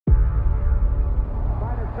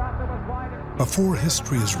Before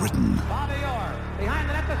history is written,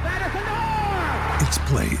 it's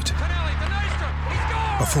played.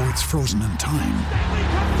 Before it's frozen in time,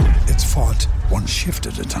 it's fought one shift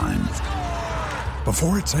at a time.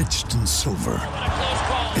 Before it's etched in silver,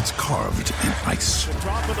 it's carved in ice.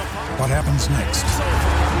 What happens next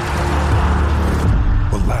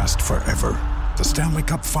will last forever. The Stanley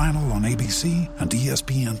Cup Final on ABC and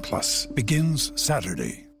ESPN Plus begins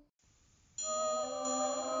Saturday.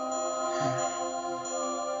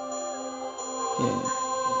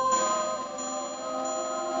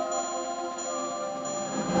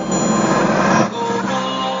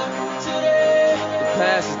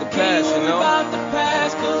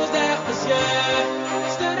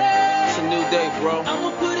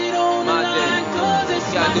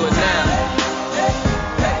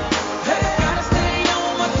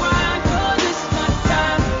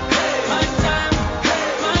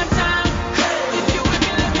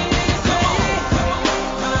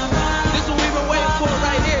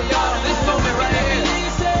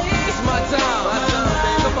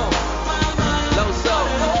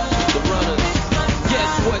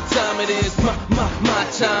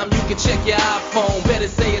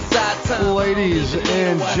 Ladies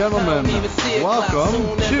and gentlemen,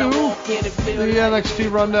 welcome to the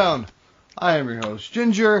NXT Rundown. I am your host,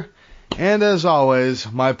 Ginger, and as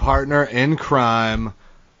always, my partner in crime,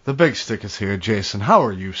 the Big Stick is here. Jason, how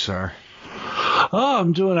are you, sir? Oh,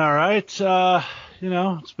 I'm doing all right. It's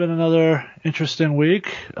been another interesting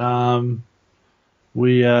week.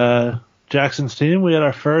 Jackson's team, we had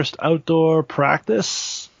our first outdoor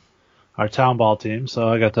practice, our town ball team, so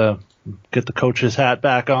I got to get the coach's hat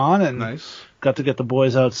back on and got to get the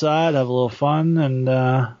boys outside, have a little fun, and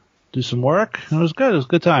do some work. It was good. It was a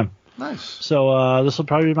good time. Nice. So this will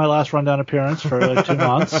probably be my last rundown appearance for like 2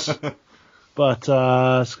 months, but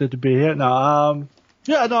it's good to be here. No,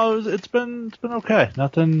 it's been okay.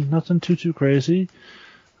 Nothing too crazy.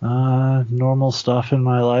 Normal stuff in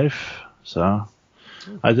my life. So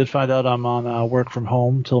I did find out I'm on work from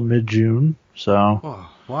home till mid-June. So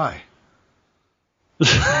why?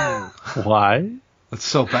 Why? It's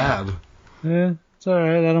so bad. Yeah, it's all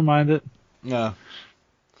right. I don't mind it. Yeah.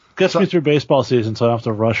 Gets me through baseball season, so I don't have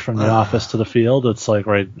to rush from the office to the field. It's like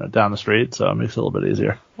right down the street, so it makes it a little bit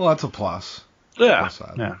easier. Well, that's a plus. Yeah.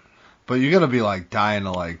 Yeah. But you're gonna be like dying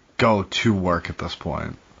to like go to work at this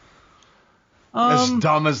point. As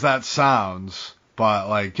dumb as that sounds, but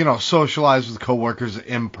like, socialize with coworkers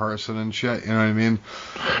in person and shit. You know what I mean?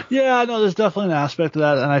 Yeah, no, there's definitely an aspect of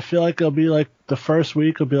that, and I feel like it'll be like the first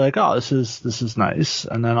week will be like, oh, this is nice,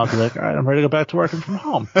 and then I'll be like, all right, I'm ready to go back to working from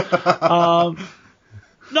home.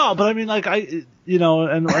 No, but I mean, like and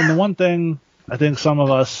the one thing I think some of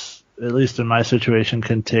us, at least in my situation,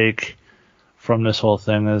 can take from this whole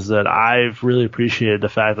thing is that I've really appreciated the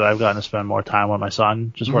fact that I've gotten to spend more time with my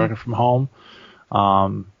son, just working from home.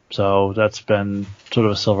 So that's been sort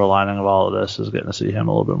of a silver lining of all of this, is getting to see him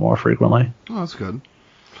a little bit more frequently. Oh, that's good.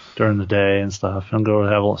 During the day and stuff, and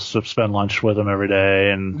spend lunch with him every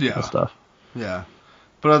day and stuff. Yeah.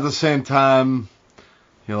 But at the same time,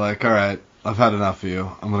 you're like, all right, I've had enough of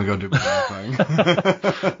you. I'm going to go do my own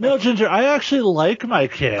thing. No, Ginger, I actually like my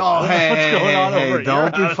kid. Oh, hey,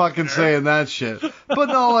 don't be fucking saying that shit. But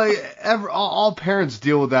no, like, all parents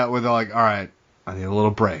deal with that where they're like, all right, I need a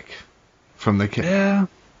little break from the kid. Yeah.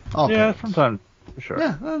 Parents. Sometimes, for sure.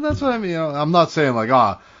 Yeah, that's what I mean. I'm not saying like,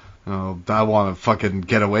 I want to fucking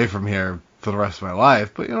get away from here for the rest of my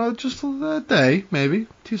life, but just a day maybe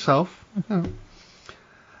to yourself.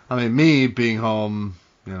 I mean, me being home,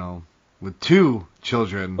 with 2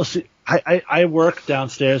 children. Well, see, I work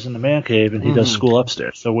downstairs in the man cave, and he does school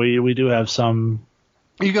upstairs, so we do have some.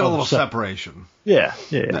 You got a little separation. Yeah.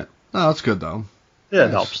 No, that's good though. Yeah,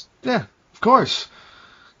 it helps. Yeah, of course.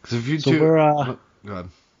 Because if you so two, we're go ahead.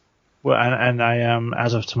 Well, and I am,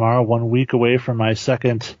 as of tomorrow, 1 week away from my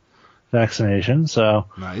second vaccination. So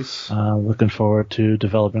nice. Looking forward to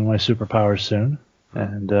developing my superpowers soon,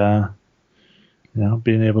 and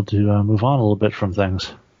being able to move on a little bit from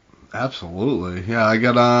things. Absolutely. Yeah, I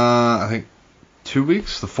got I think 2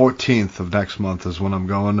 weeks. The 14th of next month is when I'm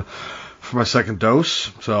going for my second dose.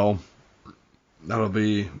 So that'll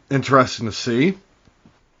be interesting to see,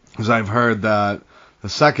 because I've heard that the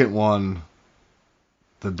second one,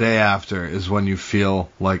 the day after, is when you feel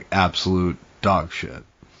like absolute dog shit.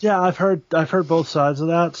 Yeah, I've heard both sides of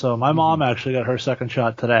that. So my mom actually got her second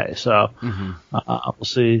shot today. So we'll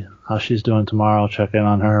see how she's doing tomorrow. I'll check in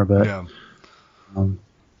on her. But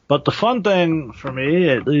but the fun thing for me,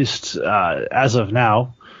 at least as of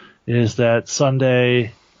now, is that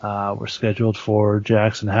Sunday we're scheduled for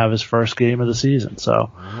Jackson to have his first game of the season.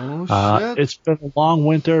 So it's been a long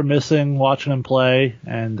winter missing watching him play,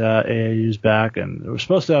 and AAU's back, and we're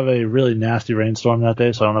supposed to have a really nasty rainstorm that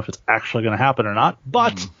day, so I don't know if it's actually going to happen or not,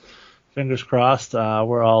 but fingers crossed.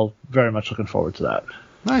 We're all very much looking forward to that.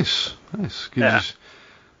 Nice.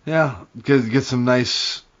 Get some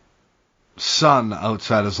nice sun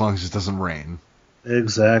outside as long as it doesn't rain.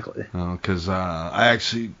 Exactly. Because I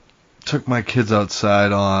actually took my kids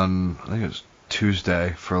outside on, I think it was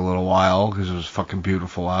Tuesday, for a little while because it was fucking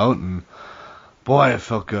beautiful out, and boy, it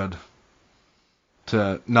felt good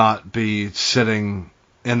to not be sitting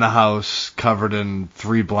in the house covered in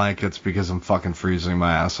 3 blankets because I'm fucking freezing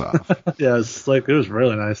my ass off. Yeah, it was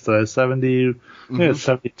really nice today. 70, I think it was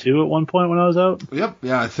 72 at one point when I was out. Yep,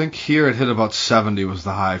 yeah, I think here it hit about 70 was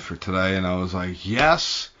the high for today, and I was like,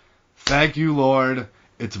 yes, thank you, Lord,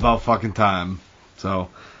 it's about fucking time. So,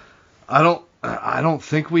 I don't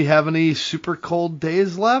think we have any super cold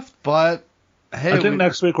days left, but hey, I think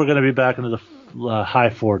next week we're going to be back into the high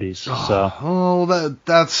 40s. So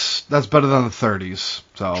that's better than the 30s.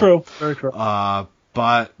 So true, very true.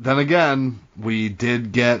 But then again, we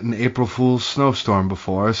did get an April Fool's snowstorm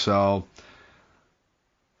before, so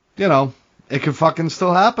it could fucking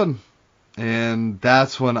still happen, and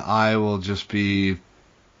that's when I will just be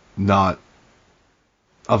not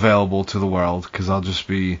available to the world because I'll just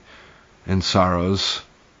be in sorrows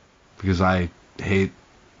because I hate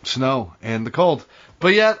snow and the cold.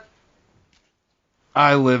 But yet,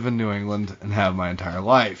 I live in New England and have my entire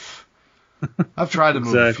life. I've tried to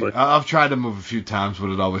move. I've tried to move a few times,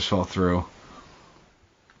 but it always fell through.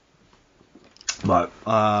 But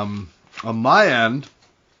on my end,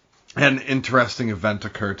 an interesting event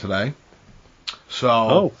occurred today.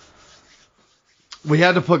 So we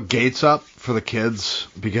had to put gates up for the kids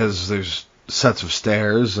because there's sets of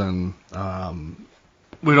stairs, and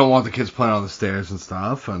we don't want the kids playing on the stairs and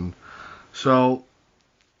stuff. And so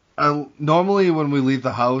normally when we leave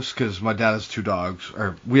the house, because my dad has 2 dogs,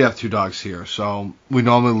 or we have 2 dogs here, so we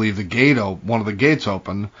normally leave one of the gates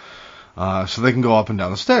open so they can go up and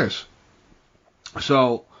down the stairs.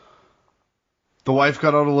 So the wife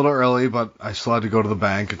got out a little early, but I still had to go to the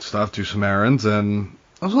bank and stuff, do some errands, and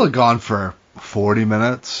I was only gone for 40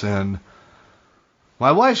 minutes, and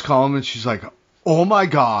my wife's calling, and she's like, oh my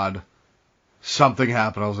God, something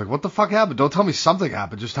happened. I was like, what the fuck happened? Don't tell me something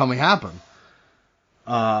happened, just tell me happened.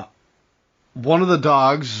 One of the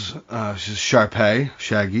dogs, she's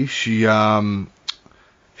Shaggy,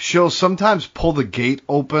 she'll sometimes pull the gate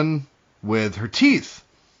open with her teeth.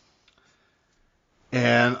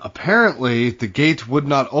 And apparently the gate would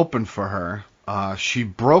not open for her. She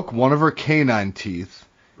broke one of her canine teeth.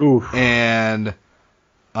 Oof. And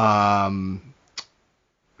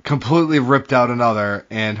completely ripped out another,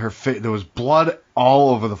 and her there was blood all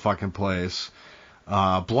over the fucking place.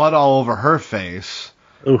 Blood all over her face.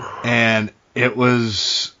 Oof. And it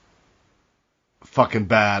was fucking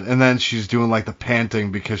bad. And then she's doing like the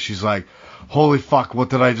panting because she's like, holy fuck, what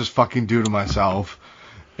did I just fucking do to myself?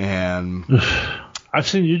 And I've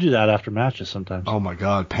seen you do that after matches sometimes. Oh my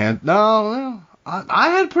God, no. I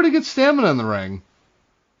had pretty good stamina in the ring.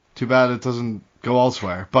 Too bad it doesn't go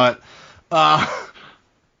elsewhere. But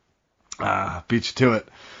beat you to it.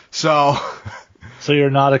 So you're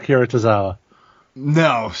not Akira Tozawa.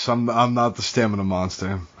 No, I'm not the stamina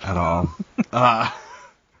monster at all. But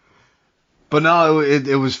no,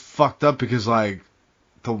 it was fucked up because like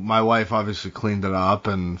my wife obviously cleaned it up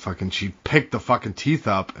and fucking she picked the fucking teeth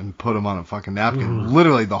up and put them on a fucking napkin.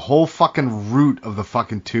 Literally the whole fucking root of the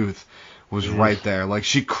fucking tooth was right there. Like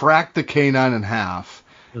she cracked the canine in half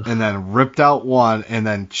and then ripped out one and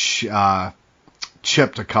then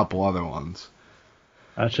chipped a couple other ones.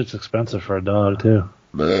 That shit's expensive for a dog too.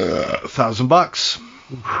 $1,000.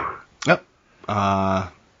 Yep.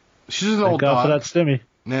 She's an old dog. For that stimmy.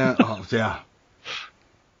 Yeah. Oh, yeah.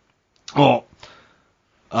 Well,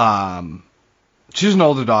 she's an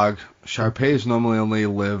older dog. Sharpays normally only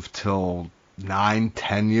live till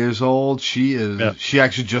 9-10 years old. She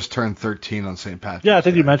actually just turned 13 on St. Patrick's Day. I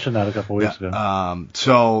think you mentioned that a couple weeks ago.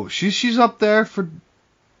 So she's up there for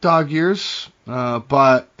dog years,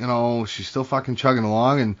 but she's still fucking chugging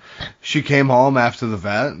along. And she came home after the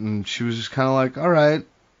vet, and she was just kind of like, all right,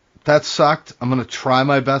 that sucked. I'm gonna try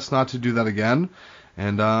my best not to do that again.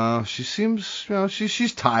 And she seems,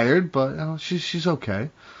 she's tired, but she's okay,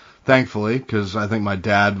 thankfully, because I think my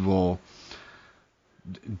dad will.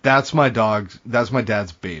 That's my dog. That's my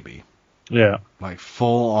dad's baby. Yeah. Like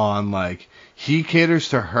full on, like he caters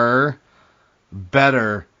to her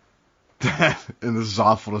better. And this is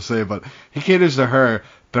awful to say, but he caters to her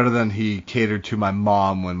better than he catered to my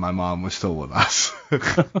mom when my mom was still with us.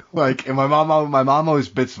 Like, and my mom always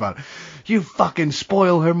bitches about it. You fucking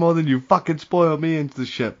spoil her more than you fucking spoil me into the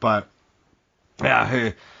shit. But yeah,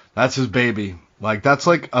 hey, that's his baby. Like, that's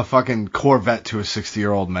like a fucking Corvette to a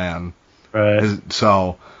 60-year-old man. Right.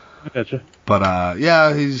 So, I gotcha. But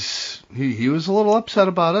yeah, he was a little upset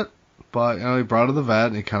about it. But you know, he brought her to the vet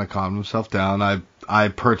and he kind of calmed himself down. I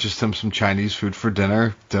purchased him some Chinese food for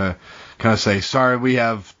dinner to kind of say, sorry, we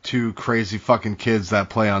have two crazy fucking kids that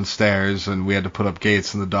play on stairs and we had to put up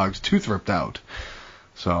gates and the dog's tooth ripped out.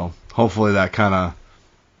 So hopefully that kind of,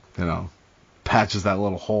 you know, patches that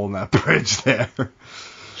little hole in that bridge there.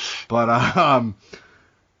 But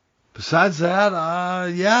besides that,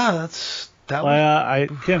 yeah, that was... I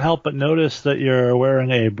can't help but notice that you're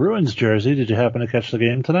wearing a Bruins jersey. Did you happen to catch the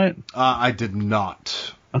game tonight? I did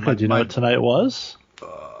not. Okay, do you know what tonight was?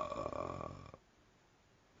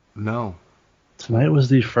 No. Tonight was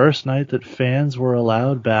the first night that fans were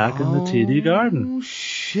allowed back in the TD Garden. Oh,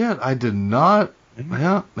 shit. I did not.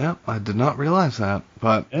 Yeah, I did not realize that.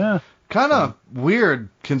 But yeah, kind of weird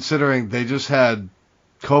considering they just had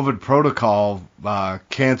COVID protocol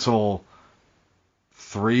cancel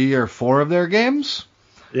 3 or 4 of their games.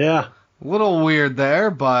 Yeah. A little weird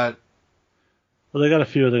there, but... Well, they got a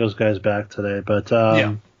few of those guys back today, but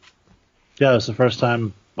yeah, it was the first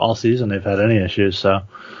time all season they've had any issues, so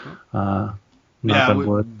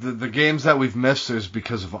the games that we've missed is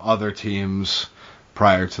because of other teams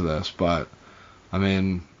prior to this, but I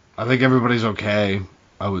mean, I think everybody's okay,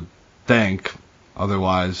 I would think.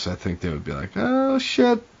 Otherwise, I think they would be like, oh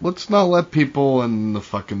shit, let's not let people in the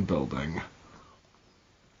fucking building.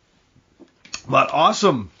 But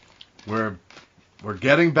awesome. We're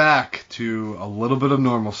getting back to a little bit of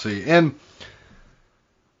normalcy. And,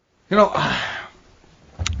 you know,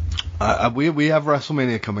 we have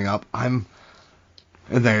WrestleMania coming up. And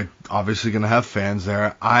they're obviously going to have fans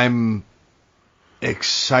there. I'm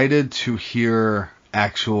excited to hear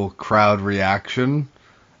actual crowd reaction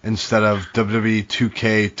instead of WWE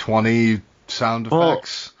 2K20 sound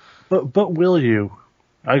effects. But will you?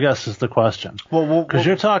 I guess is the question. Because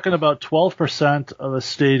you're talking about 12% of a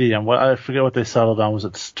stadium. I forget what they settled on. Was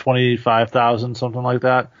it 25,000, something like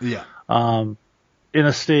that? Yeah. In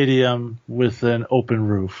a stadium with an open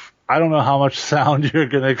roof. I don't know how much sound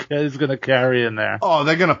is gonna carry in there. Oh,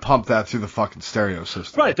 they're gonna pump that through the fucking stereo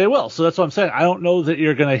system. Right, they will. So that's what I'm saying. I don't know that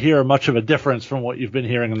you're gonna hear much of a difference from what you've been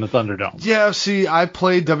hearing in the Thunderdome. Yeah. See, I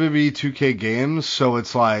play WWE 2K games, so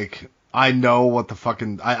it's like. I know what the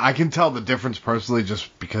fucking... I can tell the difference personally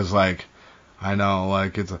just because, like, I know,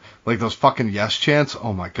 like, it's... like, those fucking yes chants,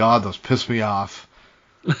 oh my god, those piss me off.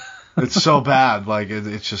 It's so bad. Like,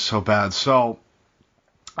 it's just so bad. So,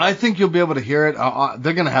 I think you'll be able to hear it.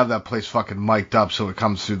 They're going to have that place fucking mic'd up so it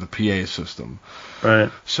comes through the PA system.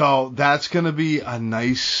 Right. So, that's going to be a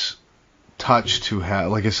nice touch to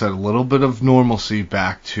have, like I said, a little bit of normalcy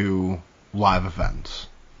back to live events.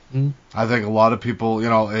 Mm. I think a lot of people,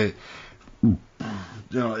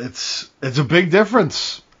 it's a big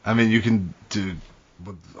difference. I mean, you can do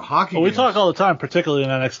with hockey. Well, we talk all the time, particularly in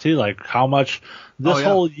NXT, like how much this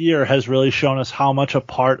whole year has really shown us how much a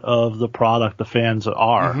part of the product the fans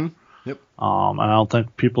are. Mm-hmm. Yep. And I don't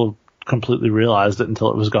think people completely realized it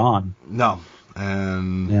until it was gone. No.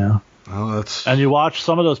 And yeah. Oh, that's. And you watch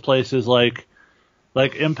some of those places like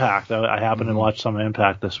Impact. I happened to watch some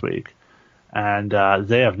Impact this week, and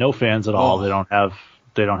they have no fans at all. They don't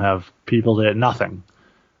have people there, nothing.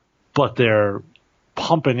 But they're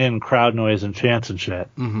pumping in crowd noise and chants and shit.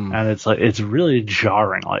 Mm-hmm. And it's really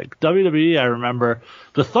jarring. Like WWE, I remember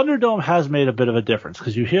the Thunderdome has made a bit of a difference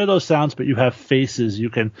because you hear those sounds, but you have faces. You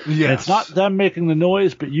can, and it's not them making the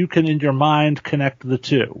noise, but you can in your mind connect the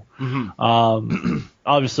two. Mm-hmm.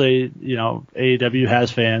 Obviously, AEW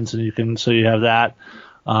has fans, and so you have that.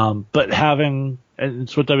 But having, and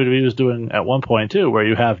it's what WWE was doing at one point too, where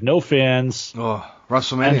you have no fans.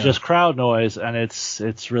 WrestleMania. And just crowd noise, and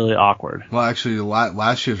it's really awkward. Well, actually,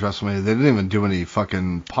 last year's WrestleMania, they didn't even do any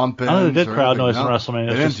fucking pumping. Oh, they did crowd noise in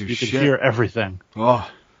WrestleMania. You could hear everything. Oh.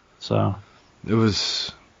 So. It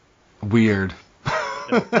was weird.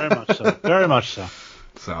 Yeah, very much so. Very much so.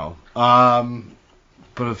 So,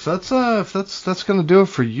 but if that's gonna do it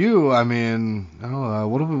for you, I mean,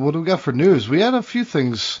 what do we got for news? We had a few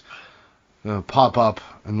things pop up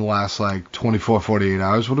in the last 24, 48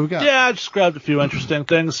 hours. What do we got? Yeah, I just grabbed a few interesting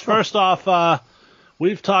things. First off,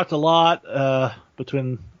 we've talked a lot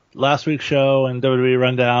between last week's show and WWE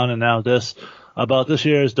Rundown and now this about this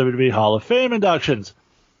year's WWE Hall of Fame inductions.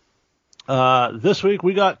 This week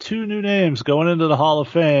we got 2 new names going into the Hall of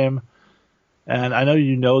Fame, and I know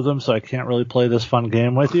you know them, so I can't really play this fun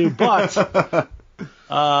game with you, but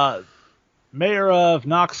Mayor of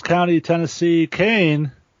Knox County, Tennessee,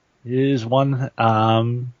 Kane is one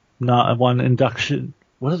induction.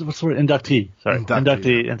 What's the word? Inductee. Sorry,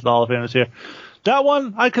 inductee into the Hall of Fame this year. That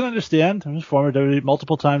one I can understand. He was former WWE,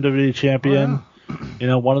 multiple-time WWE champion. Oh,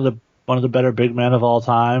 yeah. One of the better big men of all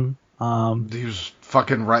time. He was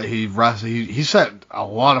fucking right. He set a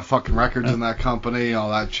lot of fucking records in that company, all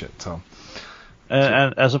that shit. So.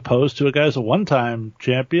 And as opposed to a guy who's a one-time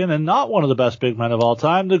champion and not one of the best big men of all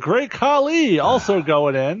time, the Great Khali also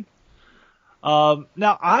going in.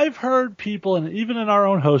 Now, I've heard people, and even in our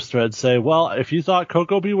own host thread, say, well, if you thought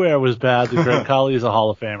Coco Beware was bad, the Great Khali is a Hall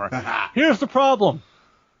of Famer. Here's the problem.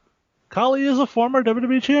 Khali is a former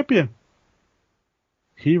WWE champion.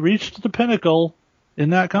 He reached the pinnacle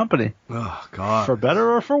in that company. Oh, God. For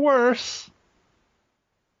better or for worse.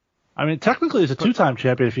 I mean, technically he's a two-time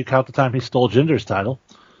champion if you count the time he stole Jinder's title.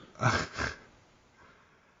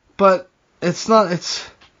 But it's not,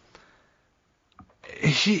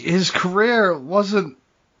 his career wasn't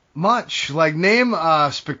much. Like, name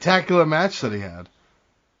a spectacular match that he had.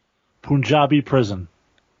 Punjabi Prison.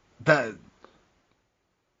 That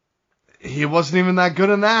he wasn't even that good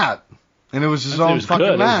in that. And it was his own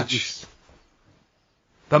fucking match.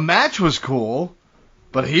 The match was cool,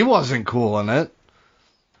 but he wasn't cool in it.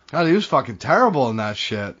 God, he was fucking terrible in that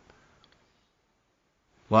shit.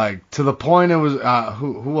 Like, to the point it was,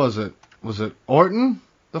 who was it? Was it Orton,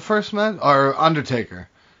 the first match? Or Undertaker?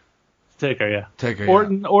 Taker, yeah. Taker,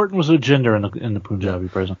 Orton was with Jinder in the Punjabi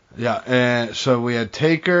prison. Yeah, and so we had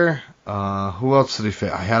Taker. Who else did he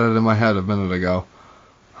fit? I had it in my head a minute ago.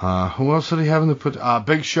 Who else did he have in the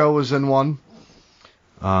Big Show was in one.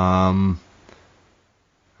 I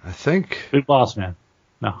think. Big Boss Man.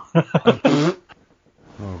 No.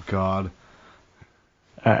 Oh, God.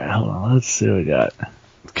 Alright, hold on. Let's see what we got.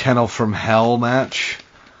 Kennel from Hell match.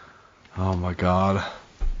 Oh, my God.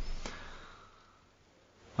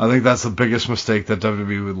 I think that's the biggest mistake that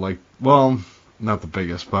WWE would like. Well, not the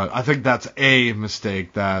biggest, but I think that's a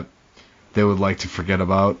mistake that they would like to forget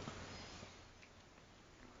about.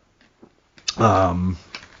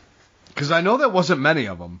 Because I know there wasn't many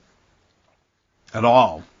of them. At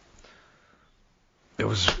all. It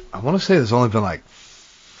was, I want to say there's only been like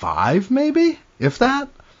 5, maybe? If that?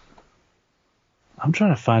 I'm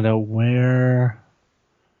trying to find out when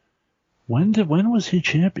was he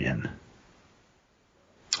champion?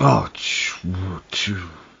 Oh,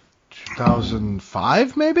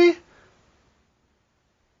 2005, maybe?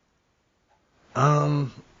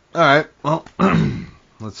 Alright, well,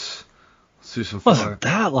 let's do some fun. Wasn't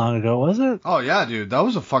that long ago, was it? Oh, yeah, dude, that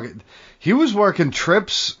was a fucking, he was working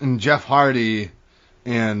Trips and Jeff Hardy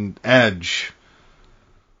and Edge.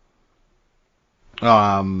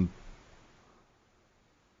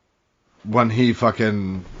 When he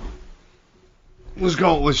fucking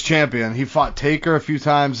was champion, he fought Taker a few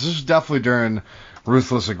times. This was definitely during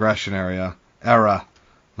Ruthless Aggression era,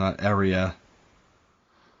 not area.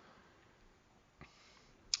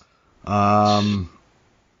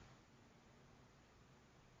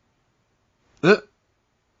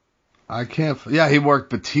 I can't. Yeah, he worked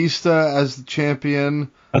Batista as the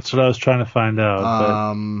champion. That's what I was trying to find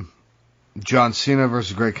out. John Cena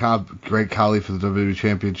versus Great Khali for the WWE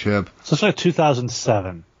Championship. So it's like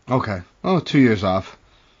 2007. Okay. Oh, 2 years off.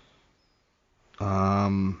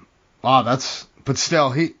 But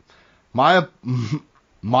still, my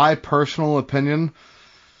personal opinion,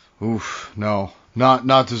 no,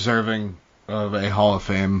 not deserving of a Hall of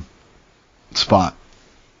Fame spot.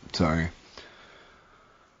 Sorry.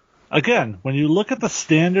 Again, when you look at the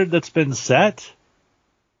standard that's been set,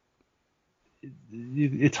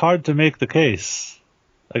 it's hard to make the case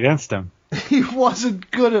against him. He wasn't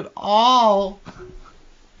good at all.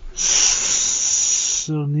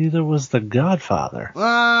 So neither was the Godfather.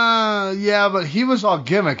 Yeah, but he was all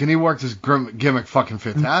gimmick, and he worked his gimmick fucking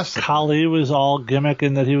fantastic. Khali was all gimmick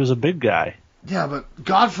in that he was a big guy. Yeah, but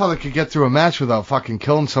Godfather could get through a match without fucking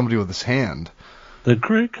killing somebody with his hand. The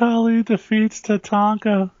Great Khali defeats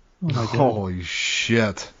Tatanka. Oh my God. Holy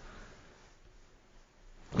shit.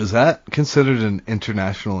 Is that considered an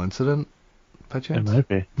international incident, by chance? It might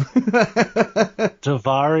be.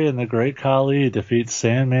 Daivari and the Great Khali defeat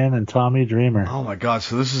Sandman and Tommy Dreamer. Oh my God,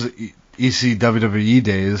 so this is EC WWE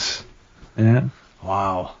days. Yeah.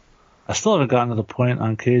 Wow. I still haven't gotten to the point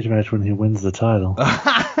on Cage Match when he wins the title.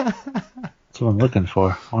 That's what I'm looking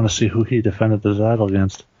for. I want to see who he defended the title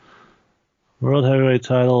against. World Heavyweight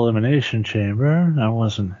Title Elimination Chamber. That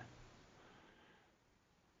wasn't...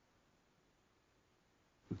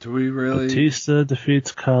 Do we really? Batista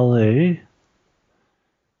defeats Khali.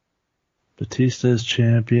 Batista's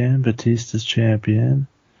champion.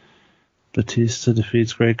 Batista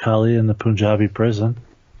defeats Great Khali in the Punjabi prison.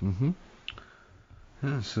 Mm-hmm.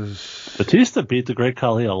 Yeah, this is... Batista beat the Great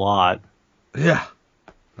Khali a lot. Yeah.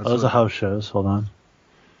 Those are house shows. Hold on.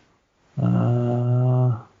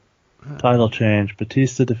 Title change.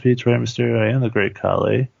 Batista defeats Rey Mysterio and the Great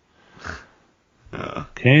Khali.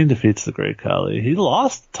 Kane defeats the Great Khali. He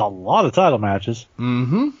lost a lot of title matches.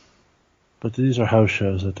 Mm-hmm. But these are house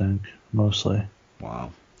shows, I think, mostly.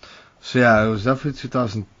 Wow. So, yeah, it was definitely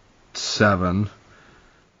 2007.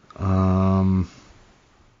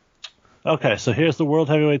 Okay, so here's the World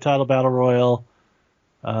Heavyweight Title Battle Royal.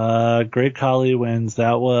 Great Khali wins.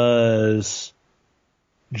 That was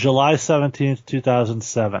July 17th,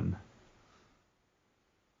 2007.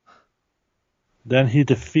 Then he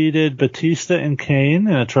defeated Batista and Kane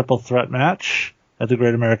in a triple threat match at the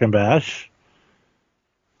Great American Bash.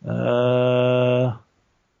 That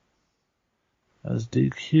was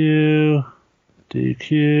DQ.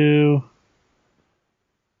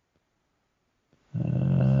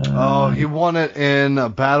 He won it in a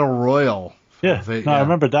battle royal. Yeah, I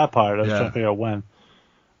remember that part. I was trying to figure out when.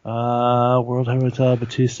 World Heavyweight Title,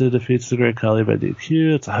 Batista defeats the Great Khali by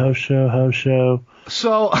DQ. It's a house show.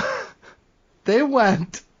 So, they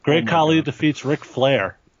went... Great Khali defeats Ric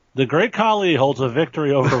Flair. The Great Khali holds a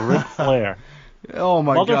victory over Ric Flair. Oh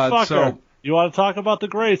my God. Motherfucker, So, you want to talk about the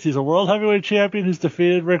greats? He's a World Heavyweight Champion who's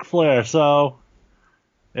defeated Ric Flair. So,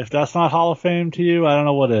 if that's not Hall of Fame to you, I don't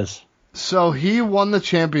know what is. So, he won the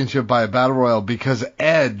championship by a battle royal because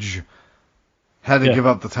Edge had to give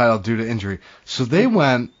up the title due to injury. So they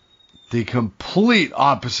went the complete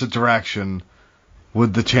opposite direction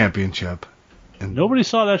with the championship. And nobody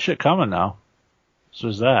saw that shit coming now. So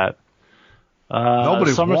is that.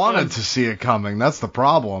 Nobody wanted to see it coming. That's the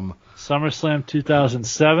problem. SummerSlam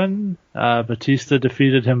 2007, Batista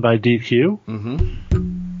defeated him by DQ.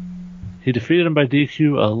 Mm-hmm. He defeated him by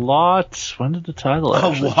DQ a lot. When did the title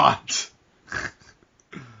actually? A lot.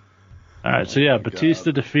 All right, so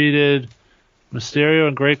Batista defeated Mysterio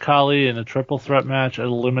and Great Khali in a triple threat match at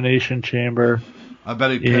Elimination Chamber. I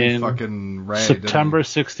bet he pinned fucking Ray. September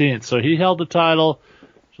 16th. So he held the title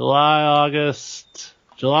July, August,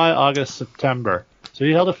 September. So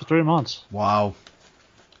he held it for 3 months. Wow.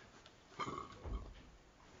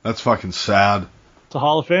 That's fucking sad. It's a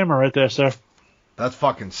Hall of Famer right there, sir. That's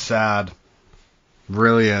fucking sad.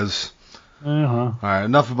 Really is. Uh-huh. All right,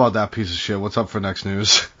 enough about that piece of shit. What's up for next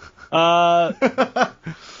news?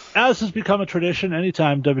 As has become a tradition,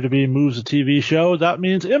 anytime WWE moves a TV show, that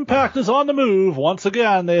means Impact is on the move. Once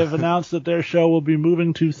again, they have announced that their show will be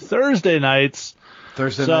moving to Thursday nights.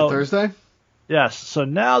 Thursday? Yes. So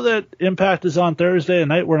now that Impact is on Thursday, a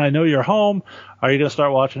night when I know you're home, are you going to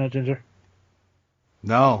start watching it, Ginger?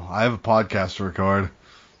 No, I have a podcast to record.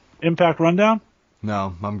 Impact Rundown?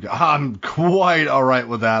 No, I'm quite all right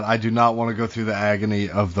with that. I do not want to go through the agony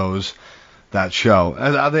of that show.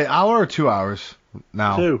 Are they hour or 2 hours?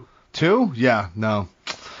 Now. 2. 2? Yeah, no.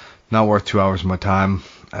 Not worth 2 hours of my time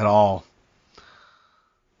at all.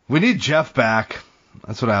 We need Jeff back.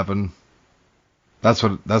 That's what happened. That's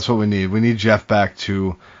what we need. We need Jeff back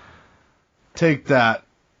to take that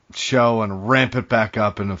show and ramp it back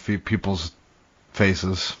up in a few people's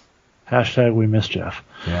faces. Hashtag we miss Jeff.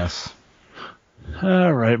 Yes.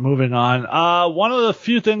 All right, moving on. One of the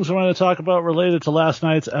few things I want to talk about related to last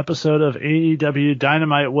night's episode of AEW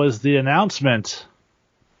Dynamite was the announcement.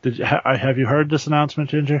 Have you heard this announcement,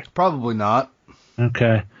 Ginger? Probably not.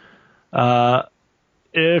 Okay.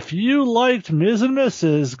 If you liked Ms. and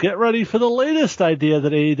Mrs., get ready for the latest idea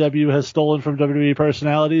that AEW has stolen from WWE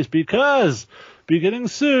personalities because, beginning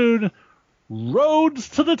soon, Rhodes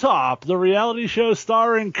to the Top, the reality show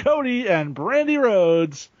starring Cody and Brandy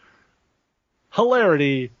Rhodes.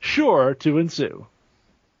 Hilarity sure to ensue.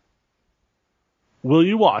 Will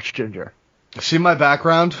you watch, Ginger? See my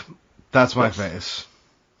background? That's my face.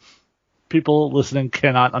 People listening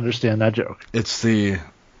cannot understand that joke. It's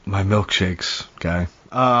my milkshakes guy.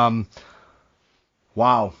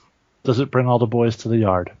 Wow. Does it bring all the boys to the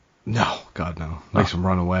yard? No, God no. Makes them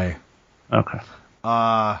run away. Okay.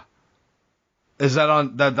 Is that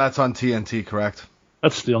on that's on TNT, correct?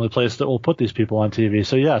 That's the only place that will put these people on TV,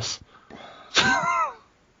 so yes.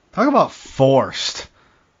 Talk about forced.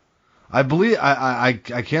 I believe I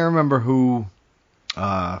can't remember who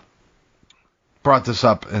brought this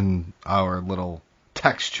up in our little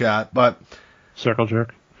text chat, but Circle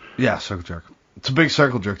jerk. Yeah, circle jerk. It's a big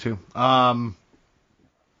circle jerk too. Ever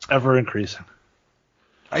increasing.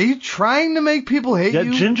 Are you trying to make people hate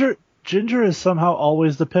you? Ginger is somehow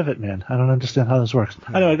always the pivot man. I don't understand how this works.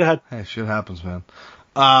 Anyway, go ahead. Hey, shit happens, man.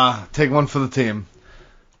 Take one for the team.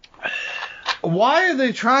 Why are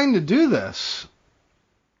they trying to do this?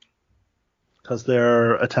 Because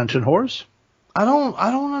they're attention whores. I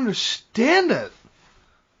don't understand it.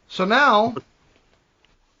 So now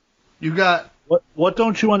you got. What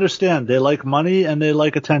don't you understand? They like money and they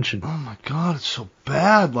like attention. Oh my God, it's so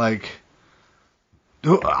bad. Like,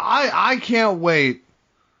 I can't wait.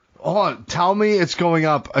 Hold on, tell me it's going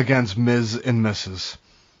up against Miz and Mrs.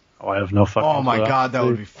 Oh, I have no fucking. Oh my God, that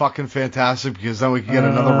would be fucking fantastic because then we could get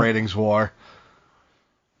another ratings war.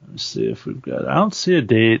 Let me see if we've got. I don't see a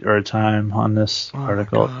date or a time on this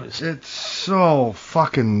article. It's so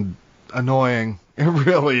fucking annoying. It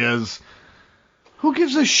really is. Who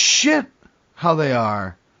gives a shit how they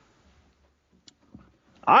are?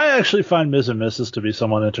 I actually find Miz and Mrs. to be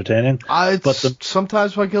somewhat entertaining.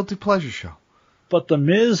 Sometimes my guilty pleasure show. But the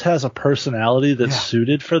Miz has a personality that's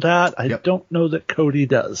suited for that. I don't know that Cody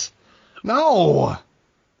does. No.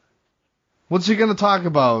 What's he going to talk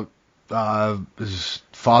about? His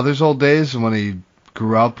father's old days and when he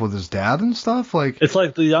grew up with his dad and stuff? Like, it's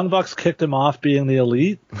like the Young Bucks kicked him off being the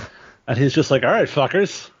Elite, and he's just like, all right,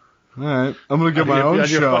 fuckers. All right, I'm going to get my own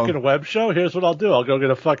show. On your fucking web show? Here's what I'll do. I'll go get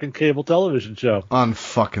a fucking cable television show.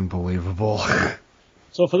 Unfucking believable.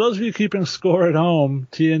 So for those of you keeping score at home,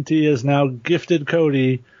 TNT has now gifted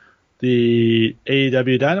Cody the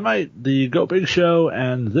AEW Dynamite, the Go Big Show,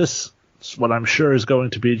 and this is what I'm sure is going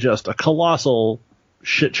to be just a colossal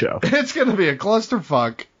shit show. It's going to be a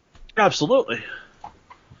clusterfuck. Absolutely.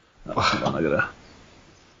 Oh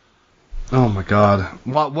my God.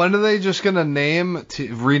 When are they just going to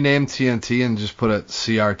rename TNT and just put it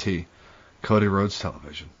CRT? Cody Rhodes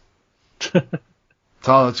Television. It's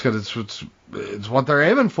all it's good. It's what they're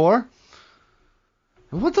aiming for.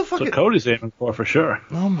 What the fuck? That's what Cody's aiming for sure.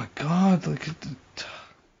 Oh my God! Like,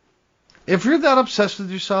 if you're that obsessed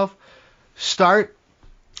with yourself, start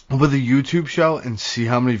with a YouTube show and see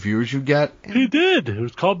how many viewers you get. He did. It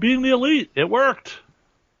was called Being the Elite. It worked.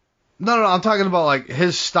 No. I'm talking about like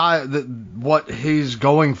his style, what he's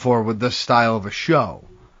going for with this style of a show.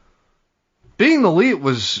 Being the Elite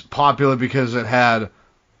was popular because it had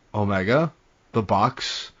Omega, the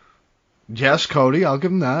Bucks. Yes, Cody, I'll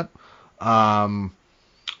give him that. And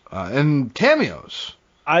cameos.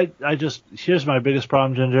 Here's my biggest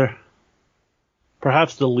problem, Ginger.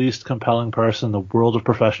 Perhaps the least compelling person in the world of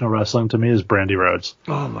professional wrestling to me is Brandy Rhodes.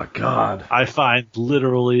 Oh my God. I find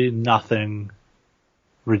literally nothing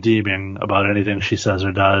redeeming about anything she says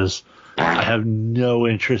or does. I have no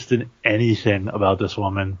interest in anything about this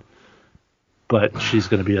woman, but she's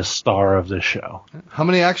going to be a star of this show. How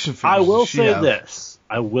many action figures I will does she say have?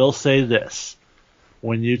 I will say this.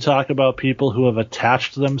 When you talk about people who have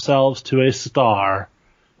attached themselves to a star,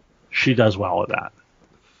 she does well with that.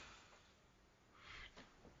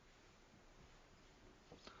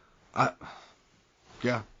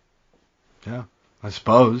 Yeah, I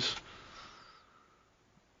suppose.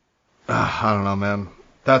 I don't know, man.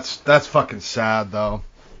 That's fucking sad, though.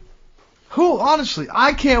 Honestly,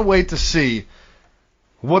 I can't wait to see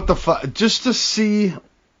what the fuck, just to see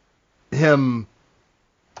him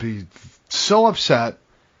be so upset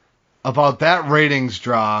about that ratings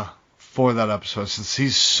draw for that episode, since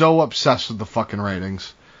he's so obsessed with the fucking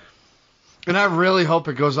ratings. And I really hope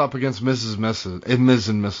it goes up against Miz and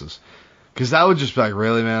Mrs. Because that would just be like,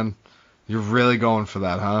 really, man? You're really going for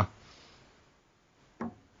that, huh?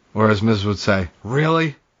 Or as Miz would say,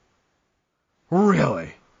 really?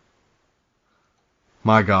 Really?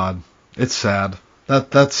 My God. It's sad.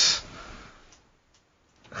 That's...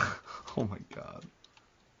 Oh my God.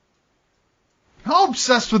 How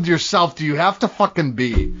obsessed with yourself do you have to fucking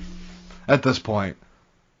be at this point?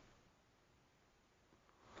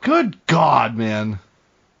 Good God, man.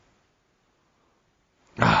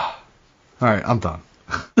 Alright, I'm done.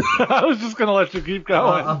 I was just going to let you keep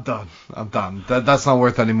going. I'm done. That's not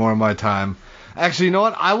worth any more of my time. Actually, you know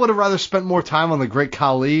what? I would have rather spent more time on the Great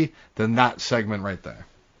Khali than that segment right there.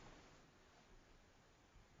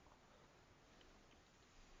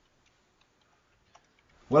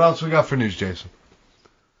 What else we got for news, Jason?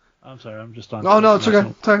 I'm sorry, I'm just on. Oh, no, it's okay.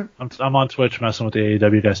 Sorry. I'm on Twitch messing with the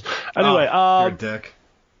AEW guys. Anyway, you're a dick.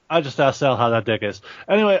 I just asked Sal how that dick is.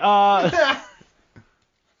 Anyway,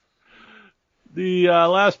 the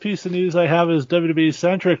last piece of news I have is WWE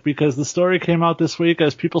centric, because the story came out this week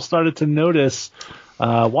as people started to notice,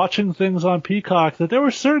 watching things on Peacock, that there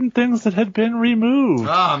were certain things that had been removed.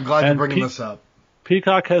 I'm glad you're bringing this up.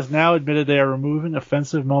 Peacock has now admitted they are removing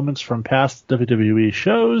offensive moments from past WWE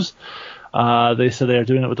shows. They said they are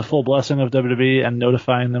doing it with the full blessing of WWE and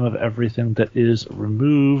notifying them of everything that is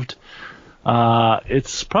removed.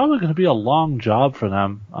 It's probably going to be a long job for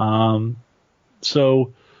them.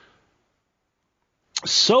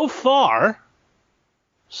 So far,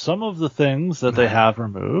 some of the things that they have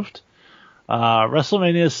removed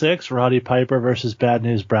WrestleMania 6, Roddy Piper versus Bad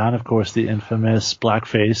News Brown. Of course, the infamous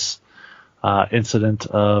blackface incident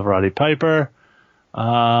of Roddy Piper.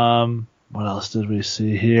 What else did we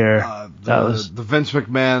see here? The Vince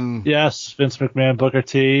McMahon. Yes, Vince McMahon, Booker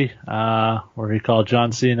T, where he called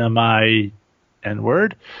John Cena my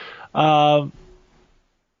N-word. They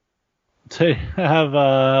have,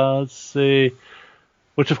 let's see,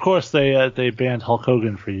 which of course they banned Hulk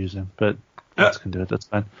Hogan for using, but Vince can do it, that's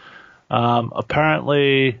fine.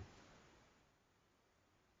 Apparently,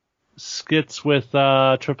 skits with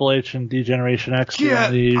Triple H and D-Generation X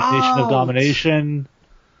during the Nation of Domination.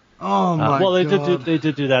 Oh my god! Well, they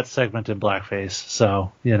did do that segment in blackface,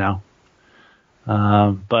 so you know.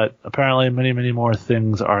 But apparently, many more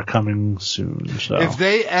things are coming soon. So if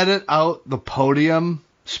they edit out the podium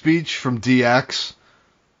speech from DX,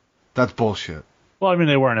 that's bullshit. Well, I mean,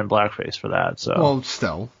 they weren't in blackface for that, so. Well,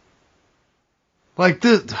 still, like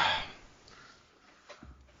this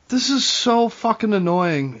is so fucking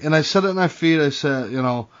annoying. And I said it in my feed. I said,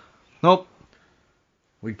 nope,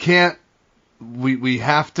 we can't. We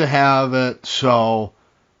have to have it so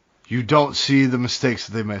you don't see the mistakes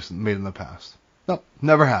that they made in the past. Nope,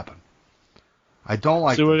 never happened. I don't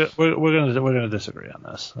like. So we're gonna disagree on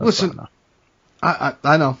this. That's Listen,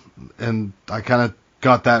 I know, and I kind of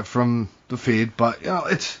got that from the feed, but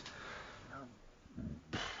it's.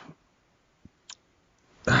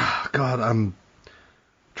 God, I'm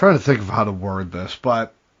trying to think of how to word this,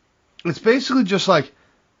 but it's basically just like,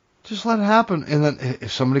 just let it happen, and then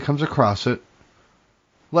if somebody comes across it.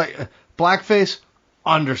 Like, blackface,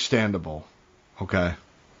 understandable. Okay?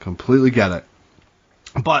 Completely get it.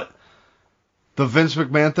 But the Vince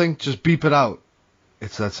McMahon thing, just beep it out.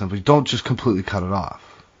 It's that simple. Don't just completely cut it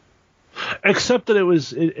off. Except that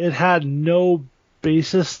it had no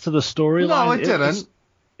basis to the storyline. No, it didn't.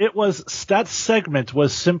 That segment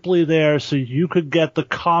was simply there so you could get the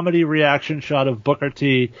comedy reaction shot of Booker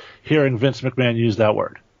T hearing Vince McMahon use that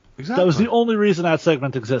word. Exactly. That was the only reason that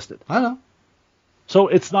segment existed. I know. So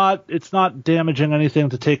it's not damaging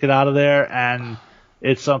anything to take it out of there, and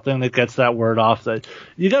it's something that gets that word off. That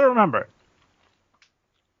you got to remember,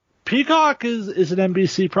 Peacock is an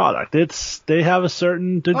NBC product. They have a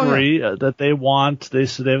certain degree that they want. They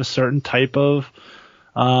have a certain type of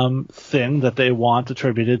thing that they want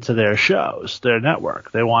attributed to their shows, their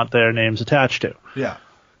network. They want their names attached to. Yeah.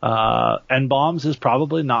 N-bombs is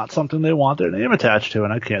probably not something they want their name attached to,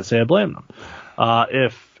 and I can't say I blame them.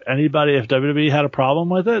 If WWE had a problem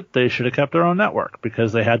with it, they should have kept their own network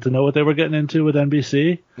because they had to know what they were getting into with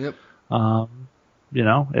NBC. Yep.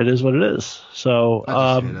 It is what it is. So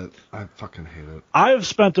I just hate it. I fucking hate it. I've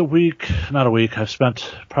spent I've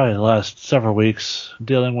spent probably the last several weeks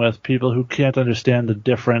dealing with people who can't understand the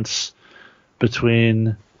difference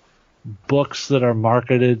between books that are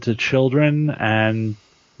marketed to children and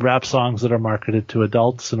rap songs that are marketed to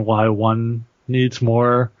adults, and why one needs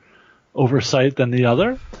more oversight than the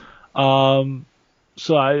other.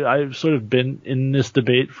 So I've sort of been in this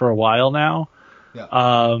debate for a while now.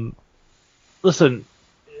 Yeah. Listen,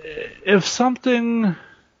 if something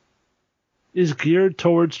is geared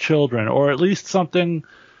towards children, or at least something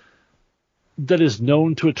that is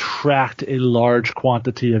known to attract a large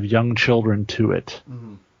quantity of young children to it,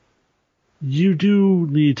 you do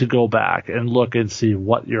need to go back and look and see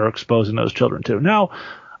what you're exposing those children to. Now,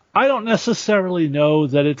 I don't necessarily know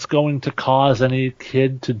that it's going to cause any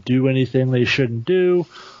kid to do anything they shouldn't do,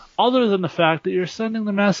 other than the fact that you're sending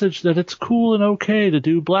the message that it's cool and okay to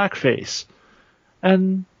do blackface.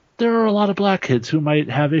 And there are a lot of black kids who might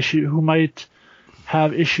have issues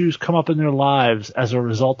come up in their lives as a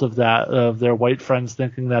result of that, of their white friends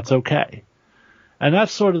thinking that's okay. And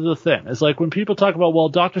that's sort of the thing. It's like when people talk about, well,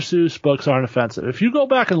 Dr. Seuss books aren't offensive. If you go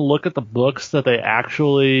back and look at the books that they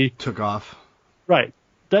actually took off. Right.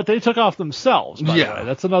 That they took off themselves, by the way.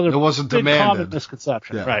 That's another it wasn't big demanded. common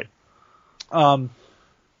misconception. Yeah. Right.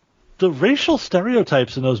 The racial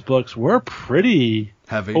stereotypes in those books were pretty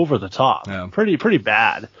heavy, over the top, pretty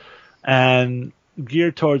bad, and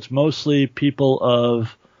geared towards mostly people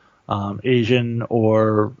of Asian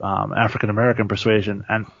or African American persuasion.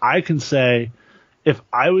 And I can say, if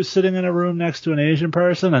I was sitting in a room next to an Asian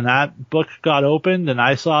person and that book got opened and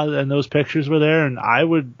I saw and those pictures were there, and I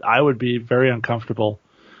would be very uncomfortable,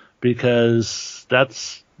 because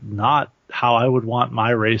that's not how I would want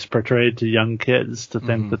my race portrayed to young kids, to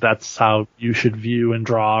think that that's how you should view and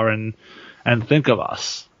draw and think of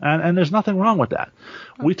us. And there's nothing wrong with that.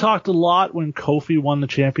 We talked a lot when Kofi won the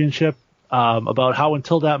championship about how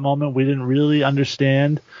until that moment we didn't really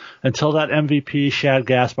understand, until that MVP Shad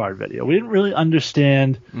Gaspard video, we didn't really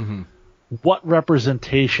understand what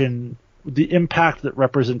representation the impact that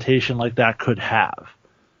representation like that could have.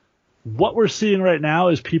 What we're seeing right now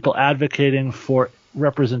is people advocating for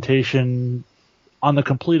representation on the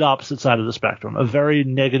complete opposite side of the spectrum, a very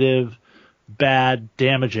negative, bad,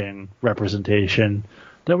 damaging representation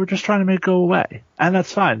that we're just trying to make go away. And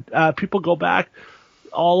that's fine. People go back.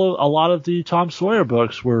 A lot of the Tom Sawyer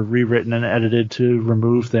books were rewritten and edited to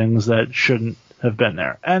remove things that shouldn't have been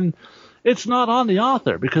there. And it's not on the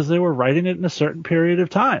author because they were writing it in a certain period of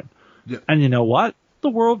time. Yeah. And you know what? The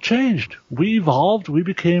world changed. We evolved. We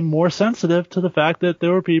became more sensitive to the fact that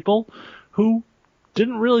there were people who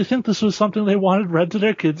didn't really think this was something they wanted read to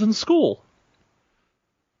their kids in school.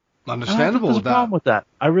 Understandable with that. Problem with that.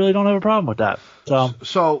 I really don't have a problem with that.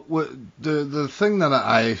 So the thing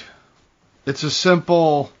that it's a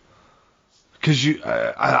simple, because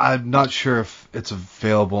I'm not sure if it's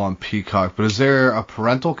available on Peacock, but is there a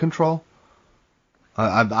parental control?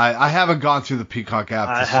 I haven't gone through the Peacock app.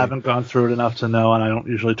 I haven't gone through it enough to know, and I don't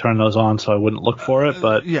usually turn those on, so I wouldn't look for it.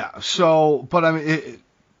 But yeah, so but I mean,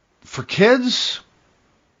 for kids,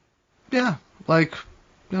 yeah, like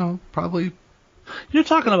probably. You're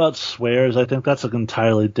talking about swears. I think that's an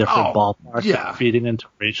entirely different ballpark. Yeah, feeding into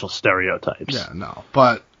racial stereotypes. Yeah, no,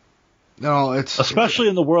 but it's especially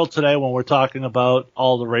in the world today when we're talking about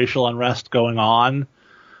all the racial unrest going on.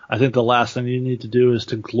 I think the last thing you need to do is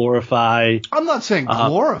to glorify. I'm not saying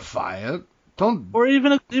glorify it. Don't. Or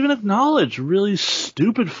even acknowledge really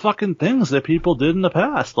stupid fucking things that people did in the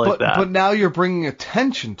past like that. But now you're bringing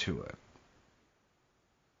attention to it.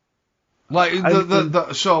 Like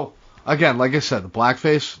so again, like I said, the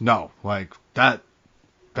blackface, no, like that,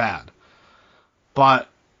 bad. But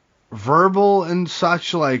verbal and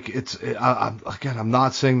such, like I'm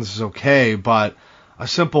not saying this is okay, but a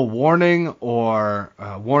simple warning or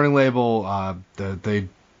warning label, I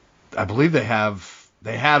believe they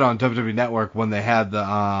had on WWE Network when they had the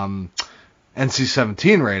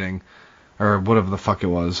NC-17 rating or whatever the fuck it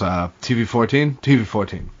was,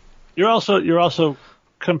 TV-14. You're also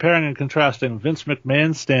comparing and contrasting Vince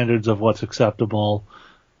McMahon's standards of what's acceptable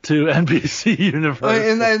to NBC Universal.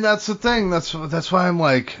 And that's the thing. That's why I'm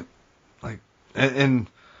like, and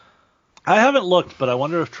I haven't looked, but I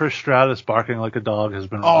wonder if Trish Stratus barking like a dog has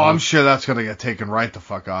been removed. Oh, I'm sure that's going to get taken right the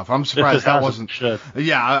fuck off. I'm surprised that wasn't.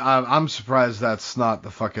 Yeah, I'm surprised that's not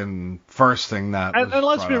the fucking first thing that. And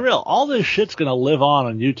let's be real, all this shit's going to live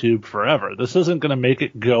on YouTube forever. This isn't going to make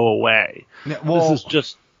it go away. Yeah, well,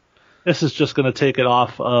 this is just going to take it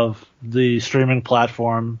off of the streaming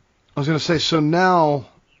platform. I was going to say, so now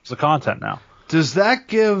it's the content now. Does that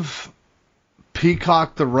give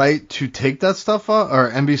Peacock the right to take that stuff off, or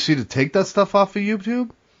NBC to take that stuff off of YouTube?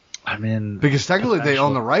 I mean, because technically they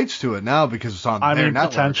own the rights to it now because it's on their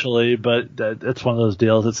network. Potentially, but it's one of those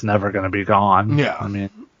deals that's never going to be gone. Yeah. I mean,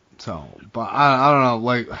 so, but I don't know,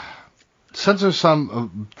 like, censor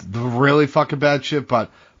some the really fucking bad shit, but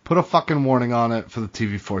put a fucking warning on it for the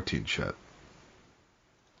TV-14 shit.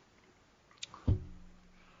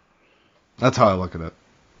 That's how I look at it.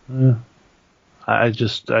 Yeah. I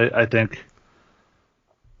think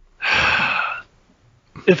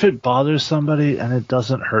if it bothers somebody and it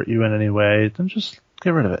doesn't hurt you in any way, then just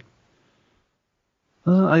get rid of it.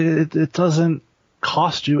 It doesn't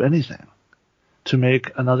cost you anything to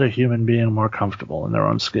make another human being more comfortable in their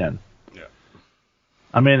own skin. Yeah.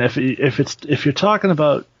 I mean, if you're talking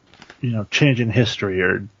about, changing history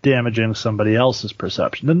or damaging somebody else's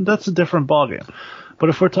perception, then that's a different ballgame. But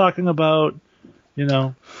if we're talking about,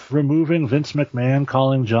 removing Vince McMahon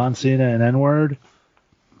calling John Cena an N-word,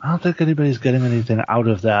 I don't think anybody's getting anything out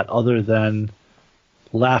of that other than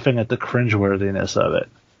laughing at the cringeworthiness of it.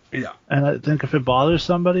 Yeah. And I think if it bothers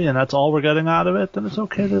somebody and that's all we're getting out of it, then it's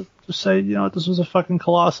okay to just say, this was a fucking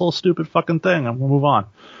colossal, stupid fucking thing. I'm going to move on.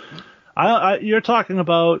 You're talking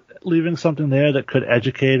about leaving something there that could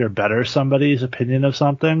educate or better somebody's opinion of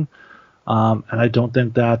something. And I don't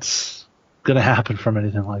think that's going to happen from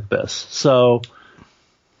anything like this. So,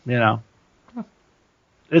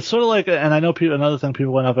 it's sort of like, and I know another thing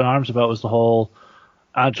people went up in arms about was the whole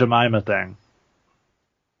Aunt Jemima thing.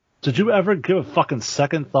 Did you ever give a fucking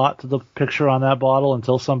second thought to the picture on that bottle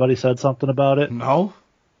until somebody said something about it? No.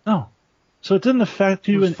 So it didn't affect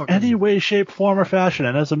you in any way, shape, form, or fashion.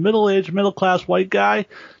 And as a middle-aged, middle-class white guy, it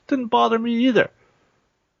didn't bother me either.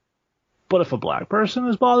 But if a black person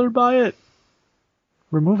is bothered by it,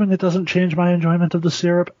 removing it doesn't change my enjoyment of the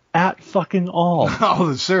syrup at fucking all. Oh,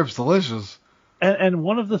 the syrup's delicious. And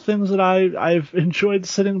one of the things that I've enjoyed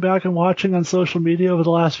sitting back and watching on social media over the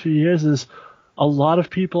last few years is a lot of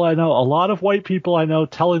people I know, a lot of white people I know,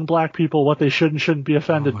 telling black people what they should and shouldn't be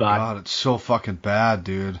offended by. Oh my God, it's so fucking bad,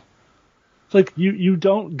 dude. It's like you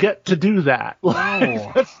don't get to do that. No.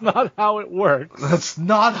 Like, that's not how it works. That's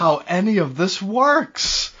not how any of this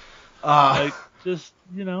works. Like, just,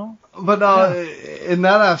 you know. But in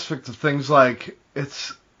that aspect of things, like,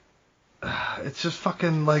 it's just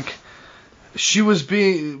fucking, like, she was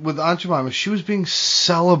being, with Aunt Jemima, she was being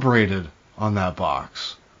celebrated on that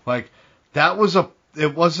box. Like,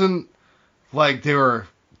 it wasn't like they were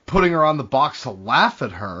putting her on the box to laugh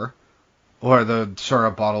at her, or the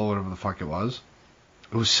syrup bottle, whatever the fuck it was.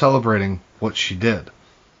 It was celebrating what she did.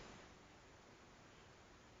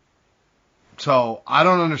 So, I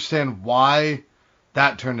don't understand why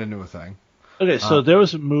that turned into a thing. Okay, so there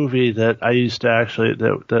was a movie that I used to actually,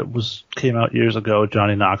 came out years ago,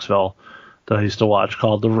 Johnny Knoxville, that I used to watch,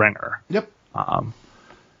 called The Ringer. Yep.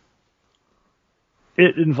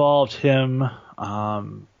 It involved him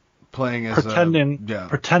playing as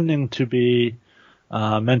pretending to be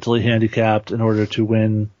mentally handicapped in order to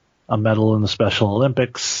win a medal in the Special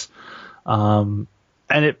Olympics, and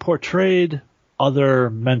it portrayed other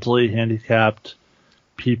mentally handicapped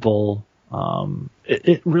people.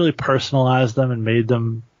 It really personalized them and made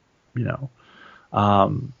them, you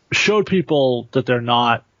know, showed people that they're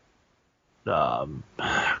not. God,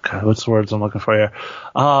 what's the words I'm looking for here?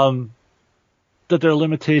 That their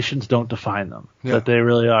limitations don't define them. Yeah. That they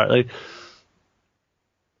really are. Like,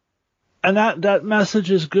 and that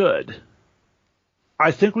message is good.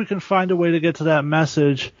 I think we can find a way to get to that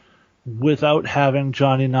message without having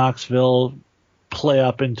Johnny Knoxville play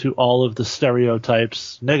up into all of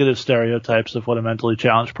the negative stereotypes of what a mentally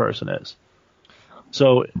challenged person is.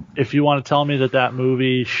 So if you want to tell me that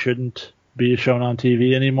movie shouldn't be shown on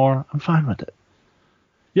TV anymore, I'm fine with it.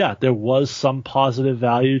 Yeah, there was some positive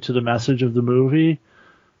value to the message of the movie,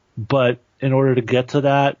 but in order to get to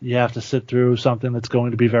that, you have to sit through something that's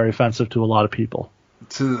going to be very offensive to a lot of people.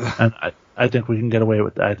 And I think we can get away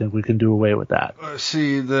with that. I think we can do away with that.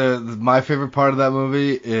 See, my favorite part of that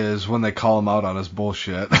movie is when they call him out on his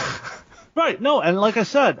bullshit. Right. No, and like I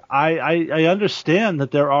said, I understand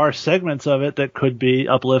that there are segments of it that could be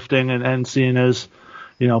uplifting and seen as,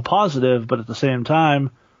 you know, positive, but at the same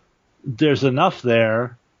time, there's enough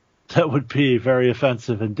there that would be very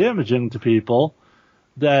offensive and damaging to people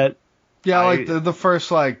that... Yeah, like the first,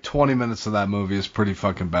 20 minutes of that movie is pretty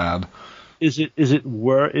fucking bad.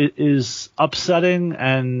 Is upsetting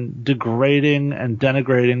and degrading and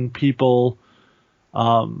denigrating people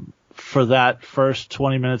for that first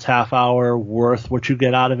 20 minutes, half hour worth what you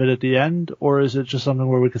get out of it at the end? Or is it just something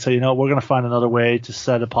where we could say, you know, we're going to find another way to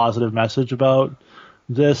set a positive message about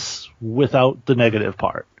this without the negative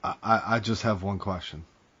part? I just have one question.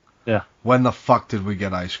 Yeah. When the fuck did we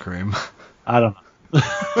get ice cream? I don't know.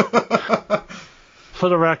 For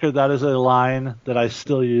the record, that is a line that I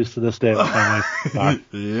still use to this day.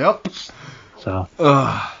 Yep. So.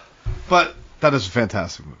 But that is a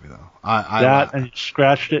fantastic movie, though. And you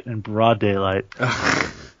scratched it in broad daylight.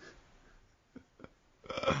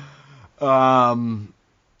 I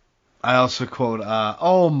also quote,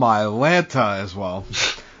 "Oh my Lanta" as well.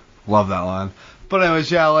 Love that line. But anyways,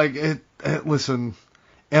 yeah, listen,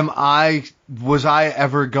 was I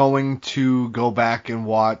ever going to go back and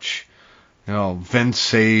watch, you know, Vince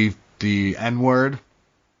say the N-word?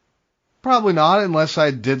 Probably not, unless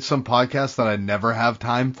I did some podcast that I never have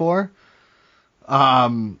time for.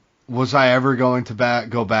 Was I ever going to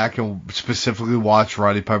go back and specifically watch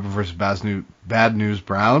Roddy Piper versus Bad News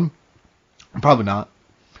Brown? Probably not.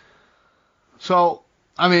 So,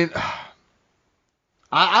 I mean,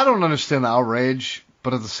 I don't understand the outrage,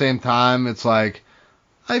 but at the same time, it's like,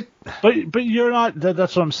 But you're not.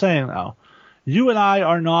 That's what I'm saying now. You and I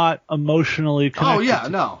are not emotionally connected. Oh yeah,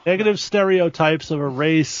 no. Negative stereotypes of a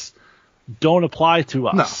race don't apply to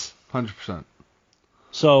us. No, 100%.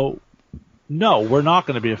 So, no, we're not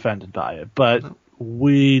going to be offended by it, but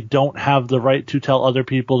we don't have the right to tell other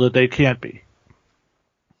people that they can't be.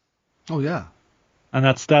 Oh yeah. And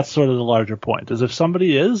that's sort of the larger point, is if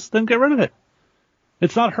somebody is, then get rid of it.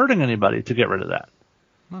 It's not hurting anybody to get rid of that.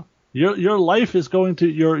 No. Your life is going to,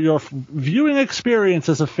 your viewing experience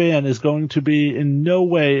as a fan is going to be in no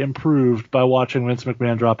way improved by watching Vince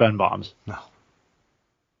McMahon drop N-bombs. No.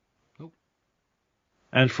 Nope.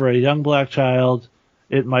 And for a young black child,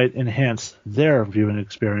 it might enhance their viewing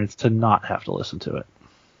experience to not have to listen to it.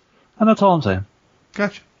 And that's all I'm saying.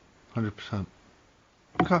 Gotcha. 100%.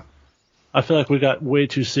 Okay. I feel like we got way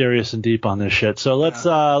too serious and deep on this shit. So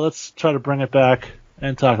let's try to bring it back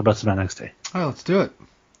and talk about some NXT. All right, let's do it.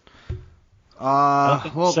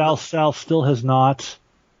 Sal still has not.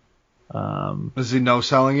 Is he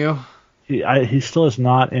no-selling you? He still has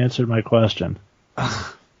not answered my question.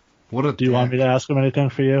 What a Do you want me to ask him anything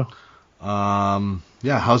for you?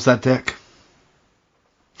 Yeah, how's that dick?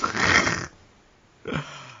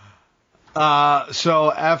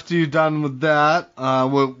 So after you're done with that,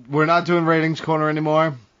 we're not doing ratings corner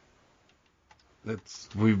anymore.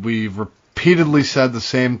 We've repeatedly said the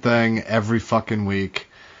same thing every fucking week.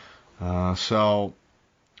 But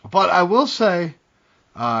I will say,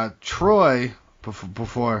 Troy,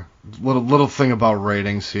 before little thing about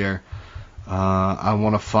ratings here. I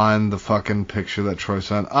want to find the fucking picture that Troy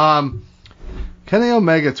sent. Kenny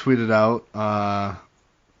Omega tweeted out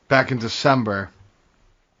back in December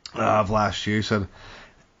of last year. He said,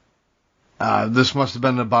 this must have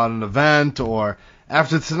been about an event, or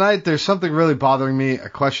after tonight, there's something really bothering me, a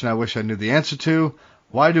question I wish I knew the answer to.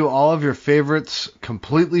 Why do all of your favorites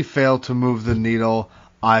completely fail to move the needle?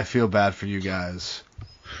 I feel bad for you guys.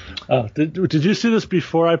 Oh, did you see this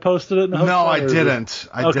before I posted it? No, I didn't.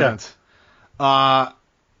 I didn't.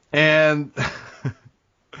 And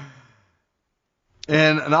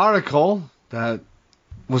in an article that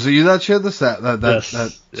was it you that shared this?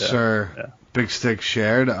 That Sir Big Stick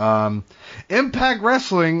shared. Impact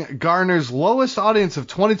Wrestling garners lowest audience of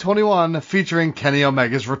 2021, featuring Kenny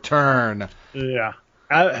Omega's return. Yeah,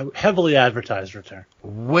 heavily advertised return.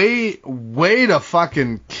 Way to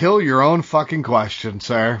fucking kill your own fucking question,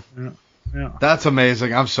 sir. Yeah. That's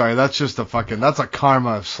amazing. I'm sorry. That's just that's a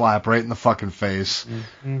karma slap right in the fucking face.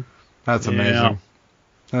 Mm-hmm. That's amazing. Yeah.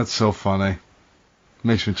 That's so funny.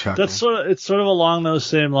 Makes me chuckle. It's sort of along those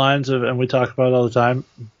same lines of, and we talk about it all the time.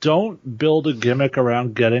 Don't build a gimmick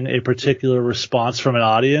around getting a particular response from an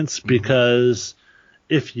audience, because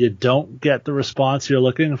if you don't get the response you're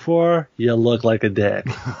looking for, you look like a dick.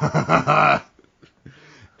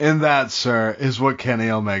 And that, sir, is what Kenny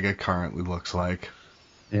Omega currently looks like.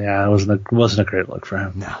 Yeah, it wasn't a great look for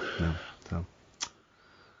him. No. So.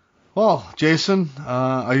 Well, Jason,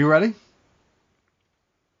 are you ready?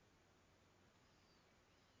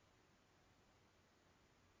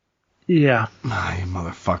 Yeah. You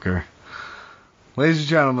motherfucker. Ladies and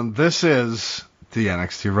gentlemen, this is the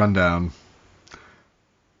NXT Rundown.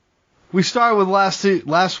 We start with last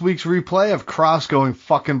week's replay of Cross going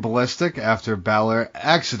fucking ballistic after Balor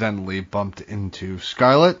accidentally bumped into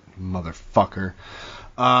Scarlett. Motherfucker.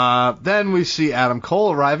 Then we see Adam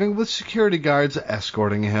Cole arriving with security guards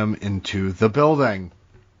escorting him into the building.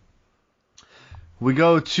 We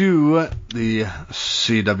go to the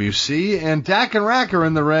CWC, and Dak and Rack are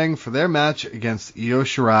in the ring for their match against Io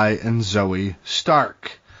Shirai and Zoe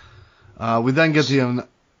Stark. We then get the...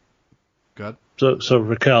 Good. So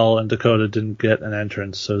Raquel and Dakota didn't get an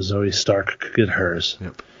entrance, so Zoe Stark could get hers.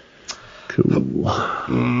 Yep. Cool.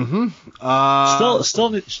 Mm-hmm.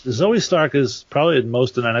 Still, Zoe Stark is probably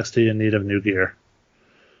most in NXT in need of new gear.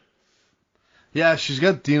 Yeah, she's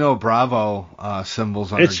got Dino Bravo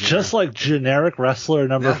symbols on her gear. It's just like generic wrestler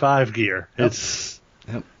number 5 gear. Yep.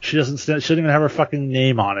 She shouldn't even have her fucking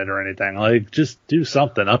name on it or anything. Like, just do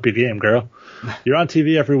something. Up your game, girl. You're on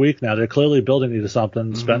TV every week now. They're clearly building you to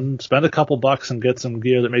something. Mm-hmm. Spend a couple bucks and get some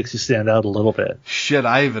gear that makes you stand out a little bit. Shit,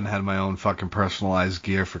 I even had my own fucking personalized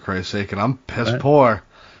gear, for Christ's sake, and I'm piss poor.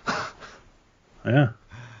 Yeah.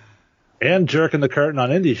 And jerking the curtain on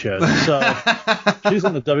indie shows. So she's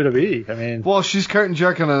in the WWE. I mean, well, she's curtain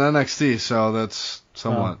jerking on NXT, so that's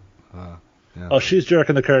somewhat. Yeah. Oh, she's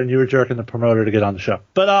jerking the curtain. You were jerking the promoter to get on the show.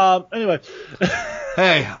 But anyway.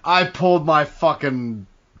 Hey, I pulled my fucking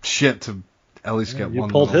shit to at least get one. You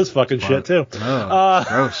pulled his fucking shit too. Oh,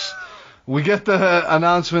 gross. We get the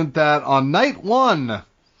announcement that on night 1.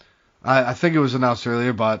 I think it was announced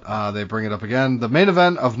earlier, but they bring it up again. The main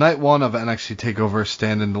event of night 1 of NXT TakeOver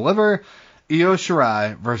Stand and Deliver, Io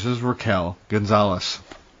Shirai versus Raquel Gonzalez.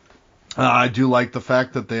 I do like the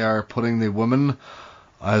fact that they are putting the women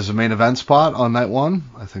as a main event spot on night 1.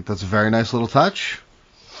 I think that's a very nice little touch.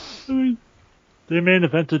 I mean, they main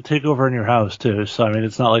evented TakeOver in your house, too. So, I mean,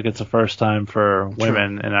 it's not like it's a first time for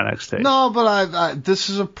women in NXT. No, but this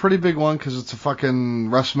is a pretty big one because it's a fucking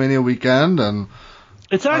WrestleMania weekend, and...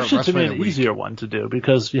 It's actually, to me, an easier one to do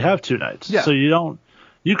because you have 2 nights. Yeah. So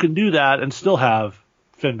you can do that and still have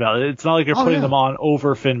Finn Balor. It's not like you're putting them on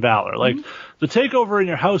over Finn Balor. Like, the TakeOver in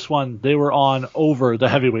your house one, they were on over the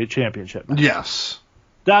heavyweight championship match. Yes.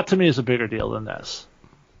 That, to me, is a bigger deal than this.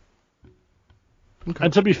 Okay.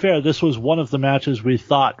 And to be fair, this was one of the matches we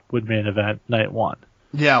thought would main event night 1.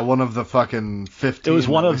 Yeah, one of the fucking 15. It was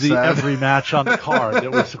one of the every match on the card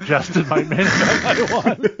that was suggested by main event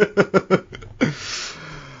night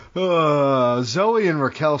 1. Zoe and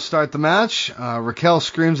Raquel start the match. Raquel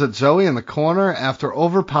screams at Zoe in the corner after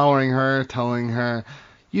overpowering her, telling her,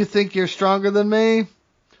 "You think you're stronger than me?"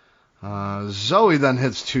 Zoe then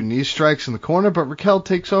hits 2 knee strikes in the corner, but Raquel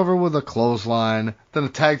takes over with a clothesline. Then a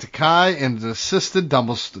tag to Kai and an assisted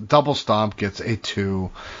double stomp gets a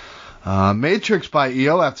 2. Matrix by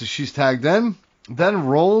Io after she's tagged in. Then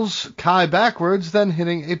rolls Kai backwards, then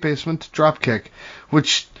hitting a basement dropkick,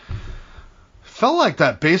 which felt like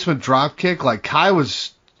that basement dropkick. Like Kai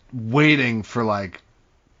was waiting for like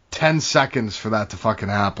 10 seconds for that to fucking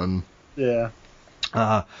happen. Yeah.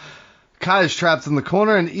 Kai is trapped in the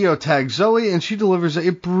corner, and Io tags Zoe, and she delivers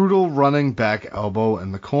a brutal running back elbow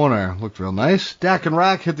in the corner. Looked real nice. Dak and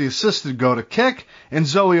Rack hit the assisted go-to kick, and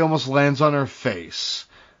Zoe almost lands on her face.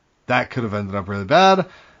 That could have ended up really bad,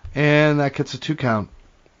 and that gets a 2 count.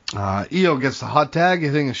 Io gets the hot tag,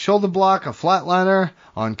 hitting a shoulder block, a flatliner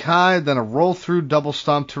on Kai, then a roll-through double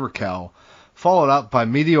stomp to Raquel, followed up by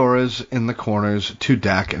Meteoras in the corners to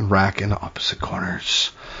Dak and Rack in opposite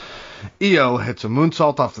corners. Io hits a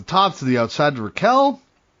moonsault off the top to the outside to Raquel.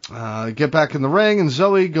 Get back in the ring, and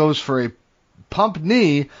Zoe goes for a pump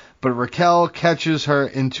knee, but Raquel catches her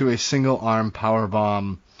into a single-arm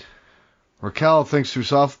powerbomb. Raquel thinks to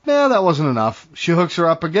herself, that wasn't enough. She hooks her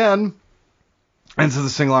up again into the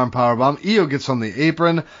single-arm powerbomb. Io gets on the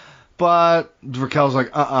apron, but Raquel's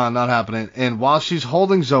like, not happening. And while she's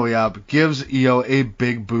holding Zoe up, gives Io a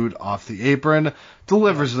big boot off the apron,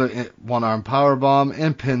 delivers the one-arm powerbomb,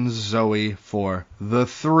 and pins Zoe for the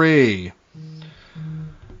 3.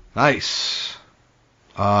 Nice.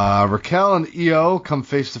 Raquel and Io come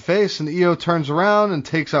face-to-face, and Io turns around and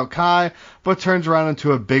takes out Kai, but turns around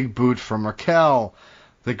into a big boot from Raquel.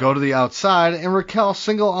 They go to the outside, and Raquel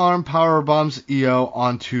single-arm powerbombs Io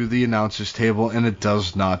onto the announcer's table, and it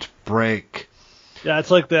does not break. Yeah,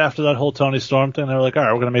 it's like after that whole Tony Storm thing, they were like, all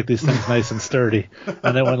right, we're going to make these things nice and sturdy.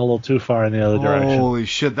 And they went a little too far in the other direction. Holy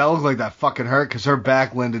shit, that looked like that fucking hurt, because her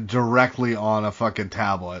back landed directly on a fucking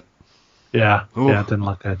tablet. Yeah, Oof. Yeah, it didn't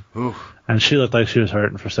look good. Oof. And she looked like she was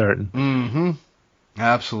hurting for certain. Mm-hmm.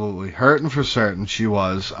 Absolutely. Hurting for certain, she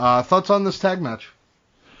was. Thoughts on this tag match?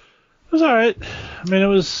 It was all right. I mean, it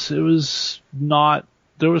was not.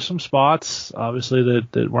 There were some spots, obviously,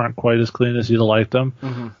 that weren't quite as clean as you'd have liked them.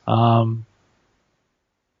 Mm-hmm.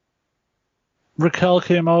 Raquel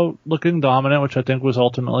came out looking dominant, which I think was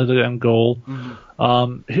ultimately the end goal.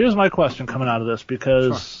 Mm-hmm. Here's my question coming out of this,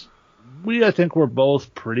 because I think we're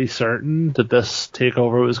both pretty certain that this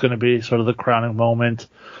takeover was going to be sort of the crowning moment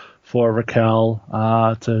for Raquel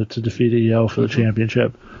to defeat Io for the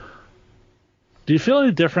championship. Do you feel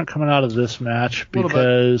any different coming out of this match?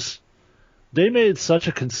 Because they made such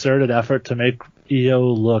a concerted effort to make Io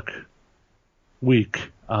look weak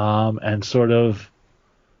and sort of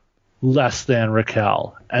less than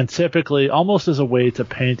Raquel. And typically, almost as a way to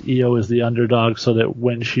paint Io as the underdog so that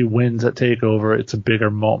when she wins at TakeOver, it's a bigger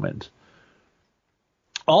moment.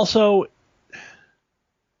 Also,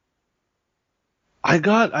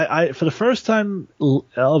 I for the first time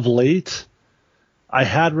of late, I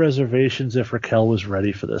had reservations if Raquel was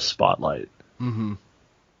ready for this spotlight. Mm-hmm.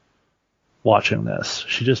 Watching this,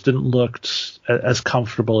 she just didn't look as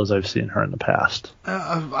comfortable as I've seen her in the past.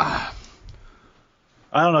 I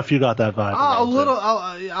don't know if you got that vibe. A little.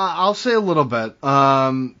 I'll say a little bit,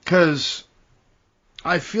 because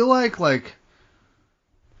I feel like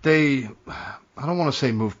they. I don't want to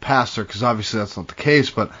say move past her, because obviously that's not the case,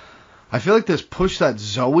 but I feel like this push that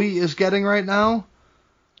Zoe is getting right now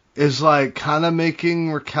is like kind of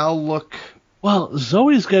making Raquel look. Well,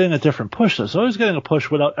 Zoe's getting a different push, though. Zoe's getting a push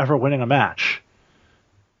without ever winning a match.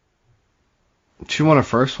 She won her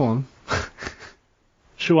first one.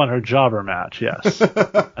 She won her jobber match, yes.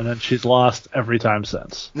 And then she's lost every time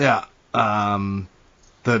since. Yeah.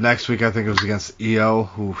 The next week, I think it was against Io.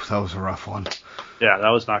 Ooh, that was a rough one. Yeah, that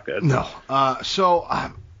was not good. No.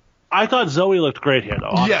 I thought Zoe looked great here,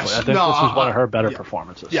 though, honestly. Yes, I think this was one of her better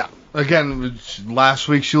performances. Yeah. Again, last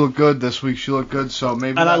week she looked good. This week she looked good, so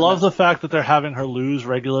maybe... And I love the fact that they're having her lose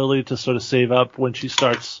regularly to sort of save up when she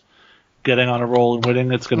starts getting on a roll and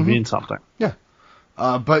winning. It's going to mean something. Yeah.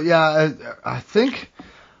 But yeah, I think...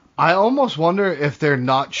 I almost wonder if they're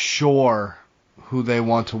not sure who they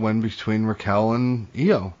want to win between Raquel and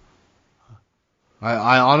Io.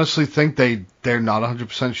 I honestly think they're not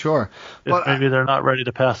 100% sure. But maybe they're not ready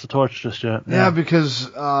to pass the torch just yet. Yeah, because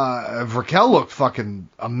Raquel looked fucking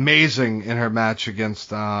amazing in her match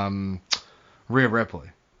against Rhea Ripley.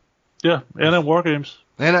 Yeah, and at War Games.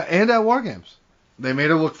 And at War Games. They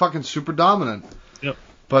made her look fucking super dominant. Yep.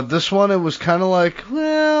 But this one, it was kind of like,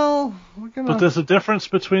 well, we're going to... But there's a difference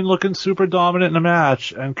between looking super dominant in a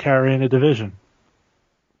match and carrying a division.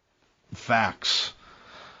 Facts.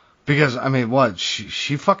 Because, I mean, what?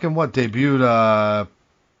 She fucking, debuted,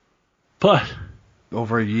 But...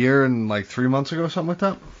 over a year and, 3 months ago, something like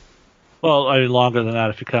that? Well, I mean, longer than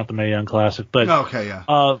that if you count the Mae Young Classic. But, okay,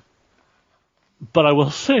 yeah. But I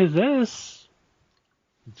will say this.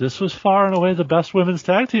 This was far and away the best women's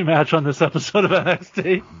tag team match on this episode of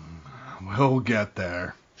NXT. We'll get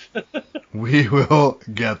there. We will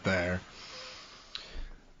get there.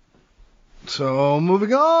 So,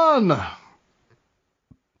 moving on.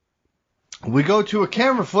 We go to a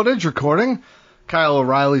camera footage recording Kyle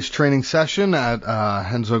O'Reilly's training session at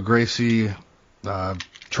Henzo Gracie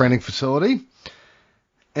training facility.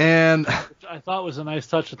 And which I thought was a nice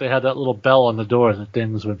touch that they had that little bell on the door that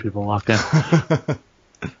dings when people walk in.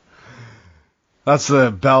 That's the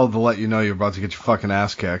bell to let you know you're about to get your fucking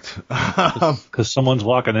ass kicked. Because someone's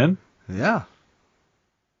walking in? Yeah.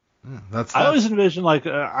 That's I always envisioned, like,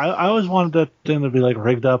 I always wanted that thing to be, like,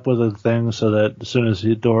 rigged up with a thing so that as soon as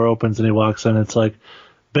the door opens and he walks in, it's like,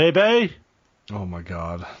 baby! Oh, my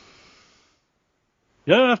God.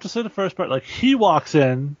 You don't have to say the first part. Like, he walks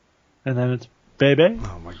in, and then it's, baby.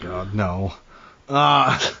 Oh, my God, no.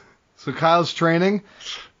 So Kyle's training,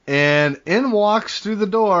 and in walks through the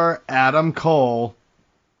door Adam Cole.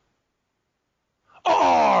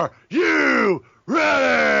 Are you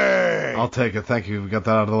ready? I'll take it. Thank you. We got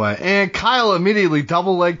that out of the way. And Kyle immediately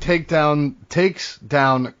double leg takes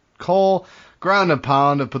down Cole, ground and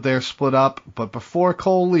pound, but they're split up. But before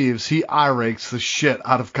Cole leaves, he eye rakes the shit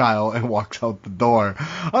out of Kyle and walks out the door.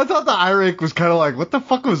 I thought the eye rake was kind of like, what the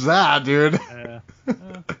fuck was that, dude? Yeah.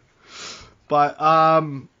 But,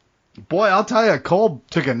 boy, I'll tell you, Cole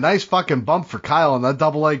took a nice fucking bump for Kyle on that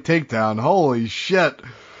double leg takedown. Holy shit.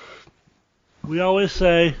 We always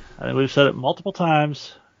say, and we've said it multiple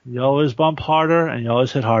times, you always bump harder and you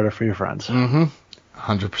always hit harder for your friends.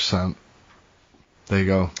 100%. There you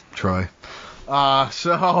go, Troy.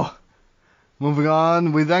 So, moving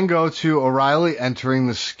on, we then go to O'Reilly entering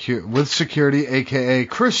with security, a.k.a.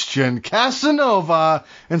 Christian Casanova,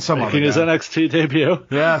 and some other guy. Making his NXT debut.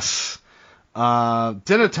 Yes.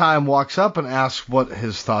 Dinner Time walks up and asks what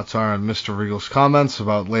his thoughts are on Mr. Regal's comments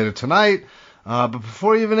about later tonight. But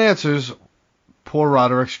before he even answers, poor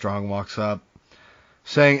Roderick Strong walks up,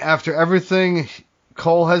 saying after everything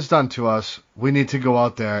Cole has done to us, we need to go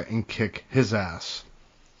out there and kick his ass.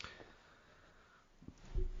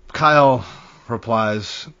 Kyle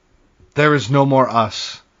replies, there is no more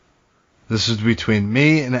us. This is between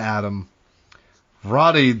me and Adam.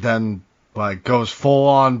 Roddy then goes full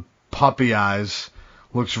on puppy eyes,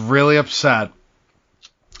 looks really upset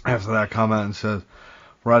after that comment, and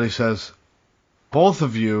Roddy says, both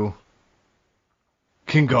of you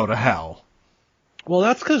can go to hell. Well,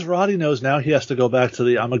 that's because Roddy knows now he has to go back to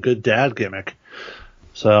the I'm a good dad gimmick.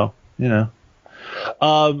 So, you know.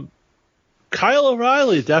 Kyle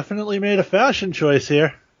O'Reilly definitely made a fashion choice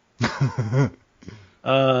here.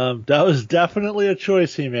 That was definitely a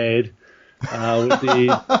choice he made. With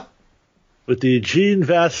the jean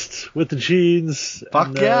vest, with the jeans. Fuck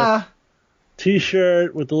and yeah.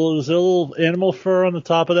 T-shirt with the little animal fur on the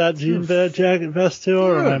top of that jean jacket vest too,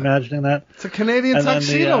 or am I imagining that? It's a Canadian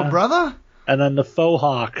tuxedo, brother. And then the faux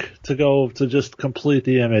hawk to just complete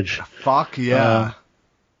the image. Fuck yeah.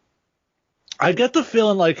 I get the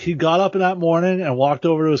feeling like he got up in that morning and walked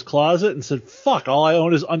over to his closet and said, fuck, all I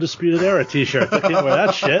own is Undisputed Era t-shirts. I can't wear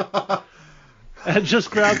that shit. And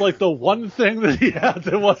just grabbed like the one thing that he had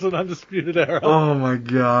that wasn't Undisputed Era. Oh my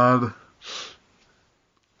God.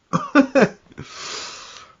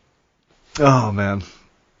 Oh man.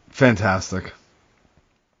 Fantastic.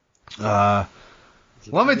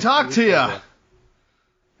 Let me talk to you.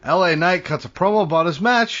 LA Knight cuts a promo about his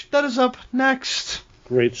match that is up next.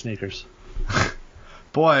 Great sneakers.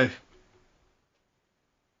 Boy.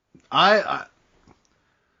 Did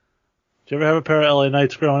you ever have a pair of LA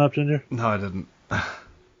Knights growing up, Ginger? No, I didn't.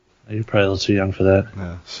 You're probably a little too young for that.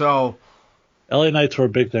 Yeah. So, LA Knights were a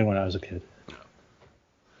big thing when I was a kid.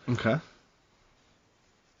 Okay.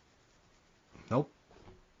 Nope.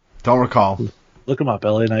 Don't recall. Look them up,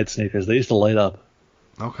 LA Knight sneakers. They used to light up.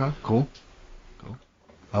 Okay, cool.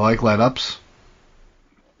 I like light ups.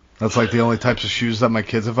 That's like the only types of shoes that my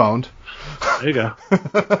kids have owned. There you go.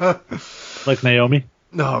 Like Naomi?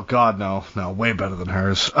 No, God, no. No, way better than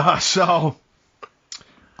hers. So,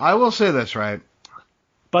 I will say this, right?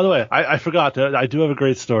 By the way, I forgot. I do have a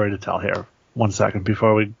great story to tell here. 1 second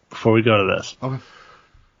before we go to this. Okay.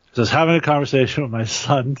 I was having a conversation with my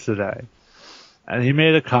son today, and he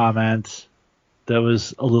made a comment that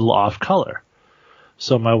was a little off color.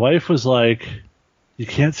 So my wife was like, you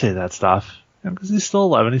can't say that stuff. Because he's still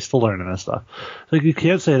 11, he's still learning this stuff. Like, you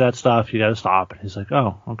can't say that stuff, you gotta stop. And he's like,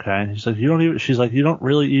 oh, okay. And she's like, she's like, you don't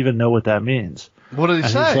really even know what that means. What did he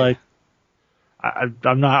say? He's like,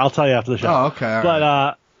 I'm not, I'll tell you after the show. Oh, okay. All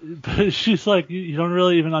right. But she's like, you don't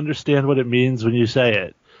really even understand what it means when you say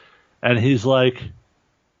it. And he's like,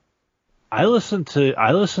 I listen to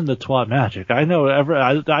Twat Magic. I know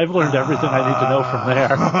I've learned everything I need to know from there.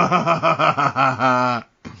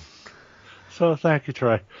 So thank you,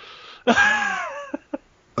 Troy.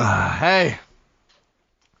 Hey,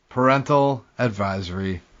 parental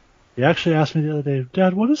advisory. He actually asked me the other day,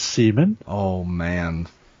 Dad, what is semen? Oh man.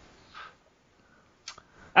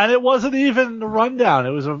 And it wasn't even a rundown.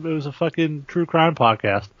 It was a fucking true crime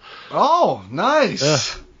podcast. Oh, nice. Yeah.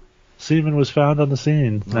 Semen was found on the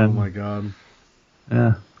scene. Oh my god.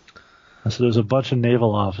 Yeah. So there's a bunch of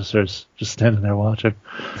naval officers just standing there watching.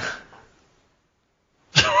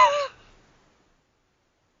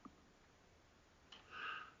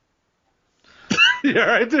 Yeah,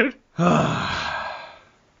 right, dude.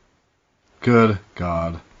 Good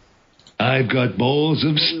God. I've got balls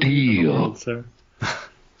of steel.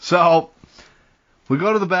 So, we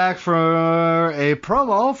go to the back for a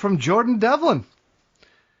promo from Jordan Devlin.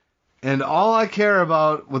 And all I care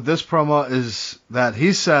about with this promo is that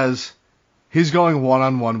he says he's going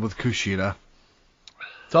one-on-one with Kushida.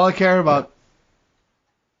 That's all I care about.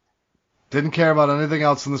 Didn't care about anything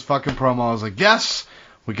else in this fucking promo. I was like, yes,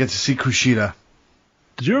 we get to see Kushida.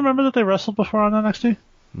 Did you remember that they wrestled before on NXT?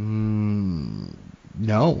 No.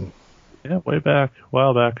 Yeah, way back. A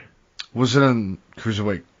while back. Was it in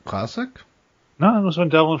Cruiserweight Classic? No, it was when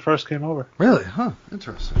Devlin first came over. Really? Huh.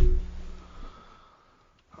 Interesting.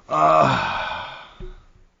 Why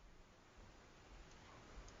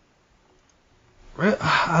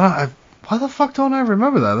the fuck don't I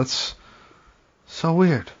remember that? That's so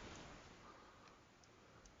weird.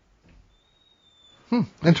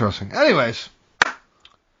 Interesting. Anyways.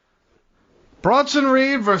 Bronson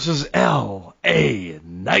Reed versus L.A.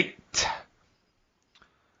 Knight.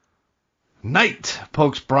 Knight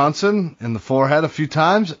pokes Bronson in the forehead a few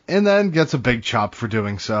times and then gets a big chop for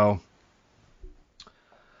doing so.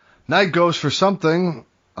 Knight goes for something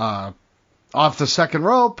off the second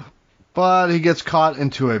rope, but he gets caught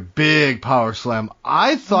into a big power slam.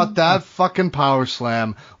 I thought that fucking power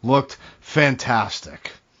slam looked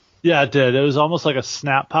fantastic. Yeah, it did. It was almost like a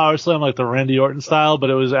snap power slam, like the Randy Orton style,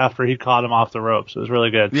 but it was after he caught him off the ropes. It was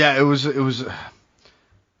really good. Yeah, it was.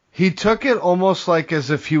 He took it almost like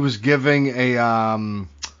as if he was giving a.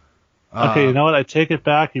 Okay, you know what? I take it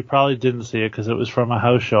back. You probably didn't see it because it was from a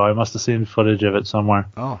house show. I must have seen footage of it somewhere.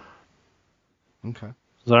 Oh. Okay.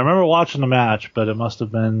 So I remember watching the match, but it must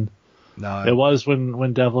have been. No. It was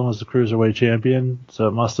when Devlin was the Cruiserweight champion, so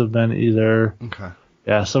it must have been either. Okay.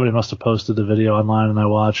 Yeah, somebody must have posted the video online and I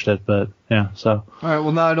watched it, but yeah, so. All right,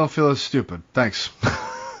 well, now I don't feel as stupid. Thanks.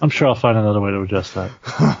 I'm sure I'll find another way to adjust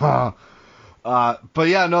that. But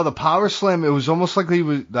yeah, no, the power slam, it was almost like he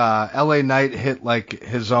was, LA Knight hit like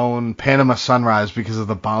his own Panama Sunrise because of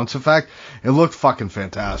the bounce effect. It looked fucking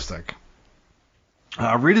fantastic.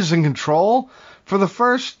 Reed is in control for the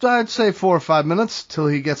first, I'd say 4 or 5 minutes till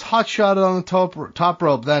he gets hot shotted on the top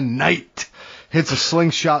rope. Then Knight hits a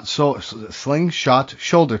slingshot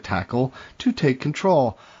shoulder tackle to take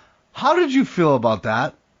control. How did you feel about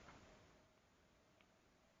that?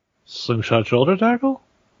 Slingshot shoulder tackle?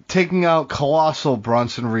 Taking out colossal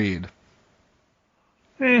Bronson Reed.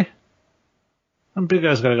 Some big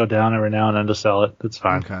guys gotta go down every now and then to sell it. It's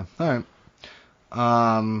fine. Okay,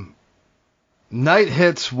 alright. Knight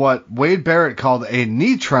hits what Wade Barrett called a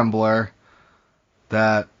knee trembler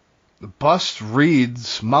that busts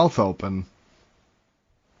Reed's mouth open.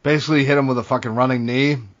 Basically hit him with a fucking running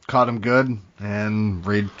knee, caught him good, and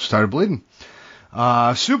Reed started bleeding.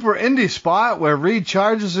 Super indie spot where Reed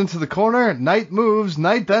charges into the corner, Knight moves,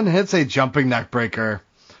 Knight then hits a jumping neck breaker.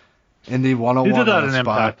 Indie 101. You did that in spot.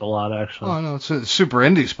 Impact a lot, actually. Oh, no, it's a super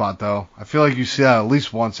indie spot, though. I feel like you see that at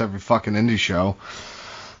least once every fucking indie show.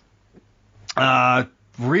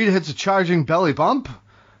 Reed hits a charging belly bump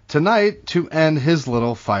to Knight to end his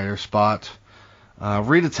little fire spot.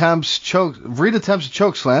 Reed attempts a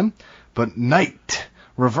choke slam, but Knight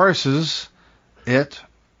reverses it,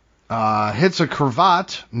 hits a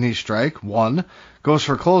cravat knee strike, 1, goes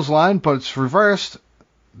for a clothesline, but it's reversed,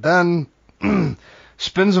 then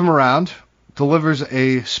spins him around, delivers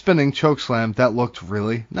a spinning choke slam that looked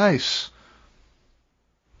really nice.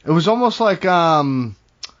 It was almost like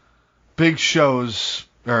Big Show's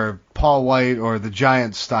or Paul White or the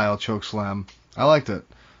Giant style choke slam. I liked it.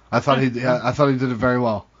 I thought he did it very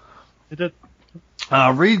well. He did.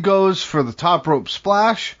 Reed goes for the top rope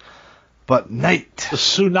splash, but Knight. The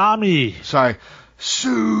tsunami. Sorry,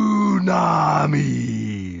 tsunami,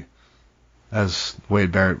 as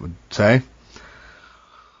Wade Barrett would say.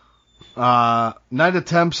 Knight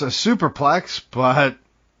attempts a superplex, but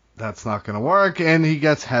that's not going to work, and he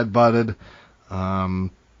gets headbutted.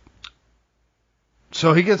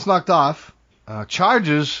 So he gets knocked off,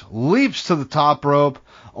 charges, leaps to the top rope,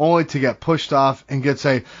 only to get pushed off and gets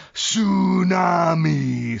a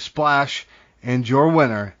tsunami splash. And your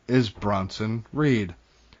winner is Bronson Reed.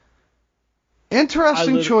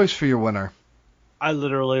 Interesting choice for your winner. I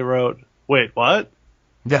literally wrote, wait, what?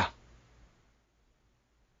 Yeah.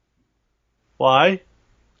 Why?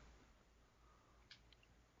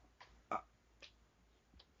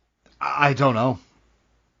 I don't know.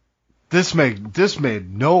 This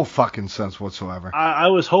made no fucking sense whatsoever. I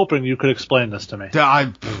was hoping you could explain this to me.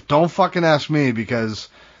 Don't fucking ask me, because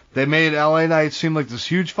they made LA Knight seem like this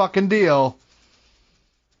huge fucking deal.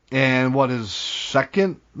 And what, his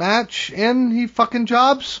second match in, he fucking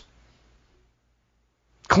jobs?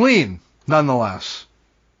 Clean, nonetheless.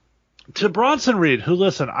 To Bronson Reed, who,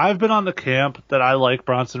 listen, I've been on the camp that I like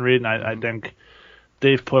Bronson Reed, and I think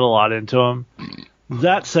they've put a lot into him.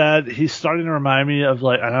 That said, he's starting to remind me of,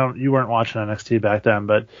 like, you weren't watching NXT back then,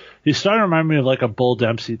 but he's starting to remind me of like a Bull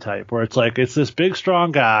Dempsey type, where it's like, it's this big,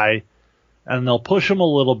 strong guy, and they'll push him a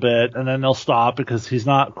little bit, and then they'll stop because he's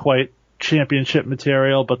not quite championship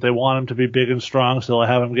material, but they want him to be big and strong, so they'll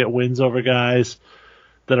have him get wins over guys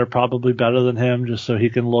that are probably better than him, just so he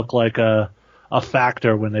can look like a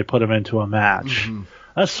factor when they put him into a match. Mm-hmm.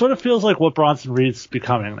 That sort of feels like what Bronson Reed's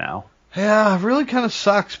becoming now. Yeah, it really kind of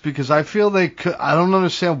sucks, because I feel they could. I don't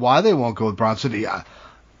understand why they won't go with Bronson.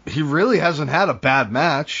 He really hasn't had a bad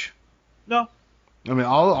match. No. I mean,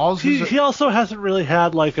 he also hasn't really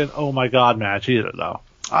had like an oh my god match either, though.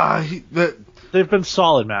 They've been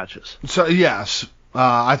solid matches. So yes,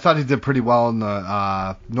 I thought he did pretty well in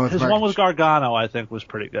the North. His one with Gargano, I think, was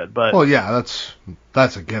pretty good. But well, yeah,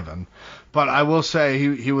 that's a given. But I will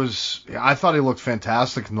say he was. I thought he looked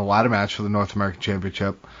fantastic in the ladder match for the North American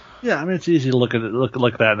Championship. Yeah, I mean, it's easy to look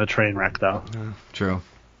like that in a train wreck, though. Yeah, true.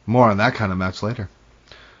 More on that kind of match later.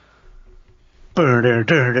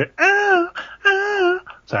 Sorry.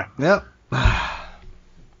 Yep.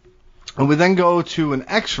 And we then go to an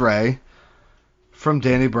X-ray from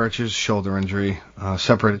Danny Burch's shoulder injury,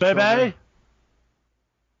 separated Baby. Shoulder.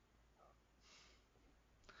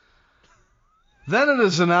 Then it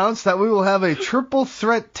is announced that we will have a triple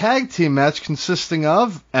threat tag team match consisting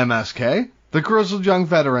of MSK, the Grizzled Young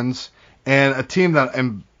Veterans, and a team that,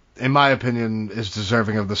 in my opinion, is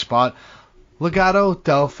deserving of the spot, Legado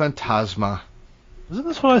del Fantasma. Isn't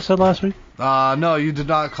this what I said last week? No, you did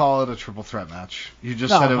not call it a triple threat match. You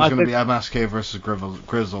just said it was going to be MSK versus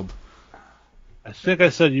Grizzled. I think I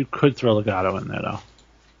said you could throw Legado in there, though. I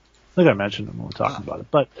think I mentioned it when we were talking about it.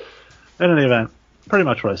 But in any event, pretty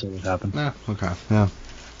much what I said would happen. Yeah, okay, yeah.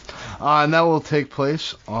 And that will take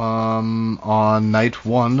place on night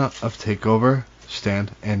 1 of TakeOver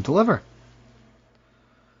Stand and Deliver.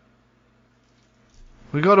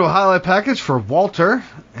 We go to a highlight package for Walter,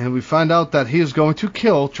 and we find out that he is going to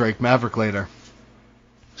kill Drake Maverick later.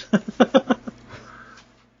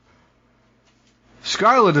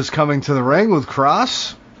 Scarlett is coming to the ring with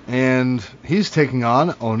Cross, and he's taking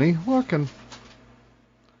on Oni Lorcan.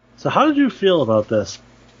 So how did you feel about this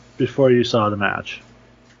before you saw the match?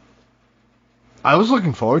 I was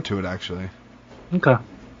looking forward to it, actually. Okay.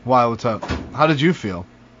 Why? What's up? How did you feel?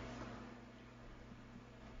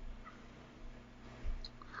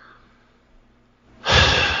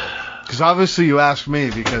 Because obviously you asked me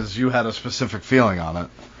because you had a specific feeling on it.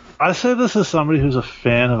 I say this as somebody who's a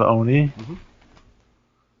fan of Oni,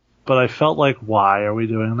 but I felt like, why are we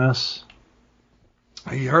doing this?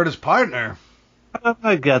 He hurt his partner.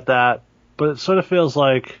 I get that, but it sort of feels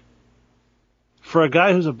like, for a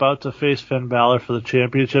guy who's about to face Finn Balor for the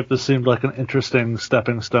championship, this seemed like an interesting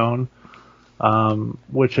stepping stone,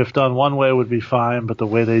 which if done one way would be fine, but the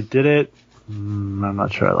way they did it, I'm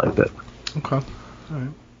not sure I liked it. Okay. All right.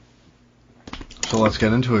 So let's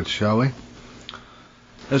get into it, shall we?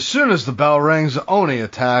 As soon as the bell rings, Oni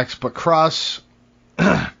attacks, but Cross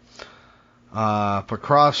hits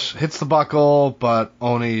the buckle, but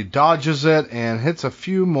Oni dodges it and hits a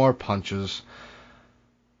few more punches.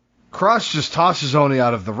 Cross just tosses Oni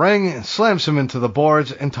out of the ring and slams him into the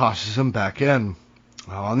boards and tosses him back in.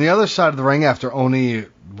 On the other side of the ring, after Oni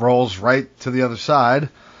rolls right to the other side,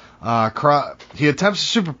 he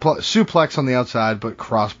attempts a suplex on the outside, but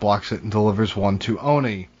Cross blocks it and delivers one to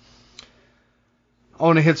Oni.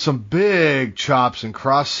 Oni hits some big chops, and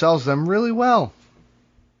Cross sells them really well.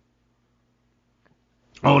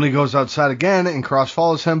 Oni goes outside again, and Cross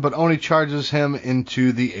follows him, but Oni charges him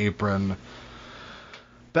into the apron.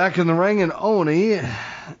 Back in the ring, and Oni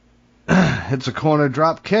hits a corner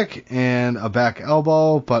drop kick and a back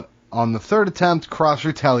elbow, but on the third attempt, Cross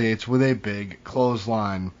retaliates with a big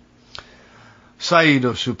clothesline.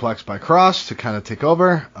 Saito suplex by Cross to kind of take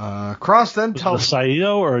over. Cross then Was it a tells...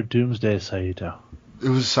 Saito or a Doomsday Saito? It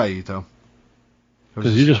was Saito.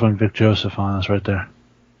 Because you just went Vic Joseph on us right there.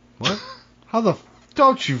 What? How the...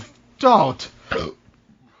 Don't you... Don't.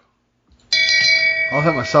 I'll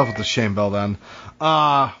hit myself with the shame bell then.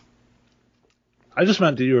 I just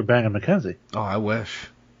meant that you were banging Mackenzie. Oh, I wish.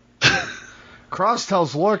 Cross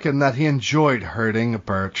tells Lorcan that he enjoyed hurting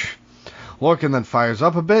Birch. Lorcan then fires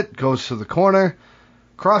up a bit, goes to the corner.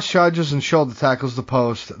 Cross charges and shoulder tackles the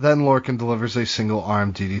post. Then Lorcan delivers a single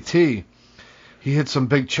arm DDT. He hits some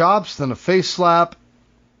big chops, then a face slap,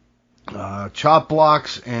 chop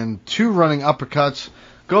blocks, and 2 running uppercuts.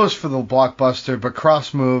 Goes for the blockbuster, but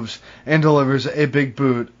Cross moves and delivers a big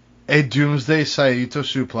boot, a Doomsday Saito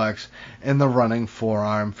suplex, and the running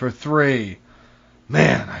forearm for 3.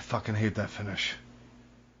 Man, I fucking hate that finish.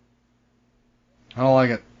 I don't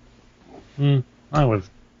like it. We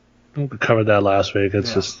covered that last week.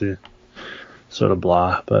 It's just the sort of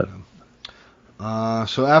blah. But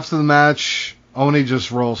so after the match, Oni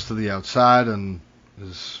just rolls to the outside and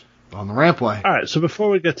is on the rampway. All right, so before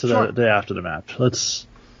we get to the day after the match, let's...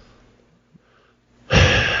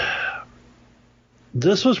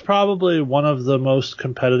 This was probably one of the most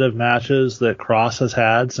competitive matches that Cross has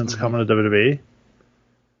had since coming to WWE.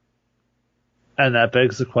 And that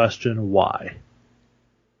begs the question, why?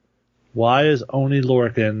 Why is Oni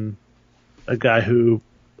Lorcan, a guy who,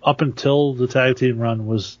 up until the tag team run,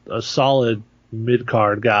 was a solid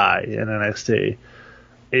mid-card guy in NXT,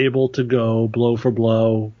 able to go blow for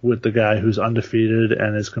blow with the guy who's undefeated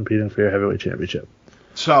and is competing for your heavyweight championship?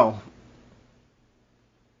 So,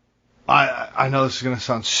 I know this is going to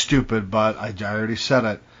sound stupid, but I already said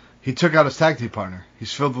it. He took out his tag team partner.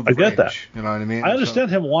 He's filled with rage. I get that. You know what I mean? I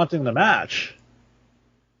understand him wanting the match,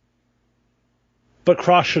 but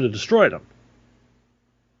Cross should have destroyed him.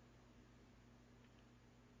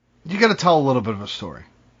 You got to tell a little bit of a story.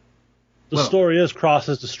 The story is Cross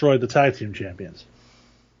has destroyed the tag team champions.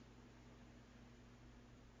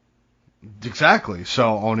 Exactly.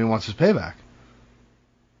 So Oni wants his payback.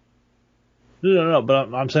 No,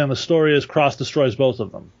 but I'm saying the story is Cross destroys both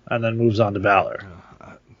of them and then moves on to Balor.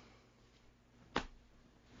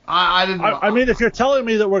 I didn't. I mean, if you're telling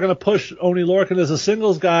me that we're going to push Oni Lorcan as a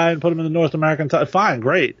singles guy and put him in the North American title, fine,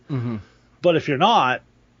 great. Mm-hmm. But if you're not,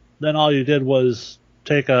 then all you did was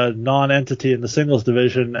take a non-entity in the singles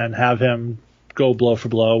division and have him go blow for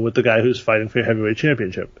blow with the guy who's fighting for your heavyweight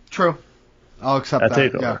championship. True. I'll accept that.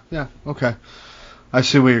 Takeover. Yeah, okay. I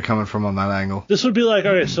see where you're coming from on that angle. This would be like,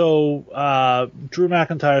 okay, so Drew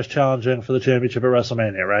McIntyre's challenging for the championship at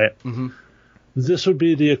WrestleMania, right? Mm-hmm. This would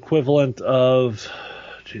be the equivalent of...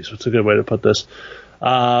 Jeez, what's a good way to put this?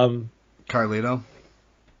 Carlito?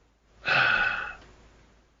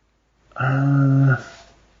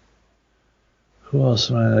 Who else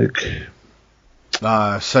am I like?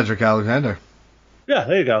 Cedric Alexander. Yeah,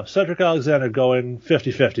 there you go. Cedric Alexander going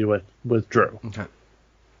 50-50 with Drew. Okay.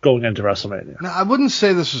 Going into WrestleMania. Now, I wouldn't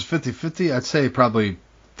say this was 50-50. I'd say probably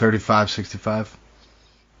 35-65.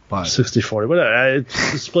 But 60-40. Whatever.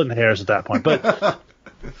 It's splitting hairs at that point. But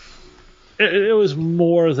it was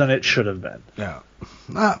more than it should have been. Yeah.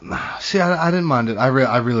 See, I didn't mind it. I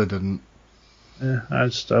really didn't. Yeah, I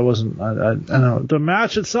wasn't. I don't know. The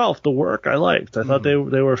match itself, the work, I liked. I thought they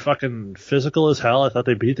were fucking physical as hell. I thought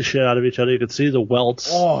they beat the shit out of each other. You could see the welts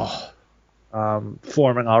forming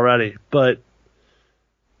already. But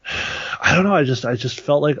I don't know. I just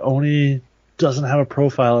felt like Oni doesn't have a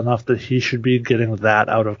profile enough that he should be getting that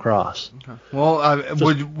out of Cross. Okay. Well,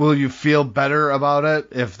 will you feel better about it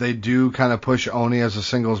if they do kind of push Oni as a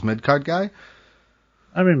singles mid-card guy?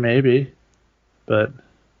 I mean, maybe, but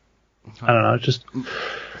I don't know. Just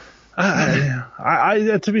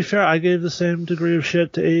I to be fair, I gave the same degree of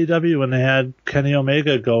shit to AEW when they had Kenny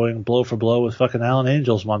Omega going blow for blow with fucking Alan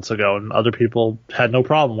Angels months ago, and other people had no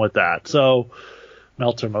problem with that. So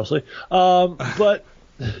Meltzer mostly, but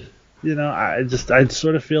you know, I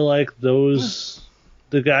sort of feel like the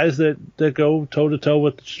guys that go toe to toe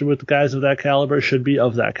with the guys of that caliber should be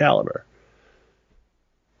of that caliber.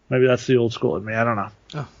 Maybe that's the old school in me. I don't know.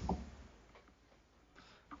 Oh.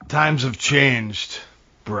 Times have changed,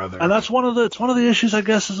 brother. And that's one of the issues, I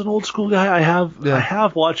guess, as an old school guy I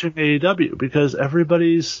have watching AEW, because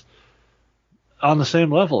everybody's on the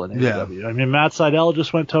same level in AEW. Yeah. I mean, Matt Sydal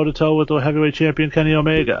just went toe to toe with the heavyweight champion Kenny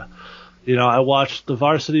Omega. You know, I watched the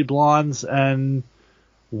Varsity Blondes and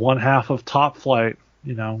one half of Top Flight,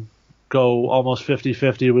 you know, go almost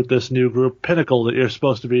 50-50 with this new group Pinnacle that you're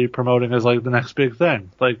supposed to be promoting as like the next big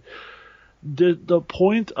thing. Like, the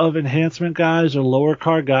point of enhancement guys or lower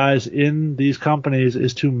card guys in these companies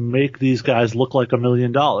is to make these guys look like $1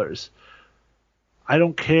 million. I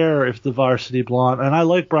don't care if the Varsity Blonde, and I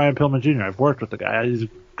like Brian Pillman Jr. I've worked with the guy. He's a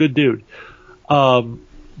good dude.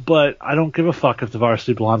 But I don't give a fuck if the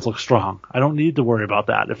Varsity Blondes look strong. I don't need to worry about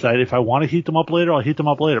that. If I want to heat them up later, I'll heat them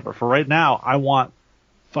up later. But for right now, I want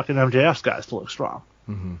fucking MJF's guys to look strong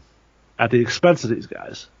at the expense of these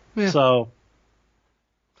guys. Yeah. So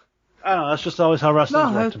I don't know. That's just always how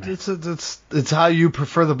wrestling's worked to me. It's how you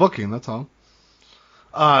prefer the booking. That's all.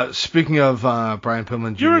 Speaking of Brian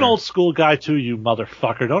Pillman Jr. You're an old school guy too, you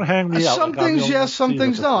motherfucker. Don't hang me out. Some things yes, some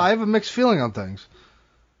things no. I have a mixed feeling on things.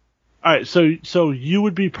 All right, so you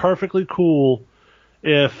would be perfectly cool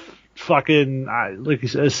if fucking like you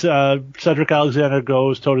said, Cedric Alexander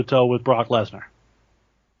goes toe to toe with Brock Lesnar.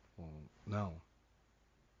 No.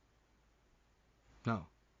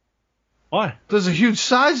 Why? There's a huge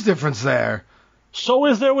size difference there. So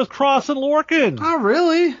is there with Cross and Lorcan. Oh,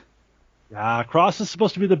 really? Yeah, Cross is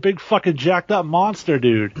supposed to be the big fucking jacked up monster,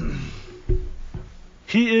 dude.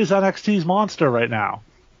 He is NXT's monster right now.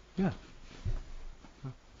 Yeah.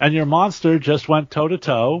 And your monster just went toe to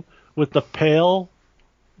toe with the pale,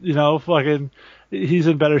 fucking. He's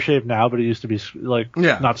in better shape now, but he used to be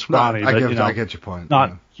not scrawny. I get your point.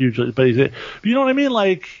 Not hugely, but you know what I mean?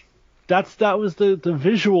 Like that was the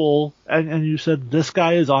visual, and you said this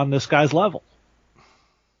guy is on this guy's level.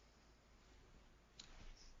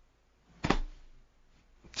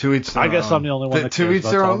 To each their I guess own. I'm the only one that to cares each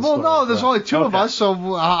their about own. Well, no, there's only two of Okay. us, so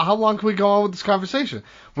how long can we go on with this conversation?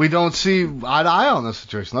 We don't see eye to eye on this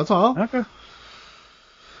situation. That's all. Okay.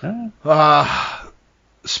 Yeah.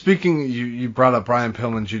 Speaking, you brought up Brian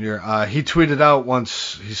Pillman Jr. He tweeted out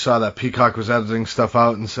once he saw that Peacock was editing stuff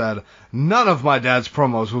out and said, "None of my dad's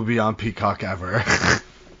promos will be on Peacock ever."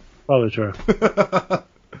 Probably true.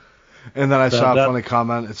 And then I saw a funny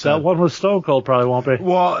comment. It said, that one with Stone Cold probably won't be.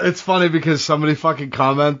 Well, it's funny because somebody fucking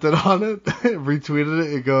commented on it, retweeted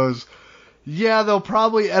it. It goes, "Yeah, they'll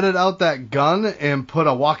probably edit out that gun and put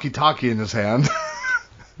a walkie-talkie in his hand."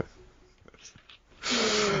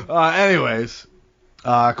 Anyways,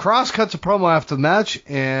 Cross cuts a promo after the match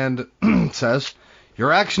and says,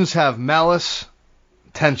 "Your actions have malice,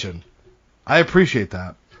 tension. I appreciate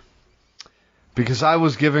that. Because I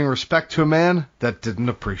was giving respect to a man that didn't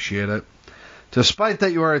appreciate it. Despite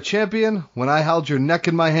that you are a champion, when I held your neck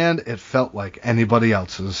in my hand, it felt like anybody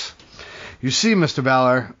else's. You see, Mr.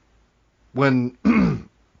 Balor, when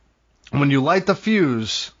you light the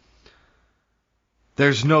fuse,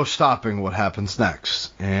 there's no stopping what happens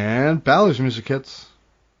next." And Balor's music hits,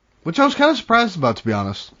 which I was kind of surprised about, to be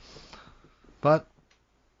honest. But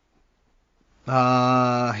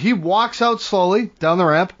he walks out slowly down the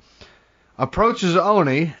ramp, approaches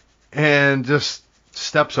Oni, and just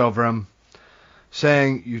steps over him,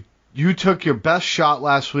 saying, "You took your best shot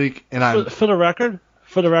last week, and I'm..." For the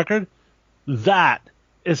record, that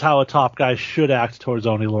is how a top guy should act towards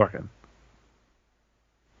Oni Lorcan.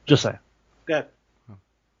 Just saying. Good.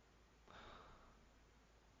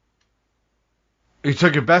 "You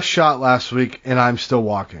took your best shot last week, and I'm still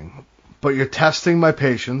walking. But you're testing my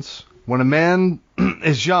patience. When a man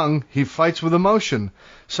is young, he fights with emotion.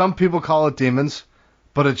 Some people call it demons,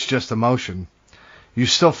 but it's just emotion. You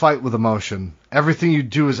still fight with emotion. Everything you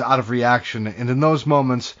do is out of reaction, and in those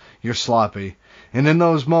moments, you're sloppy. And in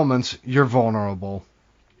those moments, you're vulnerable.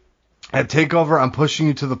 At TakeOver, I'm pushing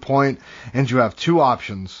you to the point, and you have two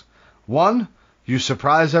options. One, you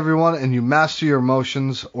surprise everyone and you master your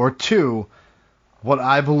emotions. Or two, what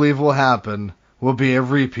I believe will happen will be a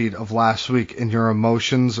repeat of last week, and your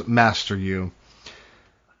emotions master you."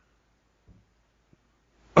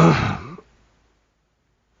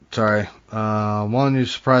 Sorry. One, you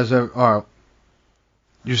surprise what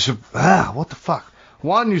the fuck?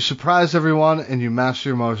 One, you surprise everyone and you master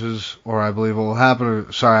your emotions, or I believe it will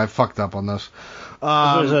happen. Sorry, I fucked up on this.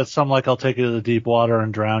 Is that something like, "I'll take you to the deep water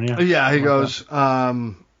and drown you"? Yeah, he goes,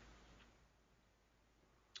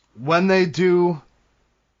 "When they do,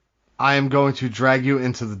 I am going to drag you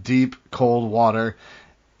into the deep, cold water,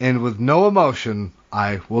 and with no emotion,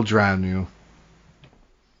 I will drown you."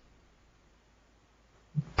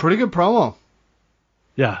 Pretty good promo.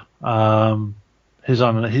 Yeah. He's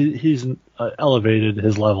elevated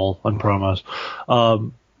his level on promos.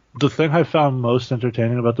 The thing I found most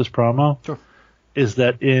entertaining about this promo is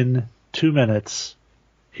that in 2 minutes,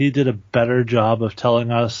 he did a better job of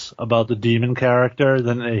telling us about the demon character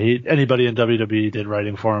than anybody in WWE did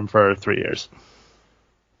writing for him for 3 years.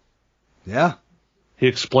 Yeah. He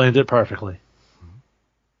explained it perfectly.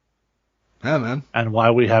 Yeah, man. And why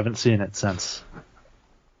we haven't seen it since.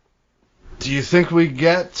 Do you think we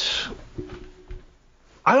get...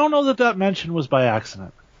 I don't know that mention was by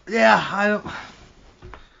accident. Yeah, I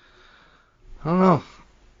don't know.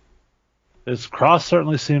 Cross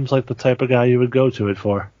certainly seems like the type of guy you would go to it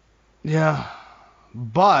for. Yeah,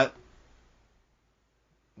 but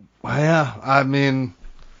yeah, I mean,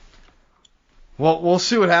 we'll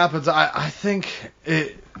see what happens. I think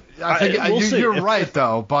you're right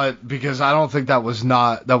though, but because I don't think that was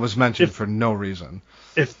mentioned for no reason.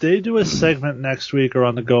 If they do a segment next week or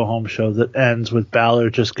on the Go Home show that ends with Balor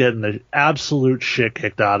just getting the absolute shit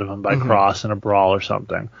kicked out of him by Cross in a brawl or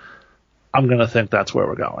something, I'm gonna think that's where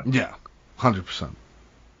we're going. Yeah, 100%.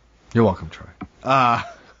 You're welcome, Troy.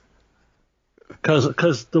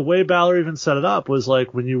 Because the way Balor even set it up was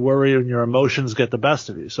like when you worry and your emotions get the best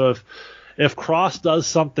of you. So if Cross does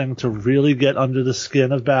something to really get under the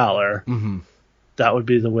skin of Balor, that would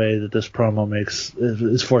be the way that this promo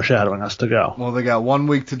is foreshadowing us to go. Well, they got 1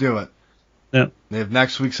 week to do it. Yeah. They have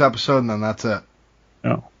next week's episode, and then that's it.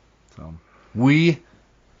 Yeah. So we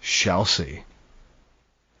shall see.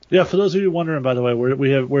 Yeah, for those of you wondering, by the way,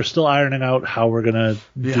 we're still ironing out how we're gonna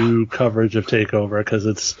do coverage of Takeover, because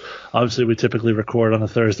it's obviously we typically record on a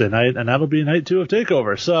Thursday night, and that'll be night 2 of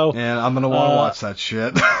Takeover. So, and I'm gonna want to watch that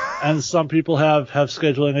shit. And some people have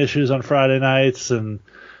scheduling issues on Friday nights, and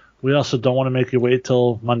we also don't want to make you wait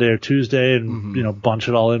till Monday or Tuesday and bunch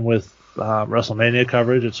it all in with WrestleMania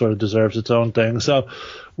coverage. It sort of deserves its own thing. So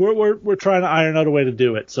we're trying to iron out a way to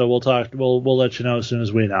do it. So we'll let you know as soon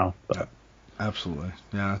as we know. But. Absolutely.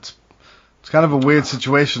 Yeah, it's kind of a weird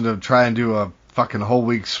situation to try and do a fucking whole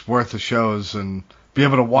week's worth of shows and be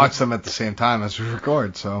able to watch them at the same time as we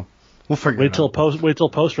record. So we'll figure it out. Wait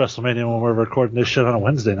till post WrestleMania when we're recording this shit on a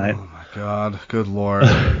Wednesday night. Oh my God. Good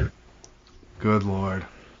Lord. Good Lord.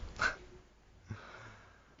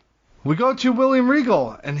 We go to William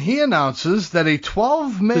Regal, and he announces that a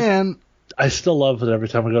 12-man... I still love that every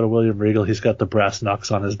time we go to William Regal, he's got the brass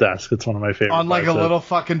knucks on his desk. It's one of my favorite on like a little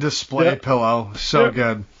fucking display pillow. So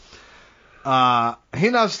good. He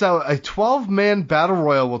announced that a 12-man battle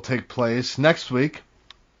royal will take place next week,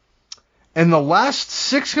 and the last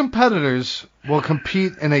 6 competitors will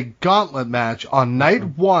compete in a gauntlet match on night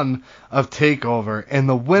 1 of TakeOver, and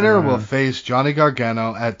the winner will face Johnny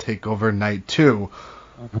Gargano at TakeOver night 2.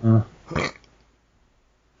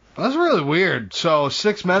 That's really weird. So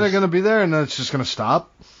 6 men are going to be there, and then it's just going to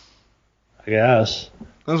stop? I guess.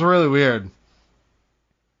 That's really weird.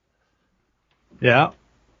 Yeah.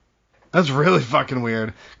 That's really fucking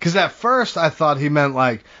weird. Because at first I thought he meant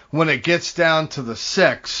like when it gets down to the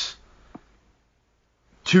 6,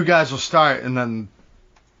 2 guys will start, and then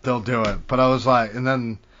they'll do it. But I was like, and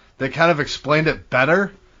then they kind of explained it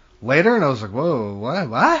better later, and I was like, whoa,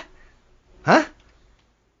 what? Huh?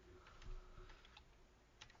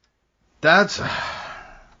 That's...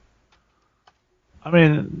 I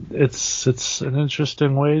mean, it's an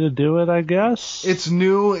interesting way to do it, I guess. It's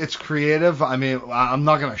new, it's creative. I mean, I'm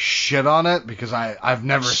not going to shit on it because I've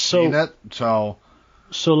never seen it, so...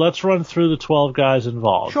 So let's run through the 12 guys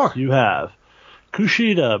involved. Sure. You have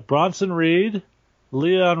Kushida, Bronson Reed,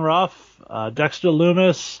 Leon Ruff, Dexter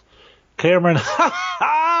Lumis, Cameron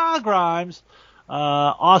Grimes,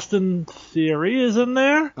 Austin Theory is in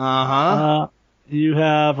there. You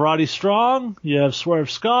have Roddy Strong. You have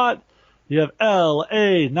Swerve Scott. You have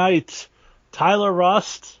L.A. Knight, Tyler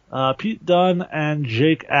Rust, Pete Dunne, and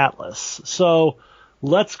Jake Atlas. So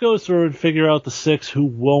let's go through and figure out the 6 who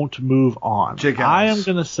won't move on. I am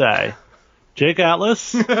going to say Jake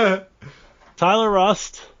Atlas, Tyler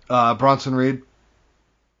Rust, Bronson Reed.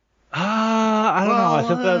 I don't know. I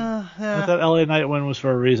think that L.A. Knight win was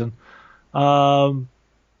for a reason. Swerve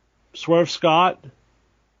Scott.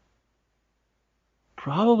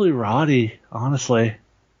 Probably Roddy, honestly.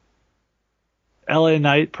 LA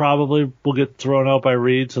Knight probably will get thrown out by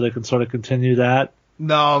Reed, so they can sort of continue that.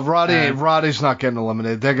 No, Roddy's not getting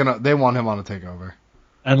eliminated. They want him on a takeover.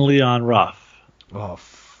 And Leon Ruff. Oh,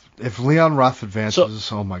 if Leon Ruff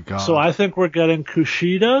advances, oh my God. So I think we're getting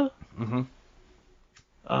Kushida,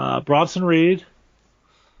 Bronson Reed,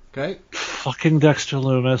 okay, fucking Dexter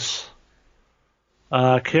Lumis,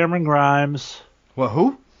 Cameron Grimes. What?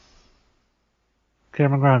 Who?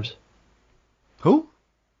 Cameron Grimes. Who?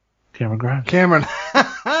 Cameron Grimes. Cameron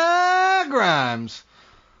Grimes.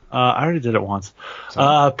 I already did it once.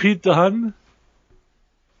 Pete Dunne.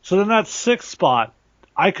 So then that 6th spot,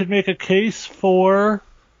 I could make a case for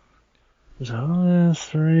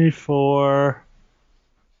 3, 4,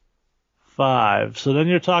 5. So then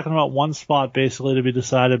you're talking about 1 spot basically to be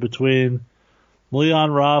decided between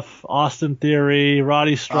Leon Ruff, Austin Theory,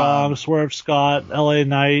 Roddy Strong, Swerve Scott, L.A.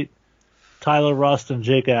 Knight, Tyler Rust, and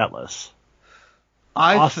Jake Atlas.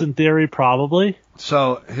 Austin Theory, probably.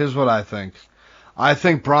 So, here's what I think. I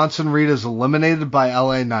think Bronson Reed is eliminated by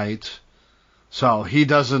L.A. Knight, so he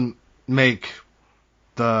doesn't make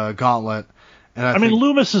the gauntlet. And I mean,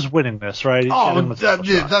 Loomis is winning this, right?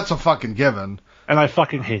 That's a fucking given. And I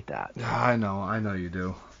fucking hate that. I know you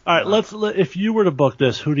do. All right, if you were to book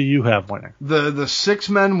this, who do you have winning? The 6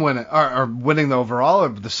 men winning, are winning the overall, or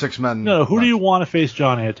the 6 men? No, who do you want to face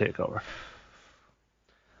Johnny at TakeOver?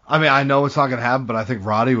 I mean, I know it's not gonna happen, but I think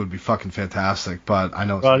Roddy would be fucking fantastic. But I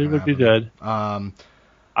know Roddy would be good. I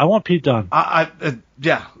want Pete Dunne.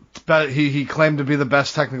 Yeah, but he claimed to be the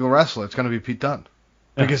best technical wrestler. It's gonna be Pete Dunne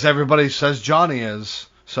because everybody says Johnny is.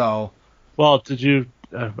 So. Well, did you?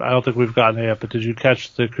 I don't think we've gotten it yet, but did you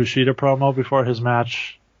catch the Kushida promo before his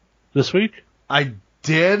match this week? I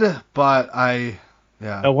did, but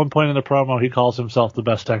yeah. At one point in the promo, he calls himself the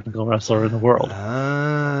best technical wrestler in the world.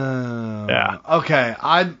 Yeah. Okay,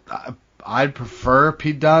 I'd prefer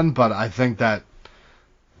Pete Dunne, but I think that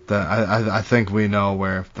I think we know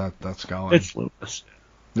where that's going. It's Loomis.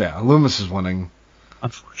 Yeah, Loomis is winning.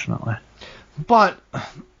 Unfortunately. But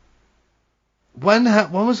when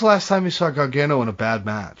was the last time you saw Gargano in a bad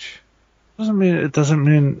match? It doesn't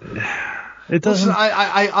mean. Listen,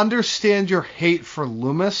 I understand your hate for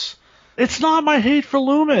Loomis. It's not my hate for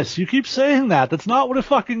Loomis. You keep saying that. That's not what it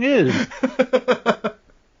fucking is.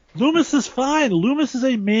 Loomis is fine. Loomis is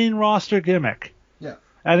a main roster gimmick. Yeah.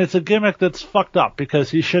 And it's a gimmick that's fucked up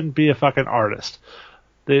because he shouldn't be a fucking artist.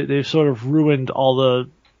 They've sort of ruined all the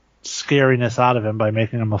scariness out of him by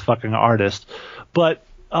making him a fucking artist. But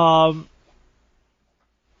I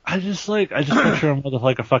just picture him with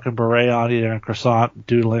like a fucking beret on, eating a croissant,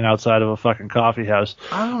 doodling outside of a fucking coffee house.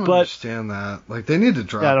 I don't understand that. Like, they need to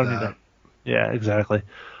drop that. I don't need that. Yeah, exactly.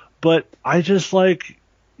 But I just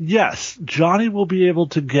yes, Johnny will be able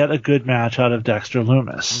to get a good match out of Dexter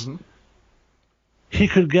Loomis. Mm-hmm. He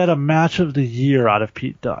could get a match of the year out of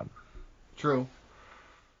Pete Dunne. True.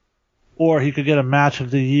 Or he could get a match of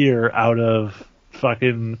the year out of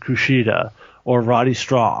fucking Kushida or Roddy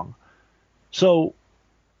Strong. So,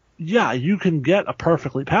 yeah, you can get a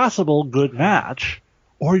perfectly passable good match,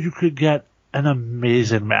 or you could get an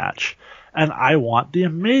amazing match. And I want the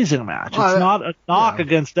amazing match. It's not a knock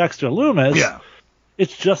against Dexter Loomis. Yeah.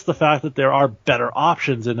 It's just the fact that there are better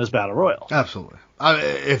options in this Battle Royal. Absolutely.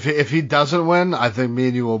 If he doesn't win, I think me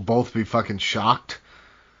and you will both be fucking shocked.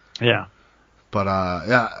 Yeah. But,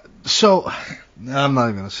 yeah. So, I'm not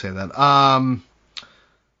even going to say that.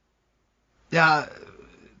 Yeah.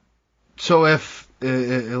 So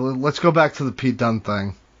let's go back to the Pete Dunne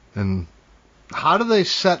thing. And how do they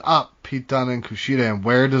set up Pete Dunne and Kushida, and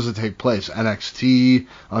where does it take place? NXT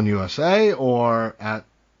on USA or at...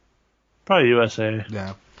 Probably USA.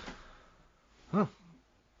 Yeah. Huh.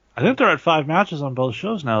 I think they're at 5 matches on both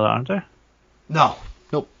shows now, aren't they? No.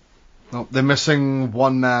 Nope. They're missing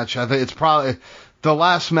one match. I think it's probably the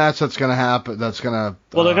last match that's going to happen. That's going to...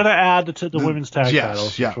 Well, they're going to add the women's tag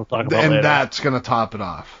titles, yeah. which we'll talk about and later. That's going to top it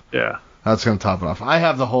off. Yeah. That's going to top it off. I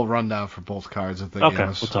have the whole rundown for both cards if they gave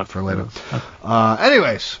us we'll talk for later.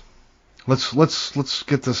 Anyways, let's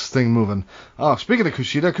get this thing moving. Oh, speaking of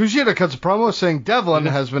Kushida cuts a promo saying Devlin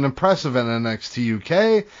has been impressive in NXT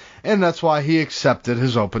UK, and that's why he accepted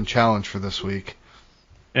his open challenge for this week.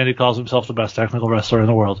 And he calls himself the best technical wrestler in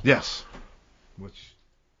the world. Yes.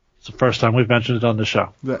 It's the first time we've mentioned it on the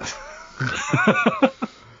show. Yes.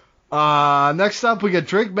 Next up, we get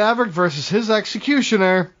Drake Maverick versus his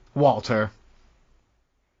executioner, Walter.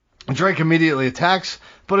 Drake immediately attacks,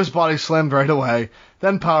 but his body slammed right away,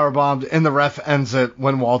 then powerbombed, and the ref ends it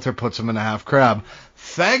when Walter puts him in a half crab.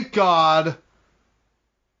 Thank God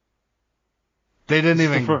they didn't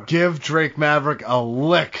even give Drake Maverick a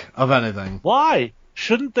lick of anything. Why?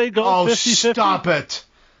 Shouldn't they go 50-50? Oh, stop it.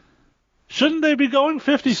 Shouldn't they be going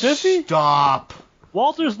 50-50? Stop.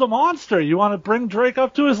 Walter's the monster. You want to bring Drake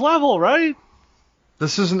up to his level, right?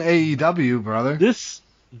 This isn't AEW, brother.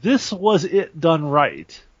 This was it done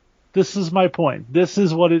right. This is my point. This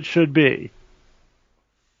is what it should be.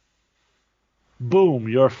 Boom,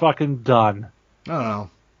 you're fucking done. I don't know.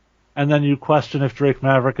 And then you question if Drake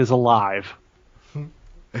Maverick is alive.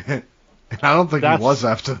 I don't think he was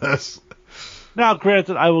after this. Now,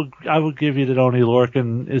 granted, I will give you that Oney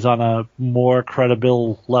Lorcan is on a more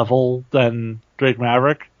credible level than Drake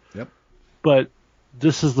Maverick. Yep. But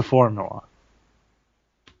this is the formula.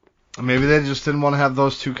 Maybe they just didn't want to have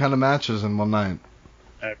those two kind of matches in one night.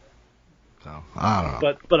 So, I don't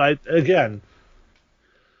know. But again,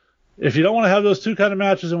 if you don't want to have those two kind of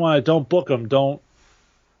matches in one night, don't book them. Don't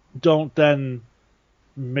then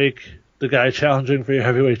make the guy challenging for your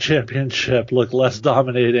heavyweight championship look less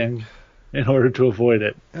dominating in order to avoid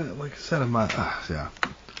it. Yeah, like I said, yeah.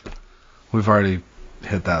 We've already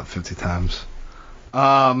hit that 50 times.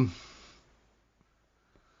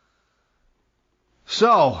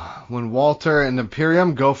 So, when Walter and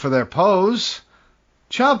Imperium go for their pose,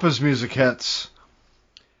 Ciampa's music hits.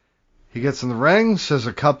 He gets in the ring, says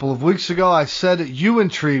a couple of weeks ago, I said you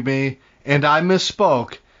intrigue me, and I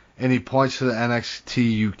misspoke. And he points to the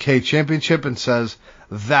NXT UK Championship and says,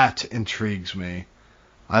 that intrigues me.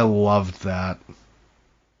 I loved that.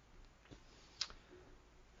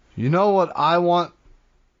 You know what I want?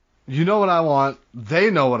 You know what I want.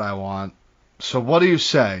 They know what I want. So what do you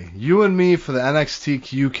say? You and me for the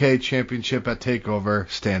NXT UK Championship at TakeOver,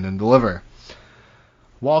 stand and deliver.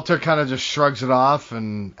 Walter kind of just shrugs it off,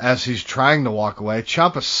 and as he's trying to walk away,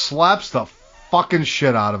 Ciampa slaps the fucking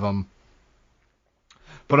shit out of him.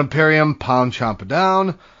 But Imperium pound Ciampa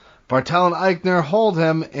down. Bartel and Eichner hold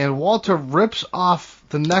him, and Walter rips off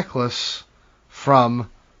the necklace from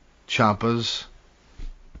Ciampa's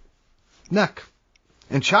neck.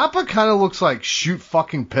 And Ciampa kind of looks like shoot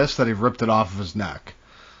fucking pissed that he ripped it off of his neck.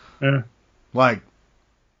 Yeah. Like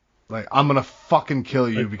I'm gonna fucking kill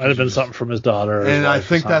you. It might have been something from his daughter. And I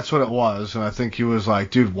think that's what it was. And I think he was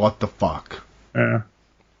like, dude, what the fuck? Yeah.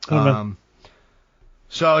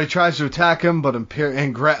 So he tries to attack him, but he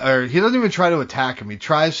doesn't even try to attack him. He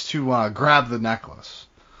tries to grab the necklace.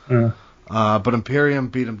 Yeah. But Imperium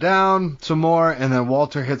beat him down some more, and then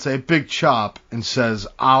Walter hits a big chop and says,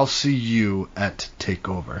 I'll see you at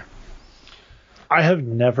TakeOver. I have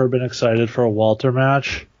never been excited for a Walter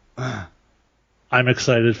match. I'm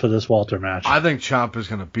excited for this Walter match. I think Ciampa's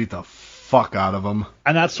going to beat the fuck out of him.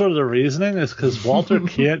 And that's sort of the reasoning, is because Walter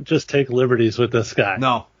can't just take liberties with this guy.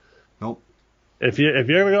 No. Nope. If you're going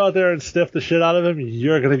to go out there and stiff the shit out of him,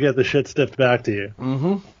 you're going to get the shit stiffed back to you.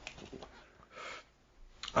 Mm-hmm.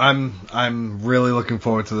 I'm really looking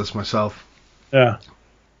forward to this myself. Yeah.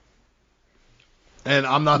 And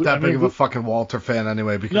I'm not that big of a fucking Walter fan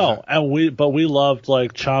anyway. Because but we loved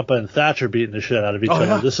like Ciampa and Thatcher beating the shit out of each other.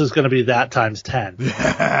 Yeah. This is going to be that times 10.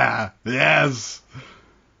 Yeah. Yes.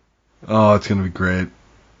 Oh, it's going to be great.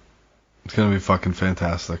 It's going to be fucking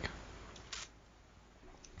fantastic.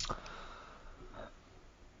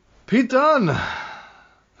 Pete Dunne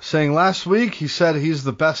saying last week he said he's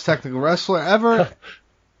the best technical wrestler ever.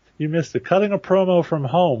 You missed it. Cutting a promo from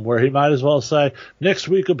home where he might as well say, next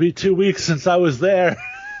week will be 2 weeks since I was there.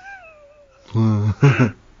 We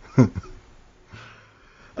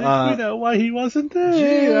know why he wasn't there.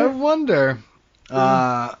 Gee, I wonder.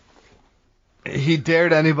 He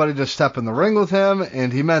dared anybody to step in the ring with him,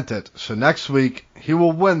 and he meant it. So next week, he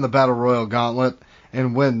will win the Battle Royal Gauntlet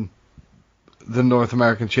and win the North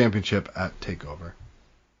American Championship at TakeOver.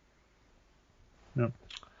 Yep.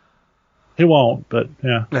 He won't, but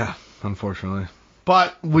yeah. Yeah, unfortunately.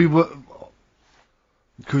 But we will.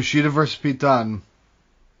 Kushida versus Pete Dunne.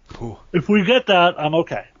 Ooh. If we get that, I'm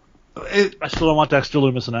okay. I still don't want Dexter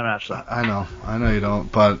Lumis in that match, though. I know you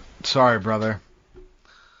don't, but sorry, brother.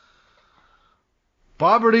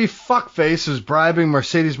 Bobberty Fuckface is bribing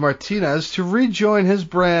Mercedes Martinez to rejoin his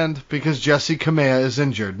brand because Jessie Kamea is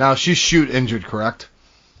injured. Now, she's shoot injured, correct?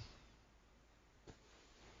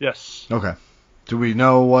 Yes. Okay. Do we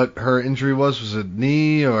know what her injury was? Was it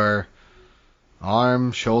knee or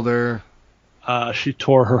arm, shoulder? She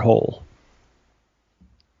tore her hole.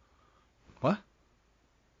 What?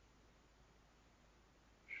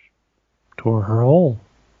 Tore her hole.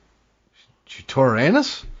 She tore her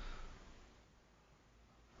anus?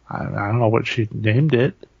 I don't know what she named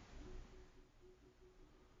it.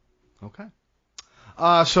 Okay.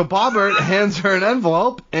 So Bobbert hands her an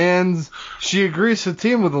envelope, and she agrees to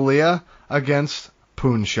team with Aaliyah against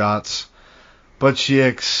Poon Shots. But she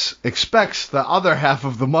expects the other half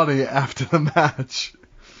of the money after the match.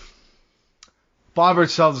 Bobbert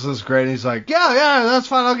sells this great, and he's like, yeah, that's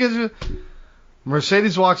fine, I'll get you.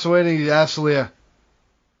 Mercedes walks away, and he asks Aaliyah,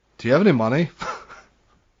 do you have any money?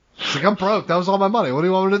 She's like, I'm broke, that was all my money, what do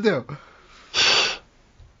you want me to do?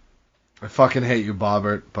 I fucking hate you,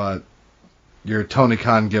 Bobbert, but your Tony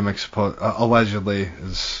Khan gimmick allegedly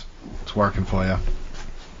it's working for you.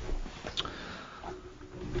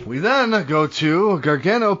 We then go to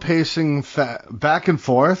Gargano pacing back and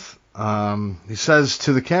forth. He says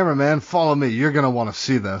to the cameraman, follow me, you're going to want to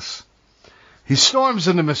see this. He storms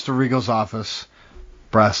into Mr. Regal's office.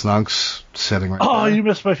 Brass Knucks sitting right there. Oh, you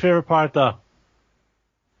missed my favorite part, though.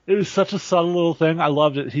 It was such a subtle little thing. I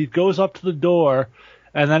loved it. He goes up to the door,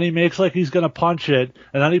 and then he makes like he's going to punch it,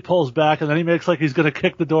 and then he pulls back, and then he makes like he's going to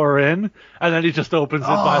kick the door in, and then he just opens it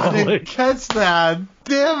by the way. I didn't catch that.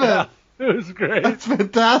 Damn it. Yeah, it was great. That's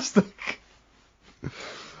fantastic.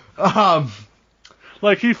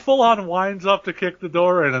 Like he full on winds up to kick the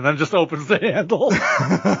door in, and then just opens the handle.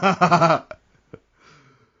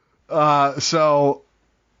 So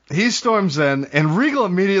he storms in, and Regal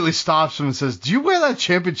immediately stops him and says, "Do you wear that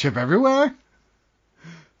championship everywhere?"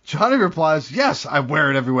 Johnny replies, "Yes, I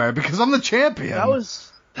wear it everywhere because I'm the champion."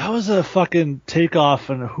 That was a fucking takeoff,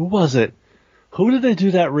 and who was it? Who did they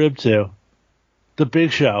do that rib to? The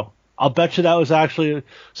Big Show. I'll bet you that was actually...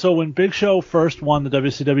 So when Big Show first won the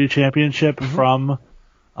WCW championship from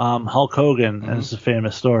Hulk Hogan, and it's a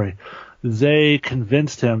famous story, they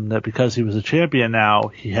convinced him that because he was a champion now,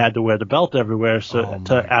 he had to wear the belt everywhere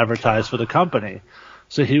to advertise for the company.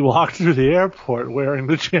 So he walked through the airport wearing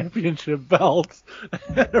the championship belt,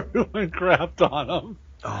 and everyone crapped on him.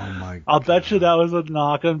 Oh my God. I'll bet you that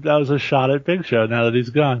was a shot at Big Show now that he's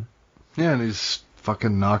gone. Yeah, and he's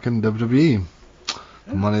fucking knocking WWE.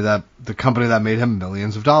 The company that made him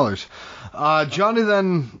millions of dollars. Johnny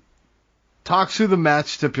then talks through the match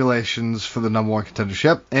stipulations for the number one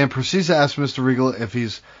contendership and proceeds to ask Mr. Regal if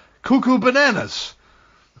he's cuckoo bananas.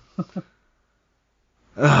 Oh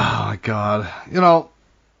my God. You know,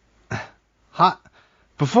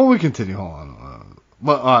 before we continue, hold on.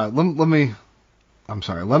 Let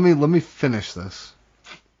me finish this.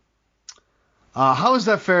 How is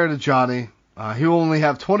that fair to Johnny? He will only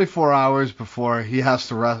have 24 hours before he has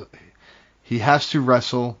to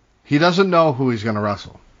wrestle. He doesn't know who he's going to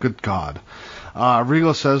wrestle. Good God.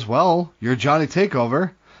 Regal says, "Well, you're Johnny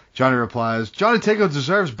Takeover." Johnny replies, "Johnny Takeover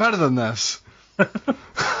deserves better than this."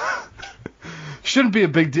 "Shouldn't be a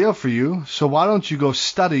big deal for you, so why don't you go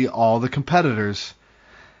study all the competitors?"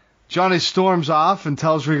 Johnny storms off and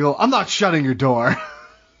tells Regal, "I'm not shutting your door."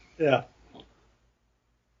 Yeah.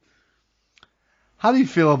 How do you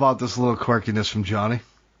feel about this little quirkiness from Johnny?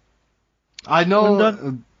 I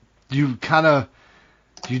know you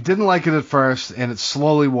didn't like it at first, and it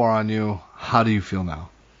slowly wore on you. How do you feel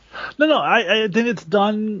now? No, I think it's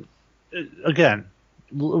done. Again,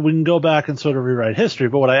 we can go back and sort of rewrite history,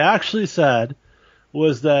 but what I actually said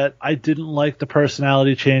was that I didn't like the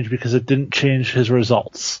personality change because it didn't change his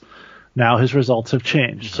results. Now his results have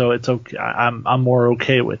changed, so it's okay. I'm more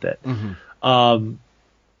okay with it. Mm-hmm.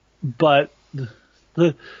 But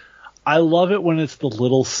I love it when it's the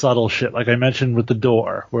little subtle shit, like I mentioned with the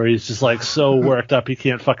door, where he's just like so worked up he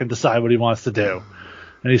can't fucking decide what he wants to do,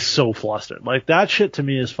 and he's so flustered. Like that shit to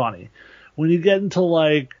me is funny. When you get into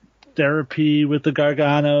like therapy with the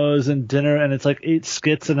Garganos and dinner, and it's like 8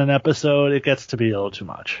 skits in an episode, it gets to be a little too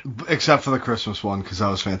much. Except for the Christmas one, because that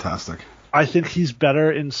was fantastic. I think he's better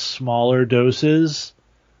in smaller doses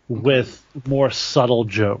with more subtle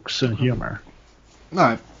jokes and humor. All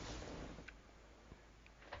right.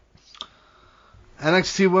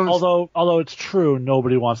 NXT Women's... Although it's true,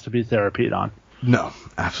 nobody wants to be therapied on. No,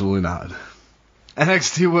 absolutely not.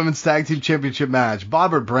 NXT Women's Tag Team Championship match.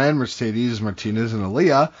 Bobber Brand, Mercedes Martinez, and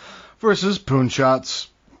Aaliyah versus Poon Shots.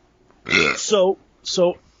 So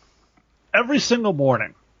every single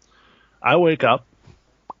morning, I wake up,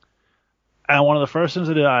 and one of the first things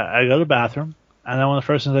I do, I go to the bathroom, and then one of the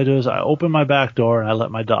first things I do is I open my back door and I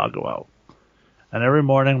let my dog go out. And every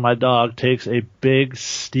morning my dog takes a big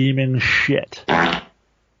steaming shit.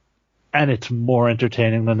 And it's more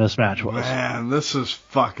entertaining than this match was. Man, this is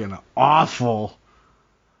fucking awful.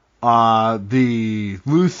 The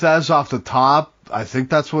Lou Thez off the top, I think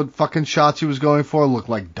that's what fucking shots he was going for, looked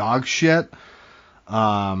like dog shit.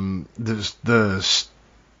 There's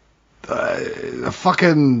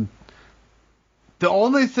fucking... The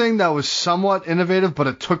only thing that was somewhat innovative, but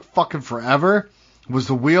it took fucking forever, was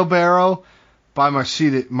the wheelbarrow by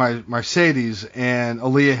Mercedes, and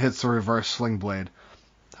Aaliyah hits the reverse sling blade.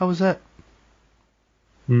 That was it.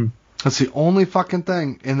 That's the only fucking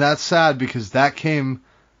thing. And that's sad because that came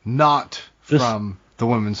not from the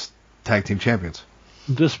women's tag team champions.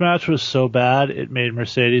 This match was so bad, it made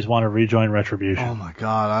Mercedes want to rejoin Retribution. Oh my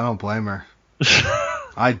God, I don't blame her.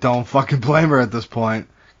 I don't fucking blame her at this point.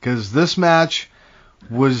 Because this match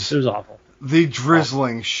it was awful. The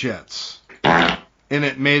drizzling shits. And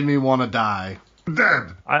it made me want to die.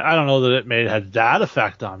 Dead. I don't know that it had that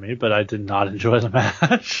effect on me, but I did not enjoy the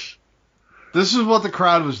match. This is what the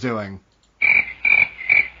crowd was doing.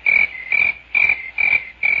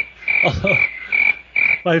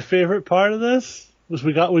 My favorite part of this was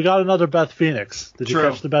we got another Beth Phoenix. Did you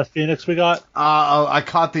catch the Beth Phoenix we got? I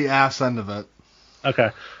caught the ass end of it. Okay.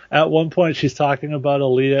 At one point, she's talking about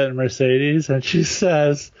Aaliyah and Mercedes, and she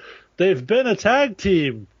says, "They've been a tag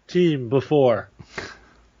team before."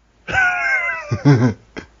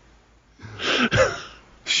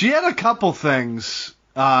 She had a couple things.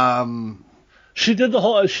 She did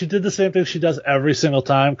the same thing she does every single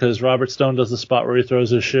time, because Robert Stone does the spot where he throws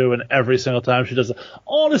his shoe, and every single time she does it.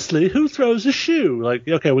 Honestly, who throws a shoe? Like,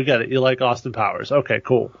 okay, we get it. You like Austin Powers. Okay,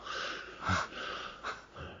 cool.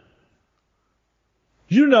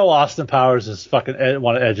 You know Austin Powers is fucking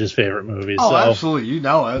one of Edge's favorite movies. Oh, so absolutely. You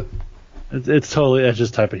know it. It's totally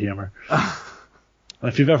Edge's type of humor.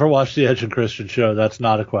 If you've ever watched the Edge and Christian show, that's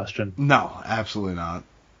not a question. No, absolutely not.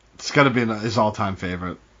 It's got to be his all-time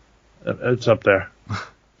favorite. It's up there.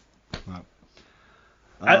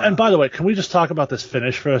 And by the way, can we just talk about this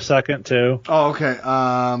finish for a second, too? Oh, okay.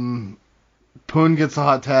 Poon gets a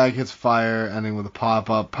hot tag, hits fire, ending with a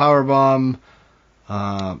pop-up powerbomb.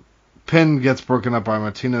 Pin gets broken up by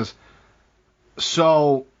Martinez.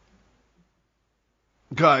 So,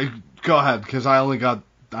 go ahead, because I only wrote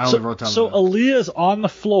down. So Aaliyah's on the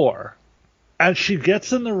floor, and she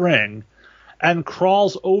gets in the ring and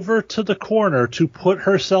crawls over to the corner to put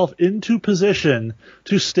herself into position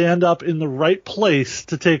to stand up in the right place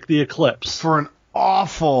to take the Eclipse. For an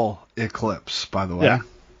awful Eclipse, by the way. Yeah.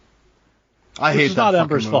 I hate that. It's not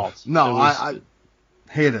Ember's fault. No, I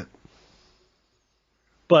hate it.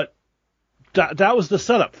 But that was the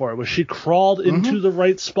setup for it, was she crawled into the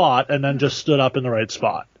right spot and then just stood up in the right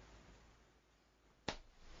spot.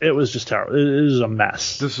 It was just terrible. It was a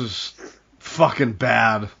mess. This is fucking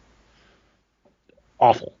bad.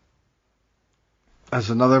 Awful. As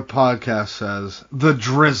another podcast says, the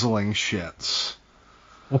drizzling shits.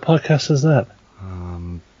 What podcast is that?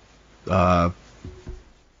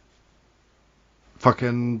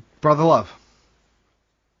 Fucking Brother Love.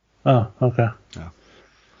 Oh, okay. Yeah.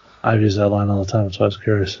 I've used that line all the time, so I was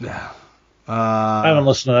curious. Yeah. I haven't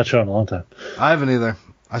listened to that show in a long time. I haven't either.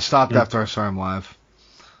 I stopped after I saw him live.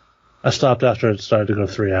 I stopped after it started to go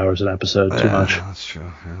 3 hours an episode. Too much. That's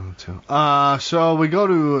true. Yeah, too. So we go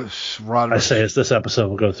to Roderick. I say this episode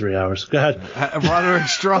will go 3 hours. Go ahead. Roderick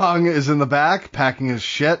Strong is in the back, packing his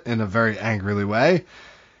shit in a very angrily way.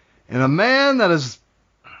 And a man that is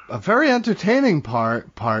a very entertaining part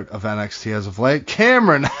of NXT as of late,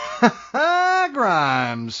 Cameron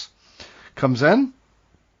Grimes, comes in.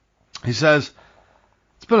 He says,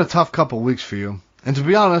 "It's been a tough couple weeks for you. And to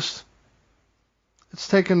be honest, it's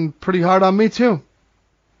taken pretty hard on me too.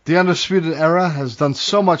 The Undisputed Era has done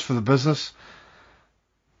so much for the business.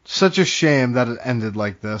 Such a shame that it ended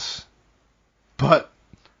like this. But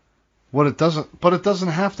it doesn't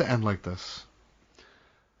have to end like this.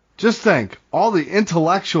 Just think, all the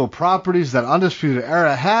intellectual properties that Undisputed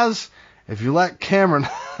Era has, if you let Cameron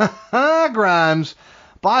Grimes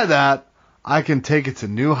buy that, I can take it to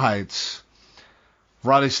new heights."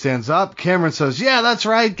 Roddy stands up. Cameron says, "Yeah, that's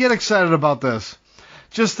right. Get excited about this.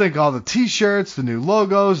 Just think all the t-shirts, the new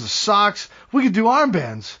logos, the socks. We could do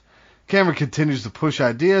armbands." Cameron continues to push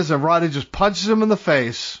ideas, and Roddy just punches him in the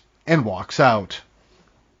face and walks out.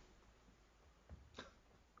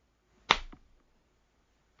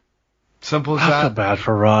 Simple as I feel that. bad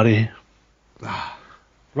for Roddy.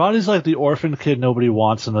 Roddy's like the orphan kid nobody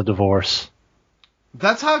wants in the divorce.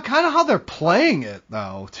 That's how they're playing it,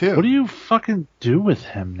 though, too. What do you fucking do with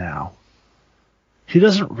him now? He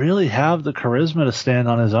doesn't really have the charisma to stand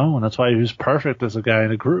on his own. That's why he was perfect as a guy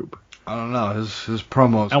in a group. I don't know. His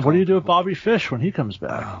promos. And what do you do with Bobby Fish when he comes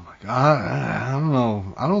back? Oh my god, I don't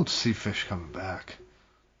know. I don't see Fish coming back.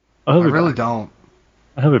 I really don't.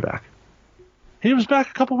 He'll be back. He was back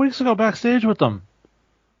a couple weeks ago backstage with them.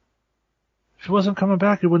 If he wasn't coming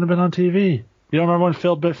back, he wouldn't have been on TV. You don't remember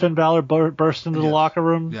when Finn Balor burst into the locker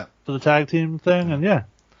room for the tag team thing? And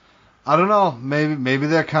I don't know. Maybe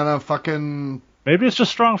they're kind of fucking. Maybe it's just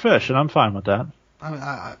strong Fish, and I'm fine with that. I mean,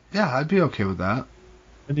 I'd be okay with that.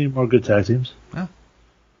 We need more good tag teams. Yeah.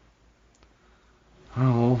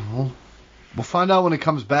 Oh, we'll find out when he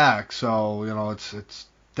comes back. So it's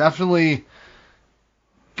definitely.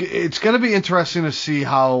 It's going to be interesting to see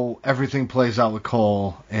how everything plays out with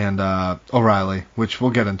Cole and O'Reilly, which we'll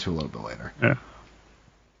get into a little bit later. Yeah.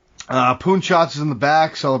 Poon Shots is in the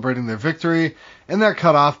back celebrating their victory, and they're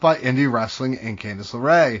cut off by Indie Wrestling and Candice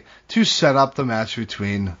LeRae to set up the match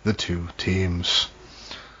between the two teams.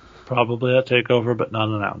 Probably at TakeOver, but not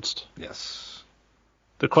announced. Yes.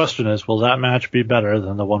 The question is, will that match be better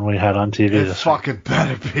than the one we had on TV It this fucking week?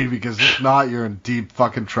 better be, because if not, you're in deep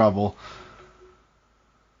fucking trouble.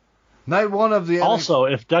 Night one of the... Also,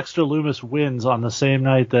 if Dexter Lumis wins on the same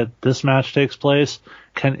night that this match takes place,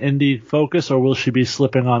 can Indy focus, or will she be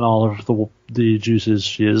slipping on all of the juices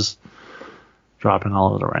she is dropping all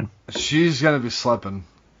over the ring? She's going to be slipping,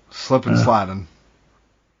 sliding.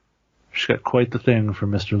 She's got quite the thing for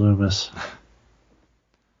Mr. Lumis.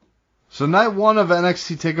 So night one of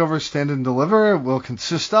NXT TakeOver Stand and Deliver will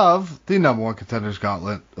consist of the number one Contenders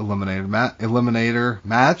Gauntlet Eliminator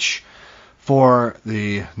match for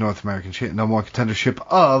the North American number one contendership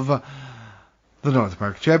of the North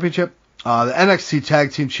American Championship. The NXT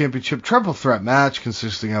Tag Team Championship triple threat match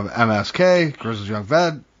consisting of MSK, Grizzled Young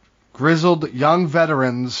grizzled young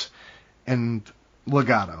veterans and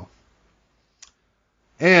Legado.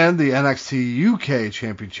 And the NXT UK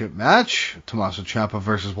Championship match, Tommaso Ciampa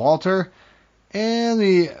versus Walter. And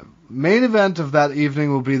the main event of that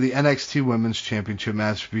evening will be the NXT Women's Championship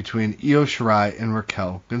match between Io Shirai and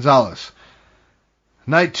Raquel Gonzalez.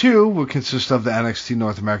 Night 2 will consist of the NXT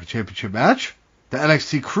North American Championship match, the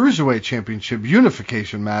NXT Cruiserweight Championship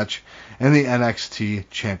Unification match, and the NXT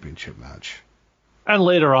Championship match. And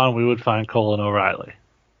later on, we would find Cole and O'Reilly.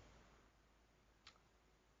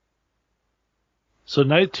 So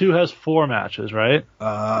night 2 has 4 matches, right?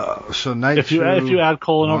 So night if you add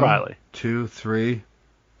Cole and O'Reilly. 2, 3,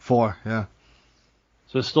 4, yeah.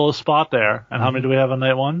 So there's still a spot there. And how many do we have on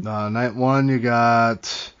night 1? Night 1, you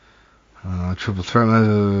got triple threat,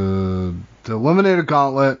 the Eliminator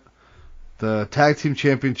Gauntlet, the Tag Team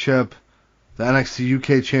Championship, the NXT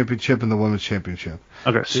UK Championship, and the Women's Championship.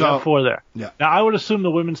 Okay, so you have 4 there. Yeah. Now, I would assume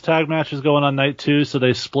the women's tag match is going on night 2, so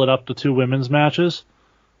they split up the 2 women's matches,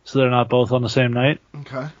 so they're not both on the same night.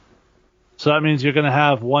 Okay. So that means you're going to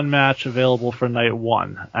have 1 match available for night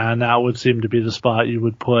 1, and that would seem to be the spot you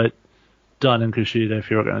would put Dunn and Kushida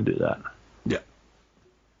if you were going to do that. Yeah.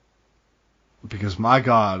 Because, my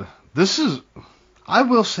God, I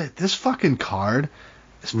will say, this fucking card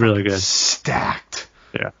is really good. Stacked.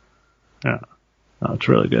 Yeah. Yeah. No, it's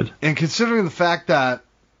really good. And considering the fact that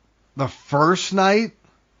the first night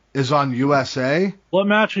is on USA. What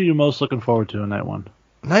match are you most looking forward to in night 1?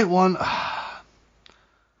 Night 1,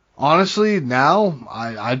 honestly, now,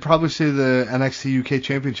 I'd probably say the NXT UK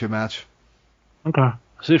Championship match. Okay.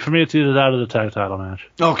 See, for me, it's either that or the tag title match.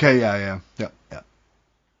 Okay, yeah.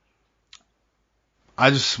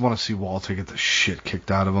 I just want to see Walter get the shit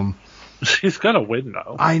kicked out of him. He's gonna win,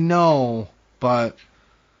 though. I know, but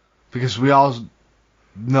because we all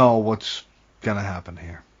know what's gonna happen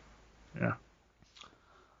here. Yeah.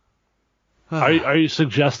 Are you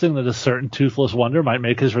suggesting that a certain Toothless Wonder might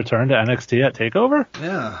make his return to NXT at TakeOver?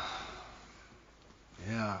 Yeah.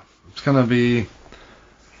 It's gonna be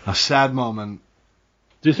a sad moment.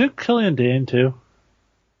 Do you think Killian Dane too?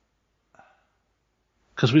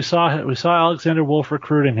 Because we saw Alexander Wolf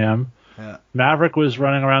recruiting him. Yeah. Maverick was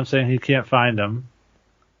running around saying he can't find him.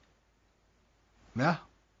 Yeah.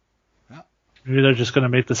 Maybe they're just going to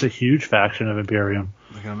make this a huge faction of Imperium.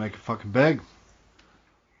 They're gonna make it fucking big.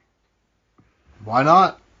 Why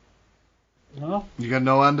not? Well, You got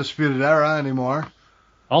no Undisputed Era anymore.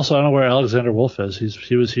 also, I don't know where Alexander Wolf is.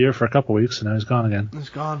 He was here for a couple weeks and now he's gone again. He's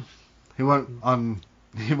gone. He went on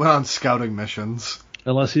scouting missions.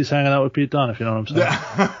 Unless he's hanging out with Pete Dunne, if you know what I'm saying.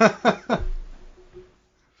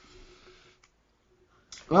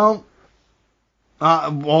 Yeah.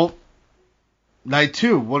 Well, night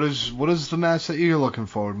 2. What is the match that you're looking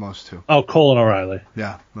forward most to? Oh, Cole and O'Reilly.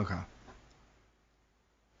 Yeah. Okay.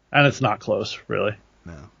 And it's not close, really.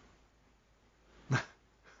 No.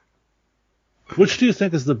 Which do you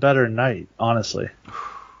think is the better night, honestly?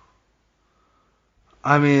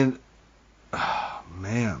 I mean,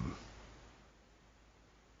 man.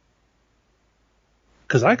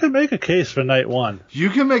 Because I could make a case for night 1.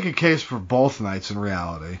 You can make a case for both nights in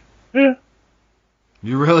reality. Yeah.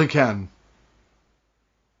 You really can.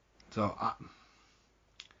 So,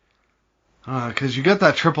 because you got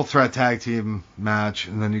that triple threat tag team match,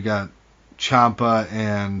 and then you got Ciampa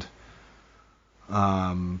and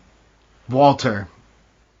Walter,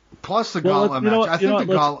 plus the gauntlet match. I think the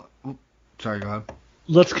gauntlet. Sorry, go ahead.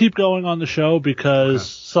 Let's keep going on the show because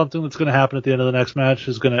something that's going to happen at the end of the next match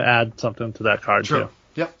is going to add something to that card too.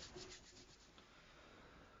 Yep.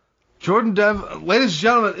 Ladies and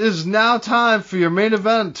gentlemen, it is now time for your main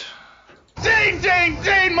event. Ding, ding,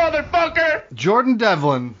 ding, motherfucker! Jordan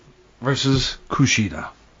Devlin versus Kushida.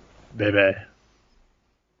 Baby.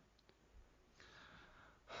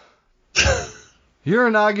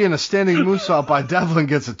 Uranagi and a standing moonsault by Devlin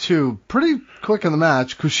gets a 2. Pretty quick in the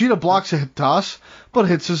match. Kushida blocks a hip toss, but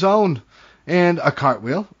hits his own. And a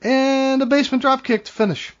cartwheel. And a basement dropkick to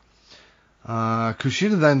finish.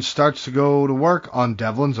 Kushida then starts to go to work on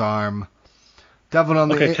Devlin's arm. Devlin on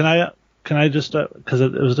the... Okay, can I just... Because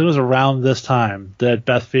it was around this time that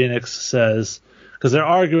Beth Phoenix says... Because they're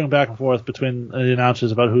arguing back and forth between the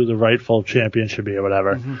announcers about who the rightful champion should be or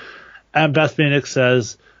whatever. Mm-hmm. And Beth Phoenix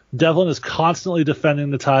says... Devlin is constantly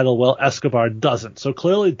defending the title while Escobar doesn't. So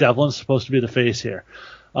clearly Devlin's supposed to be the face here.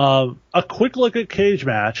 A quick look at Cage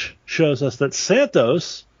Match shows us that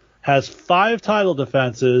Santos has 5 title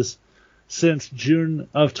defenses since June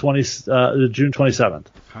 27th.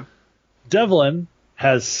 Okay. Devlin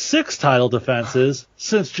has 6 title defenses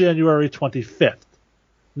since January 25th,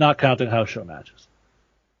 not counting house show matches.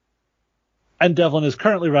 And Devlin is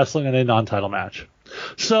currently wrestling in a non-title match.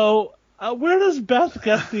 So, where does Beth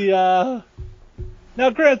get the... Now,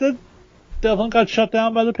 granted, Devlin got shut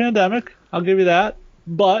down by the pandemic. I'll give you that.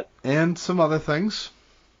 And some other things.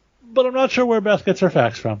 But I'm not sure where Beth gets her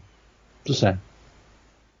facts from. Just saying.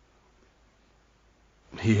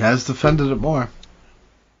 He has defended it more.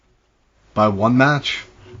 By one match.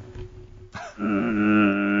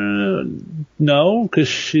 No, because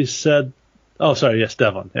she said... Oh, sorry, yes,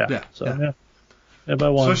 Devlin. Yeah. Yeah, by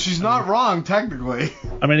one. So she's not wrong, technically.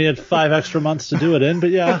 I mean, he had 5 extra months to do it in,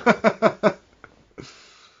 but yeah.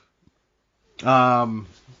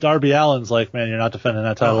 Darby Allin's like, man, you're not defending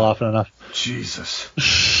that title often enough. Jesus.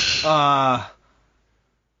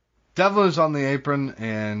 Devlin is on the apron,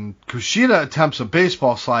 and Kushida attempts a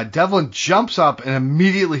baseball slide. Devlin jumps up and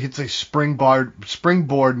immediately hits a springboard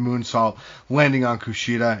moonsault, landing on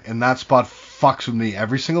Kushida, and that spot fucks with me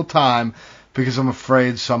every single time because I'm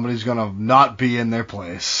afraid somebody's going to not be in their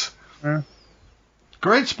place.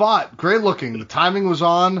 Great spot. Great looking. The timing was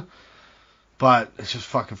on, but it just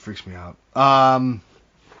fucking freaks me out.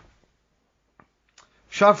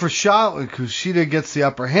 Shot for shot when Kushida gets the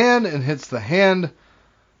upper hand and hits the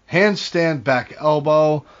handstand back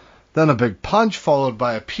elbow, then a big punch followed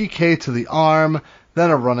by a PK to the arm, then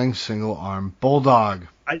a running single arm bulldog.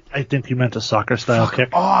 I think you meant a soccer style kick.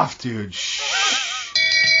 Off, dude. Shh.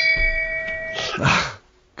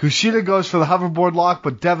 Kushida goes for the hoverboard lock,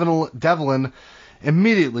 but Devlin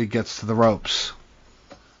immediately gets to the ropes.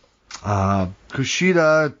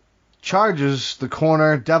 Kushida charges the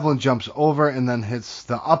corner. Devlin jumps over and then hits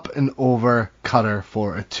the up and over cutter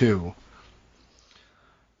for a 2.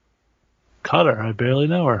 Cutter, I barely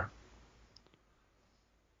know her.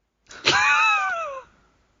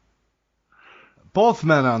 Both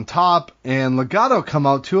men on top, and Legado come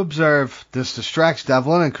out to observe. This distracts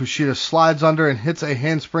Devlin, and Kushida slides under and hits a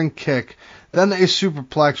handspring kick, then a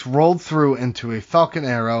superplex rolled through into a Falcon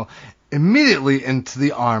Arrow, immediately into the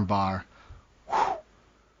armbar.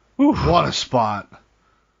 What a spot.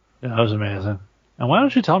 Yeah, that was amazing. And why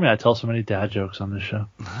don't you tell me I tell so many dad jokes on this show?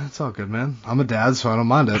 It's all good, man. I'm a dad, so I don't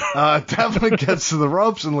mind it. Devlin gets to the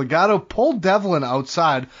ropes, and Legado pulled Devlin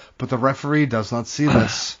outside, but the referee does not see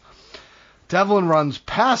this. Devlin runs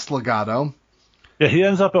past Legado. Yeah, he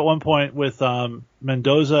ends up at one point with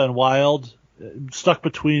Mendoza and Wild, stuck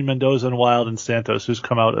between Mendoza and Wild and Santos, who's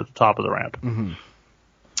come out at the top of the ramp.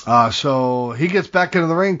 Mm-hmm. So he gets back into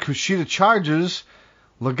the ring. Kushida charges.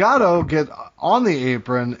 Legado get on the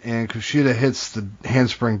apron, and Kushida hits the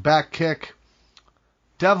handspring back kick.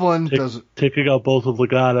 Devlin taking out both of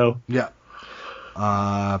Legado. Yeah.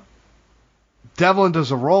 Devlin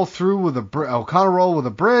does a roll through with O'Connor roll with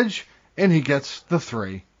a bridge, and he gets the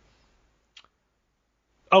 3.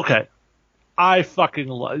 Okay, I fucking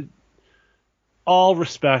love. All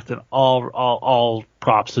respect and all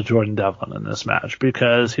props to Jordan Devlin in this match,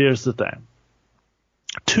 because here's the thing.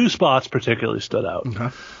 2 spots particularly stood out. Okay.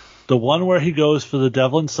 The one where he goes for the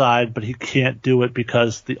Devlin side, but he can't do it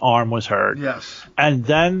because the arm was hurt. Yes. And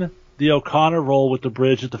then the O'Connor roll with the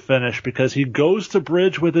bridge at the finish, because he goes to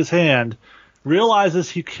bridge with his hand, realizes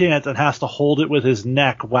he can't, and has to hold it with his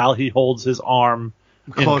neck while he holds his arm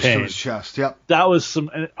close in pain. to his chest. Yep. That was some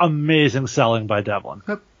amazing selling by Devlin.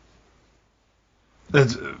 Yep.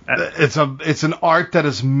 It's an art that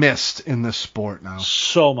is missed in this sport now.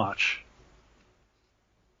 So much.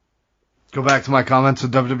 Go back to my comments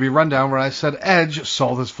of WWE Rundown where I said Edge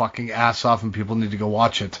sold his fucking ass off and people need to go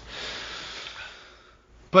watch it.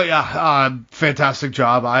 But yeah, fantastic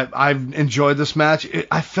job. I've enjoyed this match.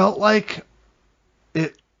 I felt like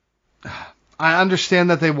it. I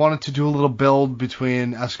understand that they wanted to do a little build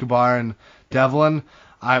between Escobar and Devlin,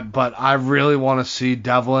 but I really want to see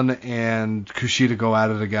Devlin and Kushida go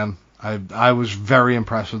at it again. I was very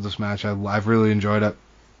impressed with this match. I've really enjoyed it.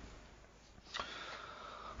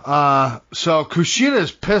 So Kushida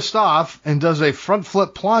is pissed off and does a front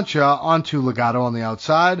flip plancha onto Legado on the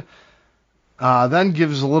outside. Then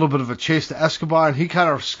gives a little bit of a chase to Escobar, and he kind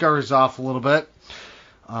of scurries off a little bit.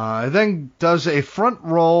 Then does a front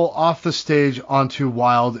roll off the stage onto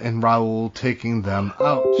Wild and Raul, taking them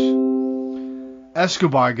out.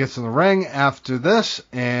 Escobar gets in the ring after this,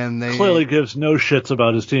 and they clearly gives no shits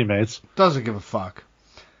about his teammates. Doesn't give a fuck.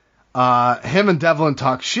 Him and Devlin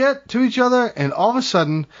talk shit to each other, and all of a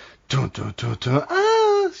sudden,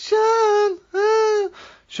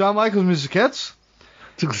 Shawn Michaels music hits.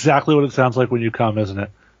 It's exactly what it sounds like when you come, isn't it?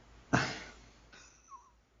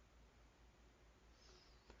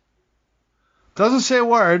 Doesn't say a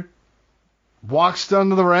word. Walks down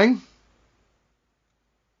to the ring.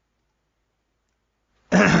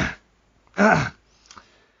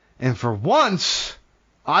 And for once,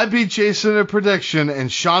 I beat Jason in a prediction,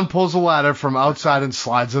 and Sean pulls a ladder from outside and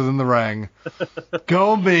slides it in the ring.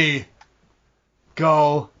 Go me.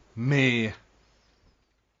 Go me.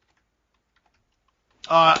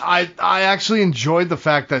 I actually enjoyed the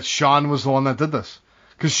fact that Sean was the one that did this.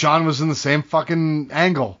 Because Sean was in the same fucking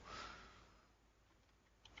angle.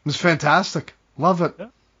 It was fantastic. Love it. Yeah.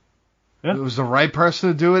 Yeah. It was the right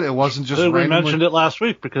person to do it. It wasn't just We randomly. mentioned it last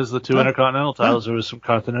week because the two Intercontinental titles, there was some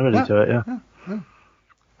continuity to it, yeah.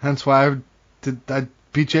 Hence why I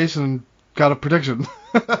beat Jason and got a prediction.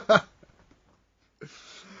 But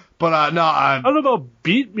no, I don't know about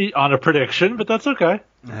beat me on a prediction, but that's okay.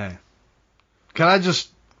 Hey, can I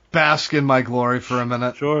just bask in my glory for a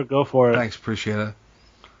minute? Sure, go for it. Thanks, appreciate it.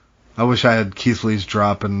 I wish I had Keith Lee's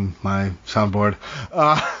drop in my soundboard.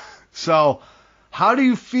 So, how do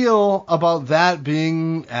you feel about that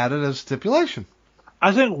being added as stipulation?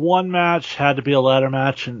 I think one match had to be a ladder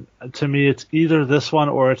match, and to me, it's either this one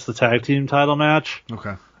or it's the tag team title match.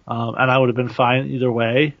 Okay. And I would have been fine either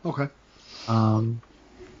way. Okay.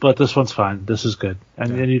 But this one's fine. This is good.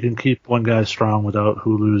 And then you can keep one guy strong without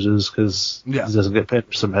who loses because he doesn't get pinned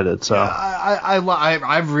or submitted. So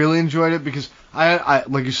I've really enjoyed it because I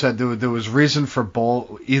like you said, there was reason for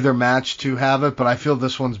either match to have it, but I feel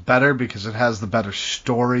this one's better because it has the better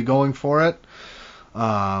story going for it.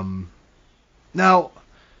 Now,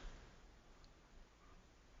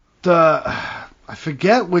 I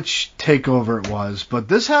forget which takeover it was, but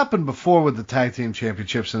this happened before with the tag team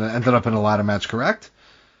championships and it ended up in a ladder match, correct?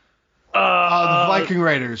 The Viking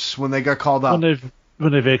Raiders when they got called up.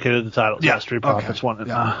 When they vacated the titles. Yeah. Street Profits won it.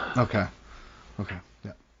 Yeah. Okay.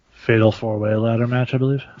 Yeah. Fatal 4-way ladder match, I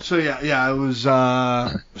believe. So yeah, it was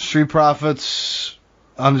Street Profits,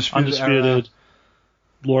 Undisputed Era.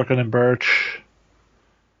 Lorcan and Birch.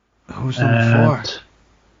 Who's number 4?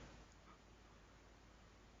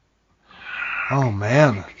 Oh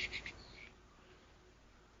man.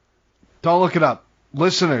 Don't look it up.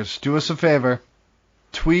 Listeners, do us a favor.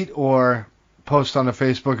 Tweet or post on the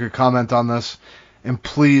Facebook or comment on this, and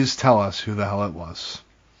please tell us who the hell it was.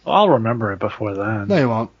 Well, I'll remember it before then. No, you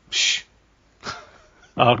won't. Shh.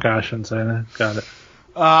 Oh, okay, I shouldn't say that. Got it.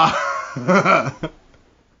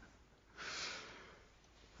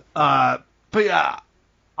 But yeah,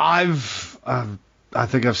 I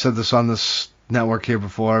think I've said this on this network here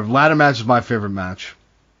before. Ladder match is my favorite match.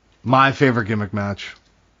 My favorite gimmick match.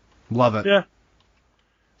 Love it.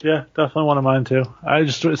 Yeah, definitely one of mine too.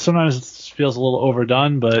 Sometimes it feels a little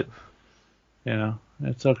overdone, but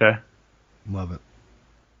it's okay. Love it.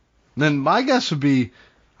 Then my guess would be,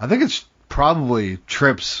 I think it's probably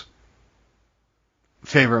Tripp's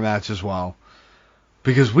favorite match as well,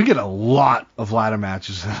 because we get a lot of ladder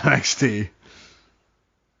matches in NXT.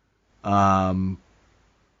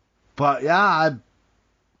 But yeah,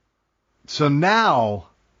 so now,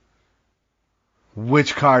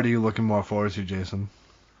 which card are you looking more forward to, Jason?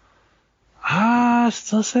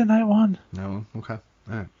 Still say night 1. No, okay,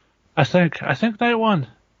 all right. I think night 1.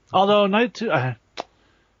 Although night 2, you know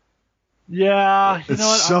what?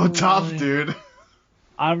 It's so tough, dude.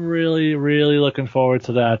 I'm really, really looking forward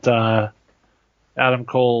to that Adam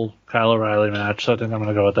Cole Kyle O'Reilly match. So I think I'm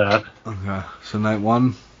gonna go with that. Okay, so night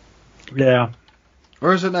 1. Yeah.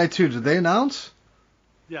 Or is it night 2? Did they announce?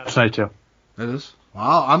 Yeah, it's night 2. It is.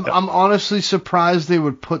 Wow, I'm honestly surprised they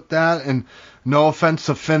would put that. And no offense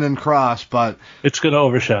to Finn and Cross, but it's going to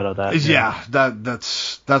overshadow that. Yeah,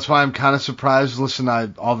 that's why I'm kind of surprised. Listen,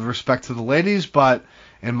 all the respect to the ladies, but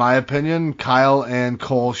in my opinion, Kyle and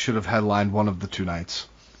Cole should have headlined one of the 2 nights.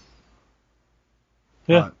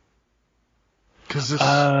 Yeah. Because this is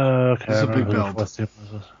a big build.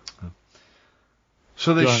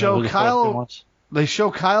 So they show Kyle. They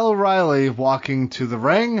show Kyle O'Reilly walking to the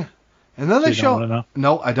ring, and then they show.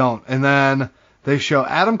 No, I don't. And then they show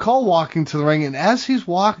Adam Cole walking to the ring, and as he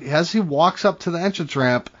walks up to the entrance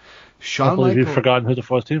ramp, I believe you've forgotten who the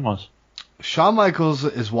 4th team was. Shawn Michaels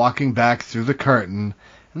is walking back through the curtain,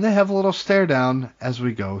 and they have a little stare down as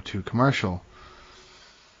we go to commercial.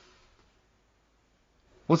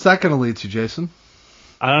 What's that going to lead to, Jason?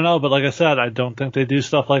 I don't know, but like I said, I don't think they do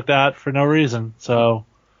stuff like that for no reason. So,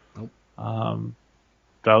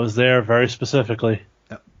 that was there very specifically.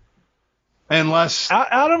 Yep. Unless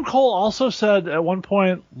Adam Cole also said at one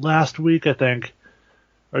point last week, I think,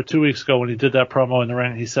 or 2 weeks ago when he did that promo in the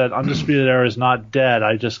ring, he said, Undisputed Era is not dead.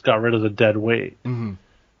 I just got rid of the dead weight. Mm-hmm.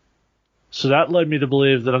 So that led me to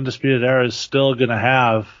believe that Undisputed Era is still going to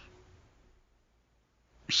have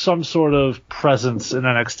some sort of presence in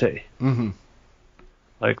NXT. Mm-hmm.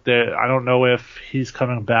 Like, I don't know if he's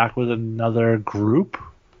coming back with another group,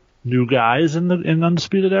 new guys in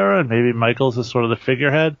Undisputed Era, and maybe Michaels is sort of the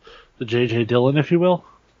figurehead, the J.J. Dillon, if you will.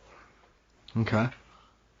 Okay.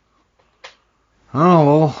 Oh,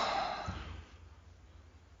 well.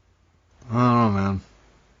 I don't know, man.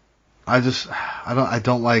 I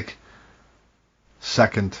don't like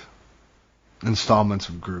second installments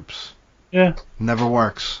of groups. Yeah. Never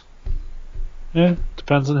works. Yeah.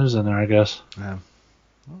 Depends on who's in there, I guess. Yeah.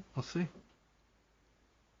 Well, we'll see.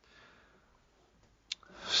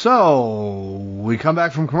 So, we come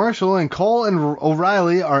back from commercial, and Cole and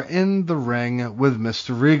O'Reilly are in the ring with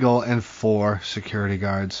Mr. Regal and 4 security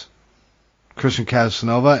guards. Christian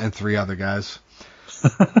Casanova and 3 other guys.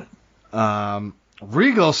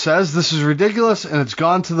 Regal says this is ridiculous, and it's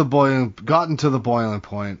gotten to the boiling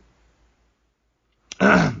point.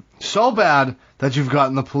 So bad that you've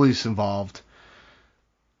gotten the police involved.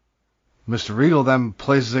 Mr. Regal then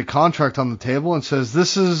places a contract on the table and says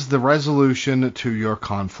this is the resolution to your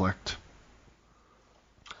conflict.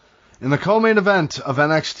 In the co-main event of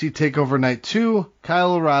NXT TakeOver Night 2,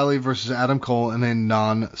 Kyle O'Reilly versus Adam Cole in a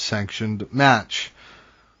non-sanctioned match.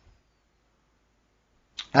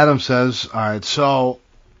 Adam says, alright, so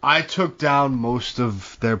I took down most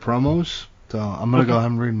of their promos, so I'm going to go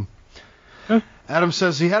ahead and read them. Okay. Adam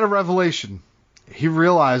says he had a revelation. He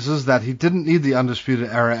realizes that he didn't need the Undisputed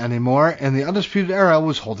Era anymore, and the Undisputed Era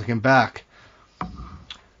was holding him back.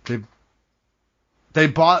 He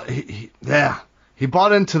bought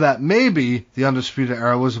into that maybe the Undisputed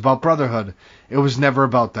Era was about brotherhood. It was never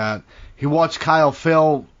about that. He watched Kyle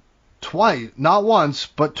fail twice, not once,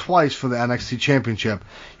 but twice for the NXT Championship.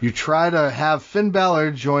 You try to have Finn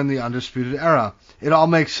Balor join the Undisputed Era. It all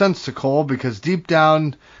makes sense to Cole because deep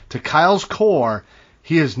down to Kyle's core,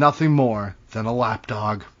 he is nothing more than a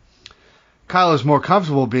lapdog. Kyle is more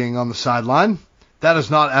comfortable being on the sideline. That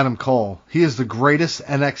is not Adam Cole. He is the greatest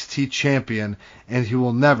NXT champion, and he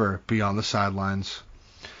will never be on the sidelines.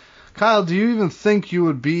 Kyle, do you even think you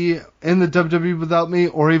would be in the WWE without me,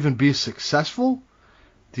 or even be successful?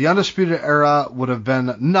 The Undisputed Era would have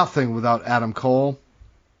been nothing without Adam Cole,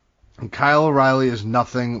 and Kyle O'Reilly is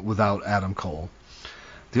nothing without Adam Cole.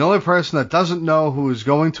 The only person that doesn't know who is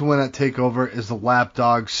going to win at TakeOver is the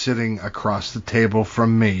lapdog sitting across the table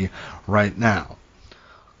from me right now.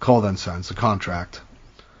 Cole then signs the contract.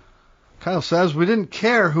 Kyle says, we didn't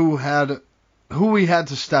care who we had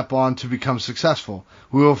to step on to become successful.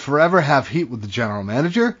 We will forever have heat with the general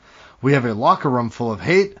manager. We have a locker room full of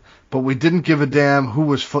hate, but we didn't give a damn who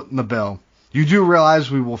was footing the bill. You do realize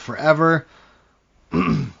we will forever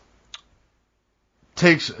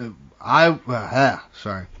I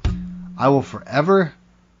will forever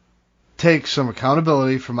take some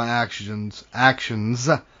accountability for my actions,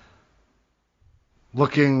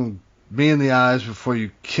 looking me in the eyes before you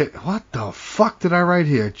kick. What the fuck did I write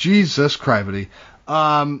here? Jesus Christ.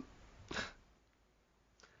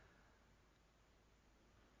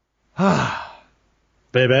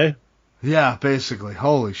 Baby? Yeah, basically.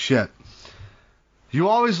 Holy shit. You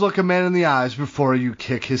always look a man in the eyes before you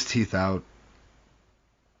kick his teeth out.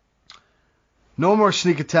 No more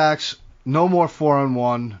sneak attacks, no more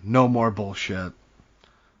 4-on-1, no more bullshit.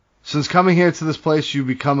 Since coming here to this place, we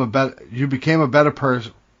became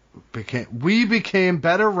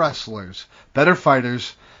better wrestlers, better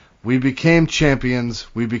fighters. We became champions.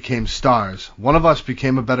 We became stars. One of us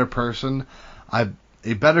became a better person. A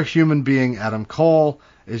better human being. Adam Cole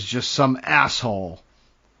is just some asshole.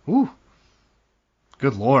 Ooh.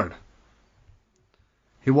 Good Lord.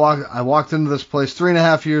 I walked into this place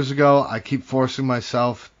 3.5 years ago. I keep forcing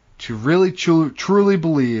myself to really truly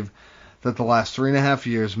believe that the last 3.5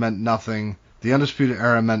 years meant nothing. The Undisputed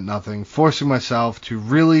Era meant nothing. Forcing myself to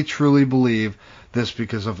really truly believe this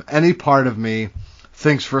because of any part of me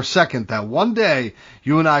thinks for a second that one day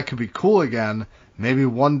you and I could be cool again. Maybe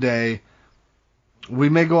one day we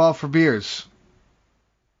may go out for beers.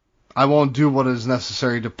 I won't do what is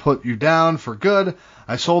necessary to put you down for good.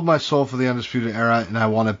 I sold my soul for the Undisputed Era, and I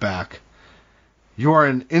want it back. You are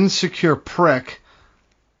an insecure prick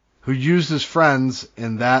who used his friends,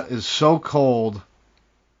 and that is so cold.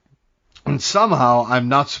 And somehow, I'm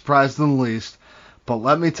not surprised in the least, but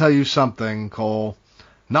let me tell you something, Cole.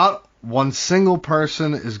 Not one single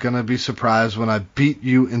person is going to be surprised when I beat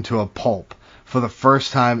you into a pulp for the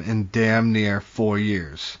first time in damn near 4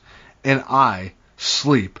 years. And I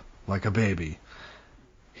sleep like a baby.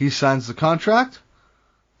 He signs the contract.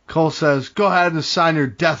 Cole says, go ahead and sign your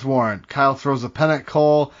death warrant. Kyle throws a pen at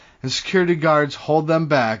Cole, and security guards hold them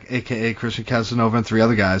back, a.k.a. Christian Casanova and 3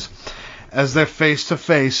 other guys, as they're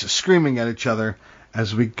face-to-face screaming at each other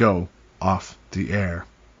as we go off the air.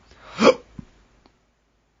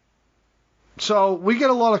 So, we get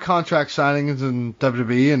a lot of contract signings in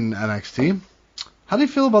WWE and NXT. How do you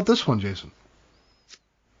feel about this one, Jason?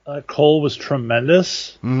 Cole was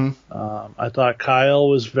tremendous. Mm-hmm. I thought Kyle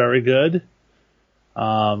was very good.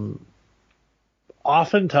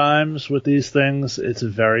 Oftentimes with these things, it's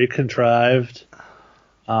very contrived.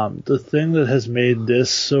 The thing that has made this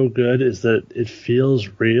so good is that it feels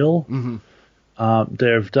real. Mm-hmm.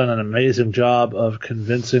 They've done an amazing job of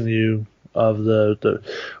convincing you of the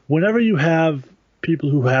whenever you have people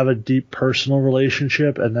who have a deep personal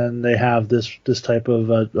relationship and then they have this type of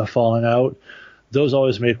a falling out, those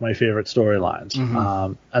always make my favorite storylines.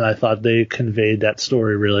 Mm-hmm. And I thought they conveyed that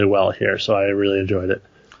story really well here, so I really enjoyed it.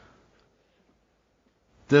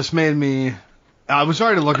 This made me... I was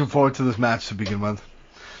already looking forward to this match to begin with.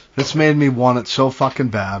 This made me want it so fucking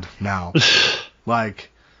bad now. Like,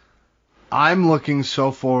 I'm looking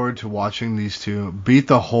so forward to watching these two beat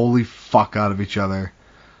the holy fuck out of each other.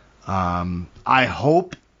 I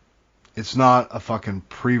hope it's not a fucking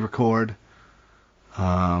pre-record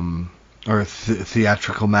or a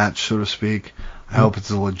theatrical match, so to speak. I hope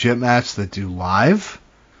it's a legit match that do live.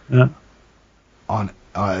 Yeah. On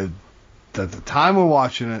at the time we're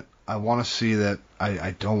watching it, I want to see that.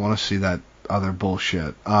 I don't want to see that other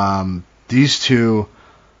bullshit. These two,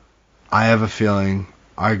 I have a feeling,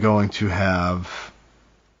 are going to have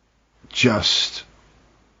just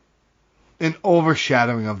an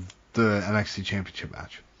overshadowing of the NXT Championship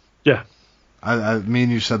match. Yeah. I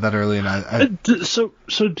mean, you said that earlier, and So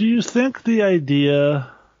do you think the idea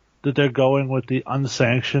that they're going with the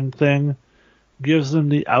unsanctioned thing gives them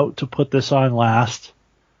the out to put this on last?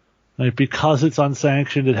 Like, because it's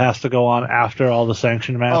unsanctioned, it has to go on after all the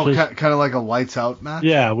sanctioned matches? Oh, kind of like a lights out match?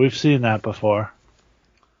 Yeah, we've seen that before.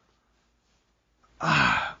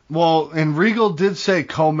 Well, and Regal did say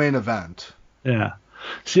co-main event. Yeah.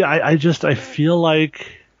 See, I feel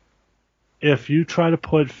like if you try to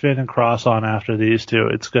put Finn and Cross on after these two,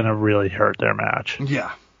 it's going to really hurt their match.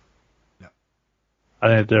 Yeah. I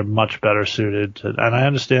think they're much better suited to, and I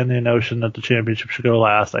understand the notion that the championship should go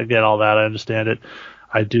last. I get all that. I understand it.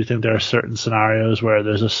 I do think there are certain scenarios where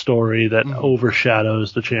there's a story that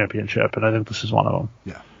overshadows the championship, and I think this is one of them.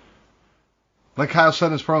 Yeah. Like Kyle said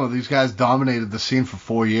in his promo, these guys dominated the scene for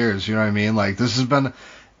 4 years. You know what I mean? Like, this has been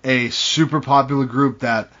a super popular group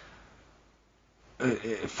that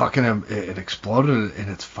it exploded, and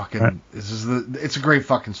it's fucking... Right. It's a great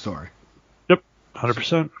fucking story. Yep,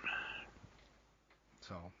 100%.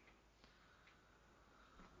 So...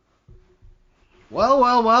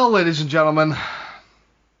 Well, ladies and gentlemen...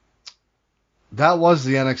 That was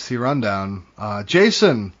the NXT rundown.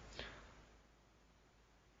 Jason,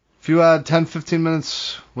 if you had 10, 15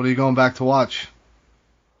 minutes, what are you going back to watch?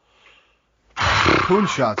 Poon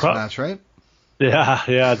Shots match, right? Yeah,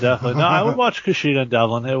 definitely. No, I would watch Kushida and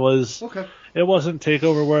Devlin. It was okay. It wasn't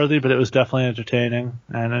takeover worthy, but it was definitely entertaining.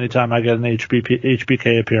 And anytime I get an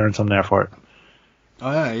HBK appearance, I'm there for it. Oh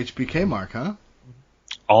yeah, HBK mark, huh?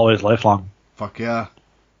 Always lifelong. Fuck yeah.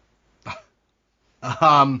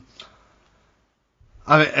 I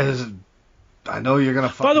know you're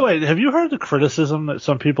gonna. By the way, have you heard the criticism that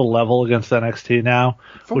some people level against NXT now?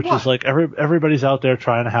 Which is like everybody's out there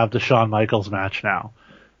trying to have the Shawn Michaels match now.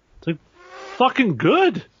 It's like fucking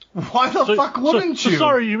good. Why the fuck wouldn't you?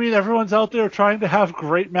 Sorry, you mean everyone's out there trying to have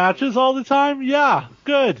great matches all the time? Yeah,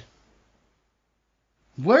 good.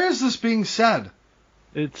 Where is this being said?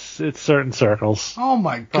 It's certain circles. Oh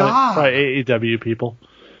my god! Probably AEW people.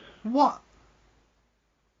 What?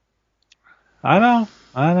 I know.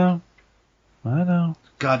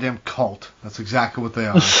 Goddamn cult. That's exactly what they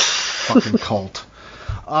are. Fucking cult.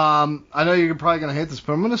 I know you're probably going to hate this,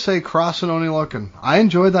 but I'm going to say Cross and Oni Lorcan. I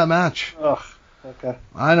enjoyed that match. Ugh, okay.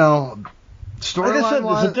 I know. Storyline like I said,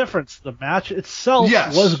 there's a difference. The match itself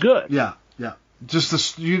was good. Yeah.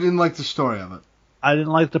 Just you didn't like the story of it. I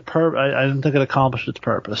didn't like the I didn't think it accomplished its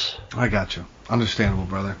purpose. I got you. Understandable,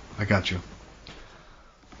 brother. I got you.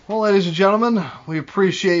 Well, ladies and gentlemen, we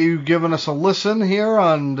appreciate you giving us a listen here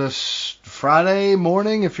on this Friday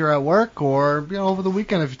morning if you're at work, or over the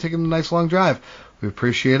weekend if you're taking a nice long drive. We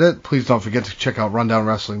appreciate it. Please don't forget to check out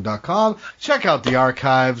rundownwrestling.com. Check out the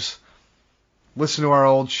archives. Listen to our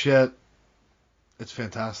old shit. It's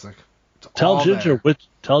fantastic. Tell Ginger which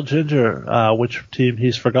team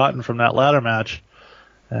he's forgotten from that ladder match,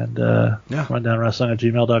 and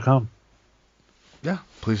rundownwrestling@gmail.com. Yeah,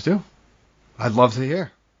 please do. I'd love to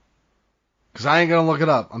hear. Because I ain't going to look it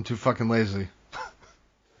up. I'm too fucking lazy.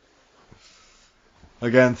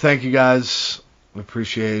 Again, thank you guys. We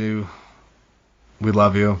appreciate you. We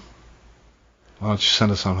love you. Why don't you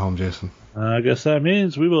send us on home, Jason? I guess that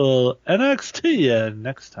means we will NXT you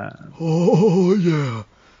next time. Oh, yeah.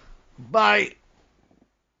 Bye.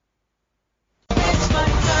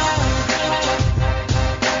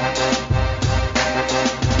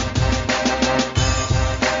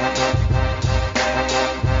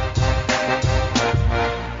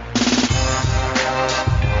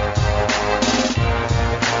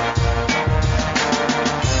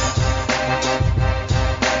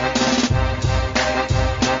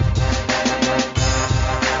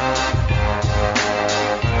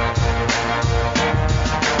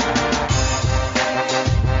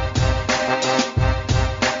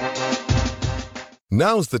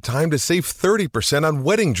 Now's the time to save 30% on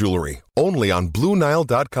wedding jewelry, only on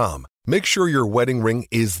BlueNile.com. Make sure your wedding ring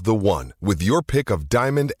is the one with your pick of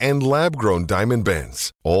diamond and lab-grown diamond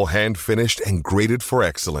bands, all hand-finished and graded for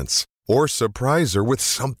excellence. Or surprise her with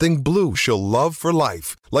something blue she'll love for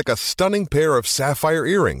life, like a stunning pair of sapphire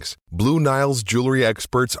earrings. Blue Nile's jewelry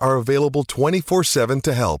experts are available 24/7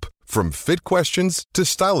 to help, from fit questions to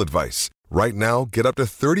style advice. Right now, get up to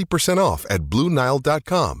 30% off at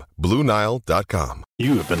BlueNile.com. BlueNile.com.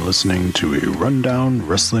 You have been listening to a Rundown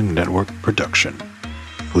Wrestling Network production.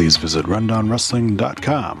 Please visit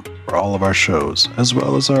RundownWrestling.com for all of our shows, as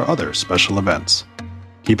well as our other special events.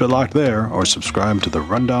 Keep it locked there, or subscribe to the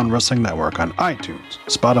Rundown Wrestling Network on iTunes,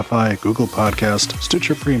 Spotify, Google Podcast,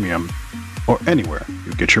 Stitcher Premium, or anywhere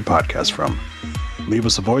you get your podcast from. Leave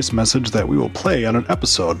us a voice message that we will play on an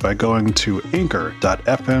episode by going to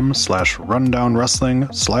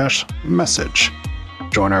anchor.fm/rundownwrestling/message.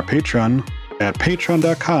 Join our Patreon at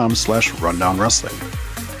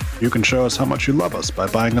patreon.com/rundownwrestling. You can show us how much you love us by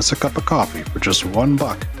buying us a cup of coffee for just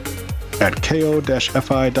 $1 at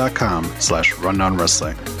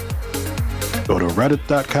ko-fi.com/rundownwrestling. Go to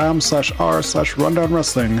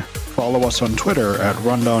reddit.com/r/rundownwrestling. Follow us on Twitter at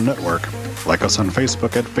Rundown Network. Like us on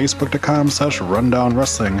Facebook at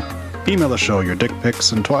facebook.com/rundownwrestling. Email the show your dick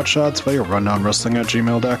pics and twat shots via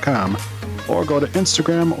rundownwrestling@gmail.com. Or go to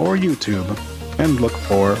Instagram or YouTube and look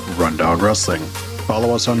for Rundown Wrestling.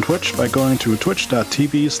 Follow us on Twitch by going to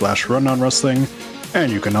twitch.tv/rundownwrestling.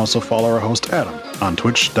 And you can also follow our host Adam on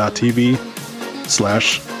twitch.tv/The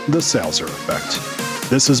Salzer Effect.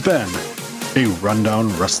 This has been a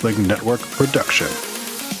Rundown Wrestling Network production.